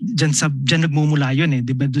 dyan nagmumula yun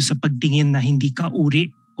di ba, doon sa pagtingin na hindi kauri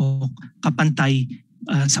o kapantay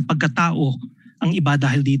sa pagkatao ang iba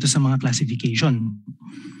dahil dito sa mga classification.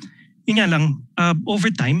 Yun nga lang,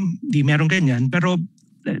 over time, di meron ganyan, pero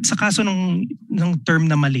sa kaso ng term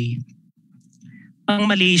na Malay, ang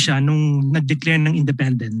Malaysia nung nag-declare ng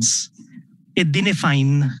independence,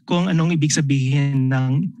 dinefine kung anong ibig sabihin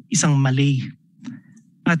ng isang Malay.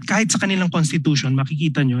 At kahit sa kanilang constitution,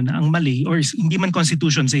 makikita nyo na ang Malay, or hindi man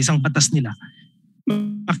constitution, sa isang batas nila,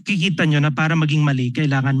 makikita nyo na para maging Malay,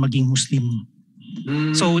 kailangan maging Muslim.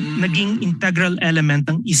 So, naging integral element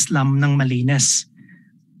ng Islam ng Malayness.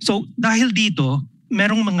 So, dahil dito,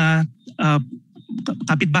 merong mga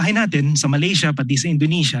kapitbahay natin sa Malaysia, pati sa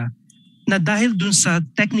Indonesia, na dahil dun sa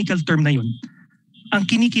technical term na yun, ang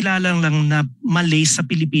kinikilala lang na Malay sa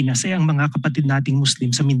Pilipinas ay ang mga kapatid nating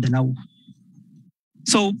Muslim sa Mindanao.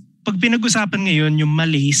 So, pag pinag-usapan ngayon yung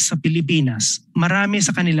Malays sa Pilipinas, marami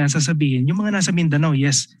sa kanila sasabihin, yung mga nasa Mindanao,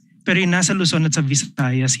 yes, pero yung nasa Luzon at sa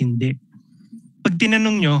Visayas, hindi. Pag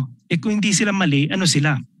tinanong nyo, kung hindi sila Malay, ano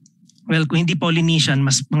sila? Well, kung hindi Polynesian,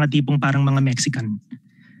 mas mga tipong parang mga Mexican.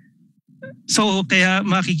 So kaya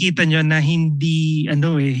makikita nyo na hindi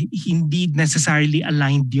necessarily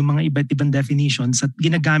aligned yung mga iba't ibang definitions at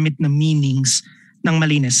ginagamit na meanings ng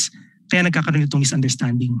Malayness. Kaya nagkakaroon itong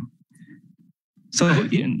misunderstanding. So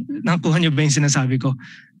yun, nakuha nyo ba yung sinasabi ko?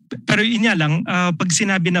 Pero yun nga lang, pag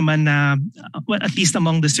sinabi naman na, well, at least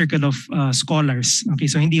among the circle of scholars,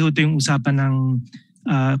 okay, so hindi ho ito yung usapan ng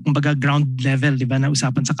kumbaga ground level, di ba, na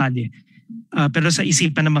usapan sa kalye. Pero sa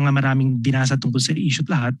isipan ng mga maraming binasa tungkol sa issue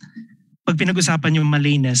at lahat, pag pinag-usapan yung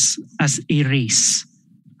Malayness as a race,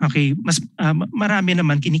 okay, mas marami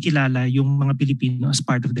naman kinikilala yung mga Pilipino as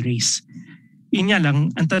part of the race. Yun nga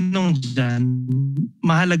lang, ang tanong dyan,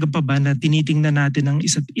 mahalaga pa ba na tinitingnan natin ang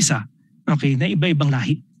isa't isa, okay, na iba-ibang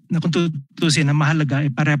lahi? Na kung tutusin na mahalaga,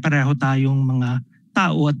 pare-pareho tayong mga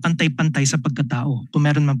tao at pantay-pantay sa pagkatao kung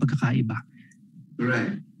meron man pagkakaiba.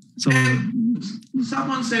 Right. So, and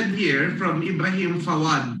someone said here from Ibrahim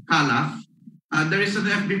Fawad Kalaf, there is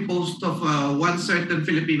an FB post of one certain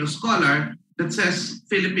Filipino scholar that says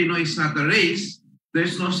Filipino is not a race.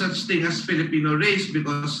 There's no such thing as Filipino race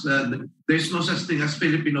because there's no such thing as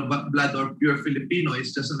Filipino blood or pure Filipino.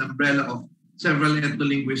 It's just an umbrella of several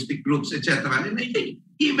ethno-linguistic groups, etc. And I think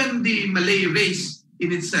even the Malay race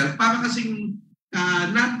in itself, parang kasing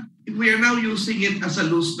we are now using it as a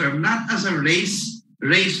loose term, not as a race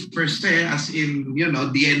per se, as in,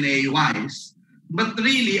 DNA-wise, but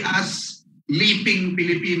really as leaping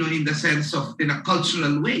Filipino in the sense of in a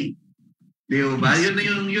cultural way. Di ba?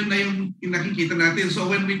 Yun na yung nakikita natin. So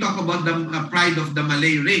when we talk about the pride of the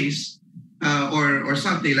Malay race or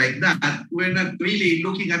something like that, we're not really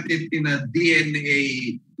looking at it in a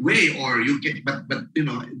DNA way, or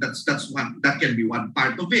that's one, that can be one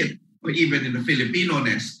part of it, or even in the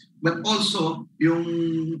Filipino-ness, but also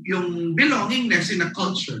yung belongingness in a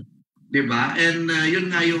culture. Di ba? And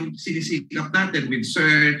yun nga yung sinisikap natin with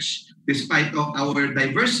search, despite of our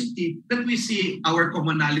diversity, that we see our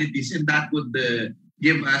commonalities, and that would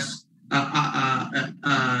give us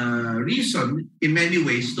a reason in many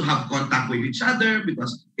ways to have contact with each other,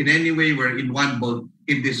 because in any way we're in one boat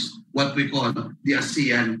in this, what we call the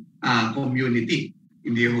ASEAN community.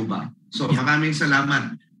 Hindi ho ba? So maraming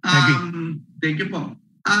salamat. Thank you po.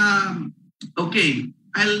 Okay.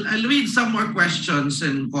 I'll read some more questions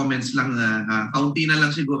and comments lang. Kaunti na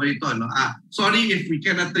lang siguro ito. No? Sorry if we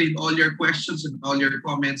cannot read all your questions and all your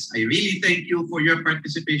comments. I really thank you for your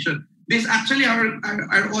participation. This actually, our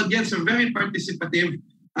audience are very participative.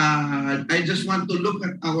 I just want to look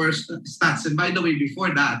at our stats. And by the way,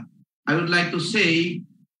 before that, I would like to say,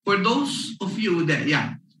 for those of you that,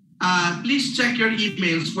 please check your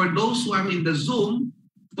emails. For those who are in the Zoom,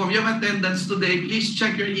 for your attendance today, please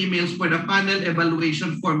check your emails for the panel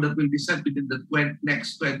evaluation form that will be sent within the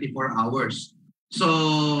next 24 hours.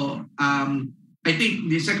 So I think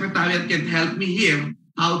the Secretariat can help me here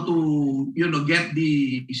how to get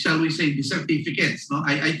the, shall we say, the certificates. No,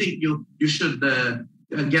 I think you should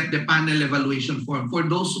get the panel evaluation form for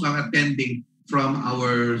those who are attending from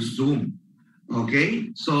our Zoom.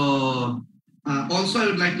 Okay, so also I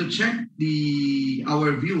would like to check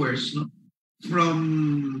our viewers. No?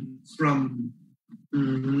 From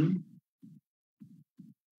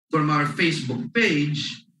our Facebook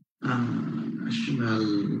page,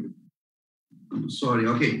 national. I'm sorry.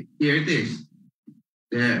 Okay, here it is.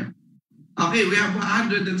 There. Okay, we have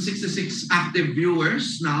 166 active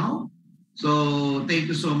viewers now. So thank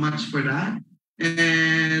you so much for that.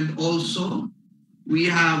 And also, we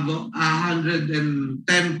have 110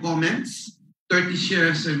 comments, 30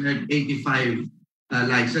 shares, and 85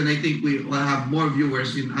 likes, and I think we will have more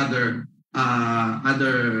viewers in other,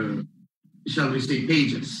 shall we say,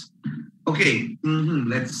 pages. Okay,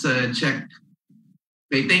 let's check.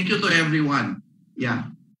 Okay, thank you to everyone. Yeah.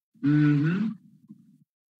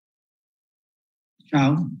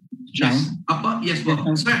 Ciao. Yes. Yes po.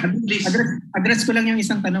 Sir, please. Address ko lang yung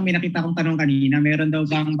isang tanong. May nakita kong tanong kanina. Meron daw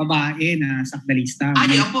bang babae na sakdalista?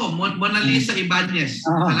 Ay, opo. Mona Lisa Ibanez.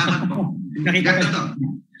 Salamat po. Nakita ko to.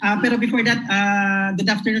 Pero before that, good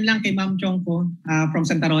afternoon lang kay Ma'am Chong po from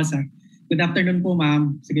Santa Rosa. Good afternoon po,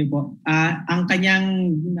 Ma'am. Sige po. Ang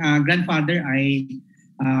kanyang grandfather ay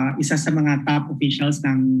isa sa mga top officials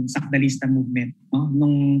ng Sakdalista movement. No?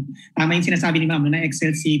 Nung tama yung sinasabi ni Ma'am, nung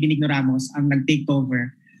na-excel si Benigno Ramos, ang nag-take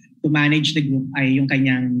over to manage the group ay yung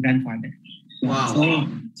kanyang grandfather. Wow.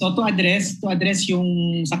 So to address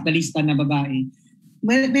yung Sakdalista na babae,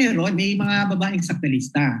 may mga babaeng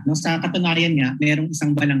sakdalista. No? Sa katunayan nga, merong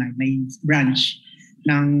isang balangay, may branch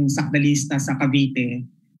ng sakdalista sa Cavite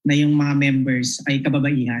na yung mga members ay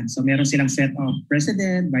kababaihan. So meron silang set of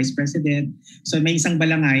president, vice president. So may isang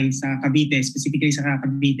balangay sa Cavite, specifically sa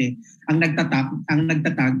Cavite, ang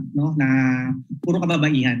nagtatag no, na puro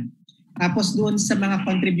kababaihan. Tapos doon sa mga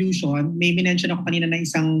contribution, may minention ako kanina na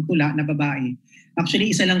isang tula na babae.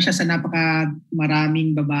 Actually, isa lang siya sa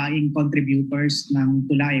maraming babaeng contributors ng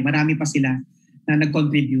tula. Marami pa sila na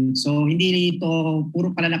nag-contribute. So hindi ito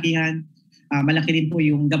puro kalalakihan. Malaki rin po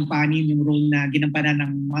yung gampanin, yung role na ginampanan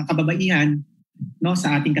ng mga kababaihan no,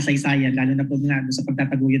 sa ating kasaysayan, lalo na po nga sa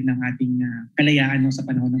pagtataguyod ng ating kalayaan no, sa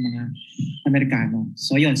panahon ng mga Amerikano.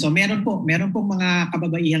 So yun. So meron po mga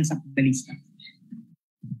kababaihan sa sakdalista.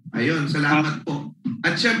 Ayun, salamat po.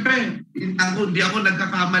 At syempre, hindi ako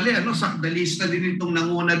nagkakamali. Sakdalista din itong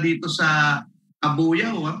nanguna dito sa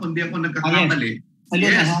Abuyaw. Kung di ako nagkakamali.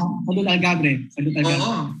 Yes. Salud Algabre.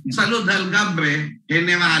 Oo. Salud Algabre,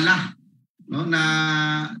 Generala. No, na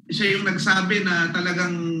siya yung nagsabi na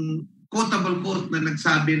talagang quotable quote na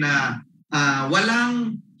nagsabi na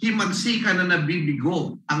walang himagsika na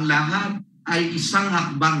nabibigo. Ang lahat ay isang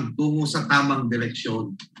hakbang tungo sa tamang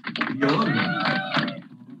direksyon. Yun.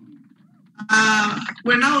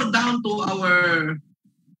 We're now down to our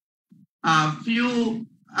few.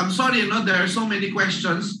 I'm sorry, there are so many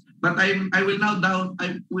questions, but we will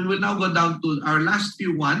now go down to our last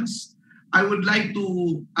few ones. I would like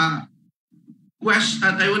to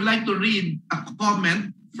read a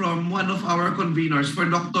comment from one of our conveners for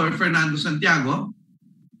Dr. Fernando Santiago.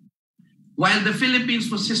 While the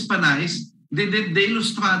Philippines was Hispanized, did the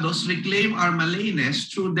Ilustrados reclaim our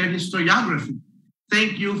Malayness through their historiography?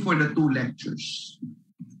 Thank you for the 2 lectures.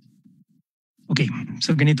 Okay,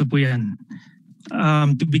 so ganito po yan.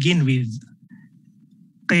 To begin with,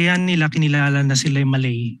 kaya nila kinilala na sila yung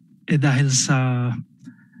Malay dahil sa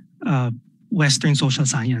Western social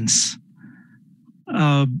science.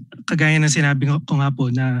 Kagaya ng sinabi ko nga po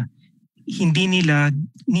na hindi nila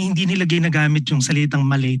ginagamit yung salitang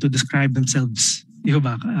Malay to describe themselves. Di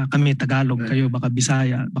ba? Kami Tagalog, kayo baka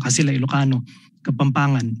Bisaya, baka sila Ilocano,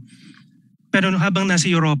 Kapampangan. Pero habang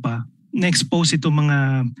nasa Europa, na-expose itong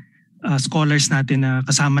mga scholars natin na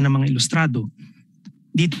kasama ng mga ilustrado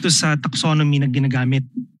dito sa taxonomy na ginagamit.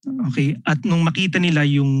 Okay? At nung makita nila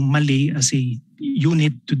yung Malay as a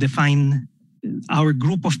unit to define our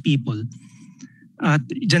group of people, at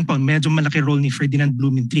dyan po, medyo malaki role ni Ferdinand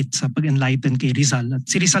Blumentritt sa pag-enlighten kay Rizal. At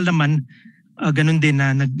si Rizal naman ganun din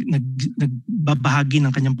na nagbabahagi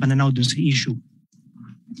ng kanyang pananaw dun sa issue.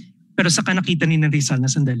 Pero saka nakita ni Rizal na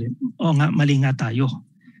sandali, oo nga, mali nga tayo.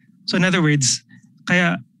 So in other words,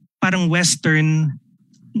 kaya parang Western,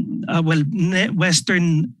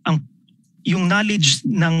 yung knowledge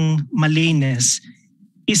ng Malayness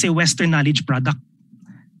is a Western knowledge product.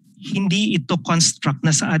 Hindi ito construct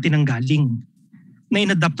na sa atin ang galing, na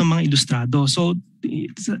inadapt ng mga ilustrado. So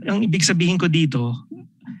ang ibig sabihin ko dito,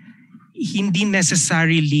 hindi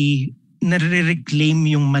necessarily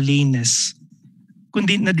nare-reclaim yung Malayness,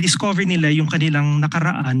 kundi na-discover nila yung kanilang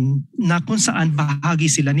nakaraan na kung saan bahagi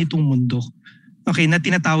sila nitong mundo. Okay, na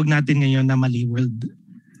tinatawag natin ngayon na Malay World.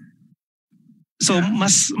 So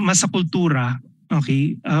mas sa kultura,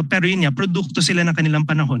 okay, pero yun nga, produkto sila ng kanilang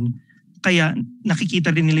panahon, kaya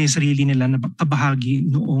nakikita rin nila yung sarili nila na kabahagi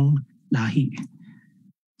noong lahi.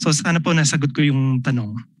 So sana po nasagot ko yung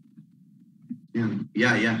tanong.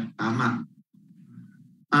 Yeah, tama.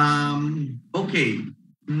 Okay.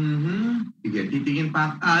 Sige, titingin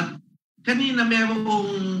pa. At kanina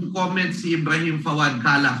merong comment si Ibrahim Fawad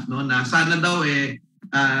Kalaf, no, na sana daw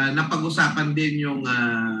napag-usapan din yung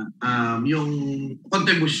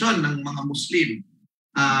kontribusyon ng mga Muslim.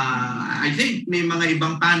 I think may mga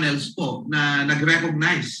ibang panels po na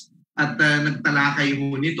nag-recognize at nagtalakay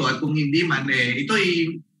ho nito, at kung hindi man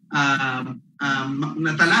ito'y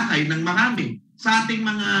natalakay ng marami sa ating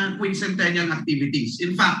mga quincentennial activities.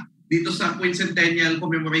 In fact, dito sa Quincentennial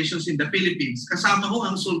commemorations in the Philippines, kasama ho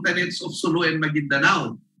ang Sultanates of Sulu and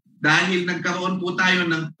Maguindanao. Dahil nagkaroon po tayo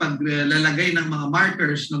ng paglalagay ng mga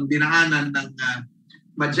markers ng dinaanan ng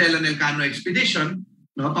Magellan Elcano Expedition,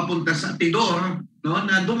 no, papunta sa Tidor, no,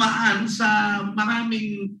 na dumaan sa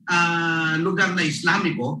maraming lugar na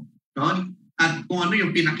Islamiko, no, at kung ano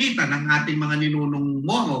yung pinakita ng ating mga ninunong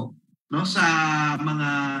Moro, no, sa mga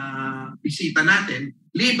bisita natin,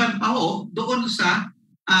 liban pa ho doon sa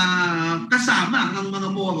kasama ang mga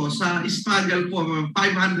Moro sa struggle for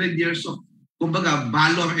 500 years of, kumbaga,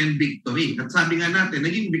 valor and victory. At sabi nga natin,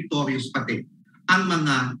 naging victorious pati ang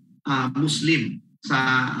mga Muslim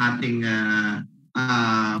sa ating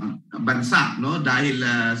bansa, no? Dahil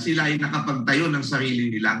sila ay nakapagtayo ng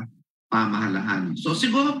sarili nilang pamahalaan. So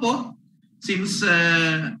siguro po, since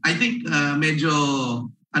I think medyo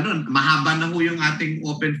mahaba na ho yung ating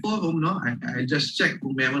open forum, no? I just check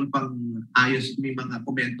kung meron pang ayos, may mga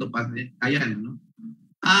komento pa. Ayan, no?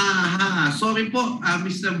 Sorry po,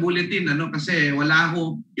 Mr. Bulletin, kasi wala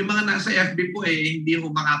ho, yung mga nasa FB po hindi ho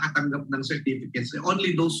makakatanggap ng certificates.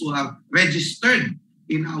 Only those who have registered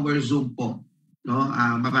in our Zoom po. No?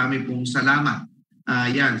 Marami pong salamat.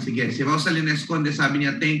 Yan, sige. Si Rosalyn Esconde sabi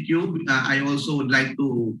niya, thank you. I also would like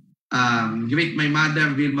to greet my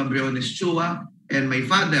mother, Vilma Briones Chua, and my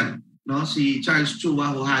father, no, si Charles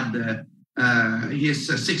Chua, who had his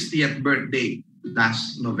 60th birthday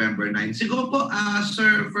last November 9. Siguro po,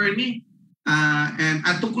 Sir Fernie, and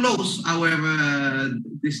to close our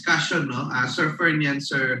discussion, no, Sir Fernie and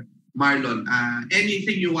Sir Marlon,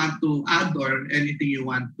 anything you want to add or anything you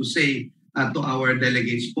want to say to our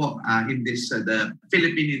delegates po in this the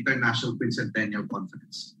Philippine International Quincentennial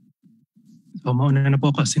Conference? So mauna na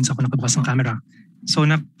po ako since ako nakabukas ng camera. So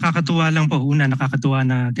nakakatuwa lang po, nakakatuwa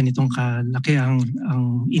na ganitong kalaki ang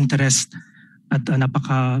interest at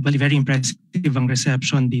very impressive ang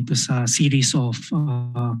reception dito sa series of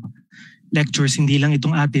lectures. Hindi lang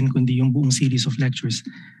itong atin kundi yung buong series of lectures.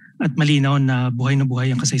 At malinaw na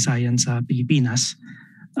buhay ang kasaysayan sa Pilipinas.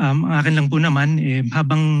 Ang akin lang po naman,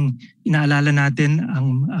 habang inaalala natin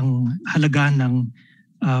ang halaga ng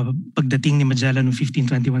pagdating ni Magellan noong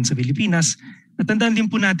 1521 sa Pilipinas, natandaan din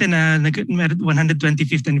po natin na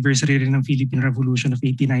 125th anniversary rin ng Philippine Revolution of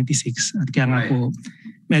 1896. At kaya nga po,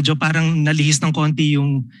 medyo parang nalihis ng konti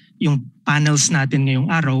yung panels natin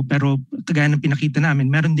ngayong araw, pero kagaya ng pinakita namin,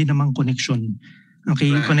 meron din namang connection.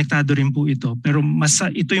 Okay, konektado rin po ito. Pero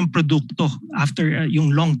ito yung produkto after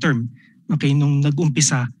yung long term, okay, nung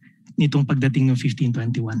nag-umpisa nitong pagdating ng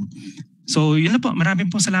 1521. So yun na po, maraming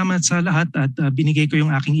pong salamat sa lahat at binigay ko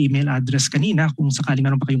yung aking email address kanina. Kung sakaling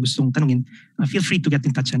meron pa kayong gustong tanungin, feel free to get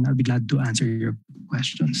in touch and I'll be glad to answer your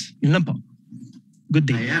questions. Yun lang po. Good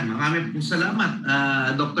day. Ayan, maraming pong salamat,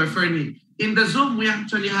 Dr. Fernie. In the Zoom, we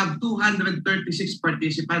actually have 236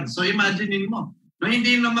 participants. So imagine mo, no,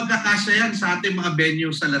 hindi na magkakasya yan sa ating mga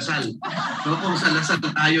venue sa Lasal. No, kung sa Lasal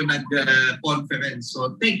tayo nag-conference.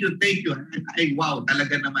 So thank you. Wow,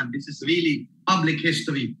 talaga naman. This is really public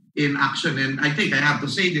history in action. And I think I have to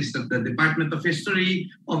say this, that the Department of History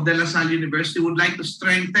of the Lasal University would like to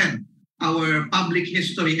strengthen our public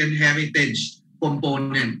history and heritage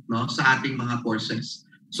component, no, sa ating mga courses.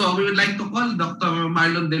 So we would like to call Dr.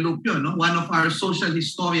 Marlon De Lupio, no, one of our social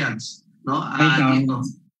historians, no? Dito.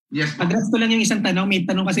 Yes po. Address ko lang yung isang tanong. May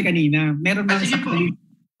tanong kasi kanina. Meron ba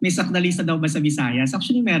may sakdalista daw ba sa Visayas?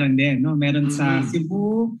 Actually, meron din. No? Meron sa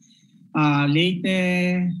Cebu, Leyte,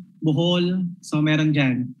 Bohol. So, meron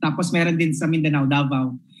dyan. Tapos, meron din sa Mindanao,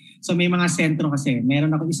 Davao. So, may mga sentro kasi.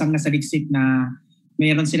 Meron ako isang nasa Liksik na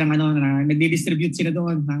meron silang na nagdi-distribute sila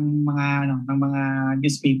doon ng mga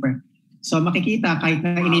newspaper. So makikita kahit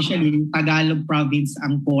na initially Tagalog province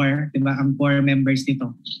ang core, 'di ba? Ang core members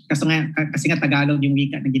nito. Kasi nga Tagalog yung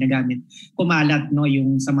wika na ginagamit. Kumalat no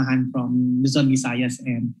yung samahan from Luzon, Visayas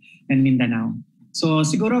and Mindanao. So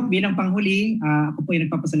siguro bilang panghuli, ako po ay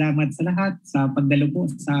nagpapasalamat sa lahat sa pagdalo po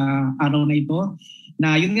sa araw na ito.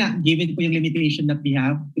 Na yun nga, given po yung limitation that we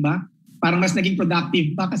have, 'di ba? Parang mas naging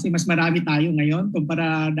productive pa kasi mas marami tayo ngayon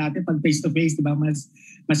kumpara dati pag face-to-face, di ba? Mas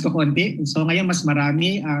kukonti. So ngayon mas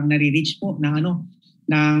marami ang nare-reach po ng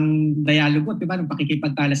ng dialogo, di ba? Ng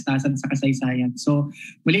pakikipagtalastasan sa kasaysayan. So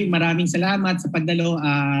muli maraming salamat sa pagdalo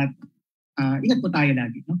at ingat po tayo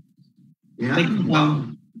lagi. No? Yeah. Wow.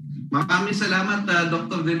 Maraming salamat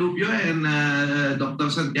Dr. Delubio and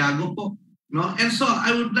Dr. Santiago po. No? And so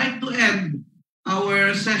I would like to end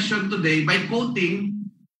our session today by quoting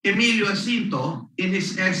Emilio Jacinto in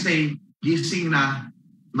his essay, Gising na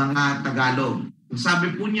Mga Tagalog.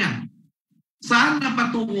 Sabi po niya, saan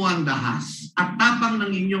napatungo ang dahas at tapang ng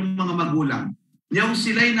inyong mga magulang? Niyong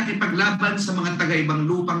sila'y nakipaglaban sa mga taga-ibang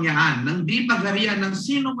lupang yaan nang di pagharian ng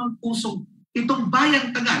sino mang pusong itong bayang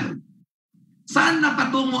Tagalog. Saan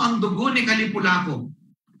napatungo ang dugo ni Kalipulaco,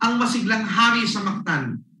 ang masiglang hari sa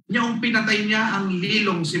Mactan, niyong pinatay niya ang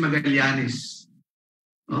lilong si Magallanes?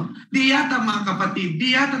 No? Di yata mga kapatid,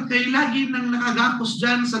 di yata kayo lagi nang nakagapos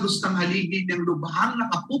dyan sa gustang haligi ng lubhang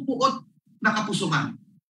nakapupuot na kapusungan.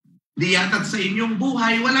 Di yata sa inyong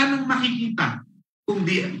buhay wala nang makikita kung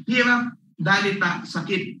di hirap, dalita,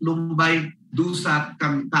 sakit, lumbay, dusa,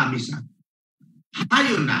 kamisa.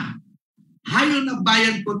 Hayo na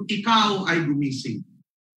bayan kung ikaw ay gumising.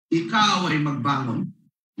 Ikaw ay magbangon.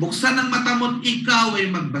 Buksan ang mata mo't ikaw ay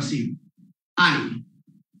magbasid. Ay,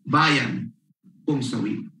 bayan kung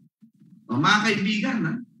sawi. O mga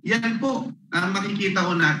kaibigan, yan po ang makikita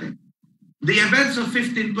ko natin. The events of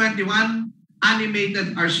 1521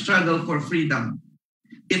 animated our struggle for freedom.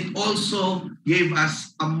 It also gave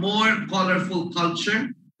us a more colorful culture,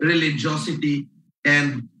 religiosity,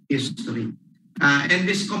 and history. And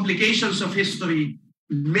these complications of history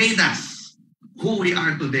made us who we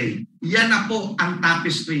are today. Yan na po ang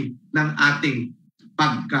tapestry ng ating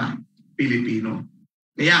pagka-Pilipino.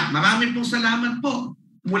 Kaya marami pong salamat po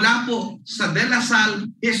mula po sa De La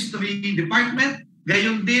Salle History Department,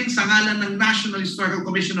 gayon din sa ngalan ng National Historical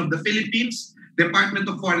Commission of the Philippines, Department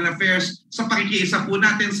of Foreign Affairs, sa pakikiisa po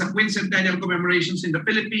natin sa Quincentennial Commemorations in the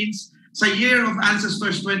Philippines, sa Year of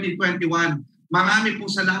Ancestors 2021. Marami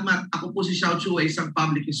pong salamat. Ako po si Xiao Chu, isang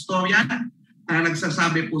public historian,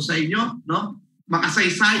 nagsasabi po sa inyo, no?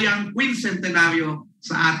 Makasaysayang Quincentenaryo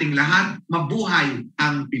sa ating lahat. Mabuhay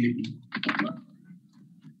ang Pilipino.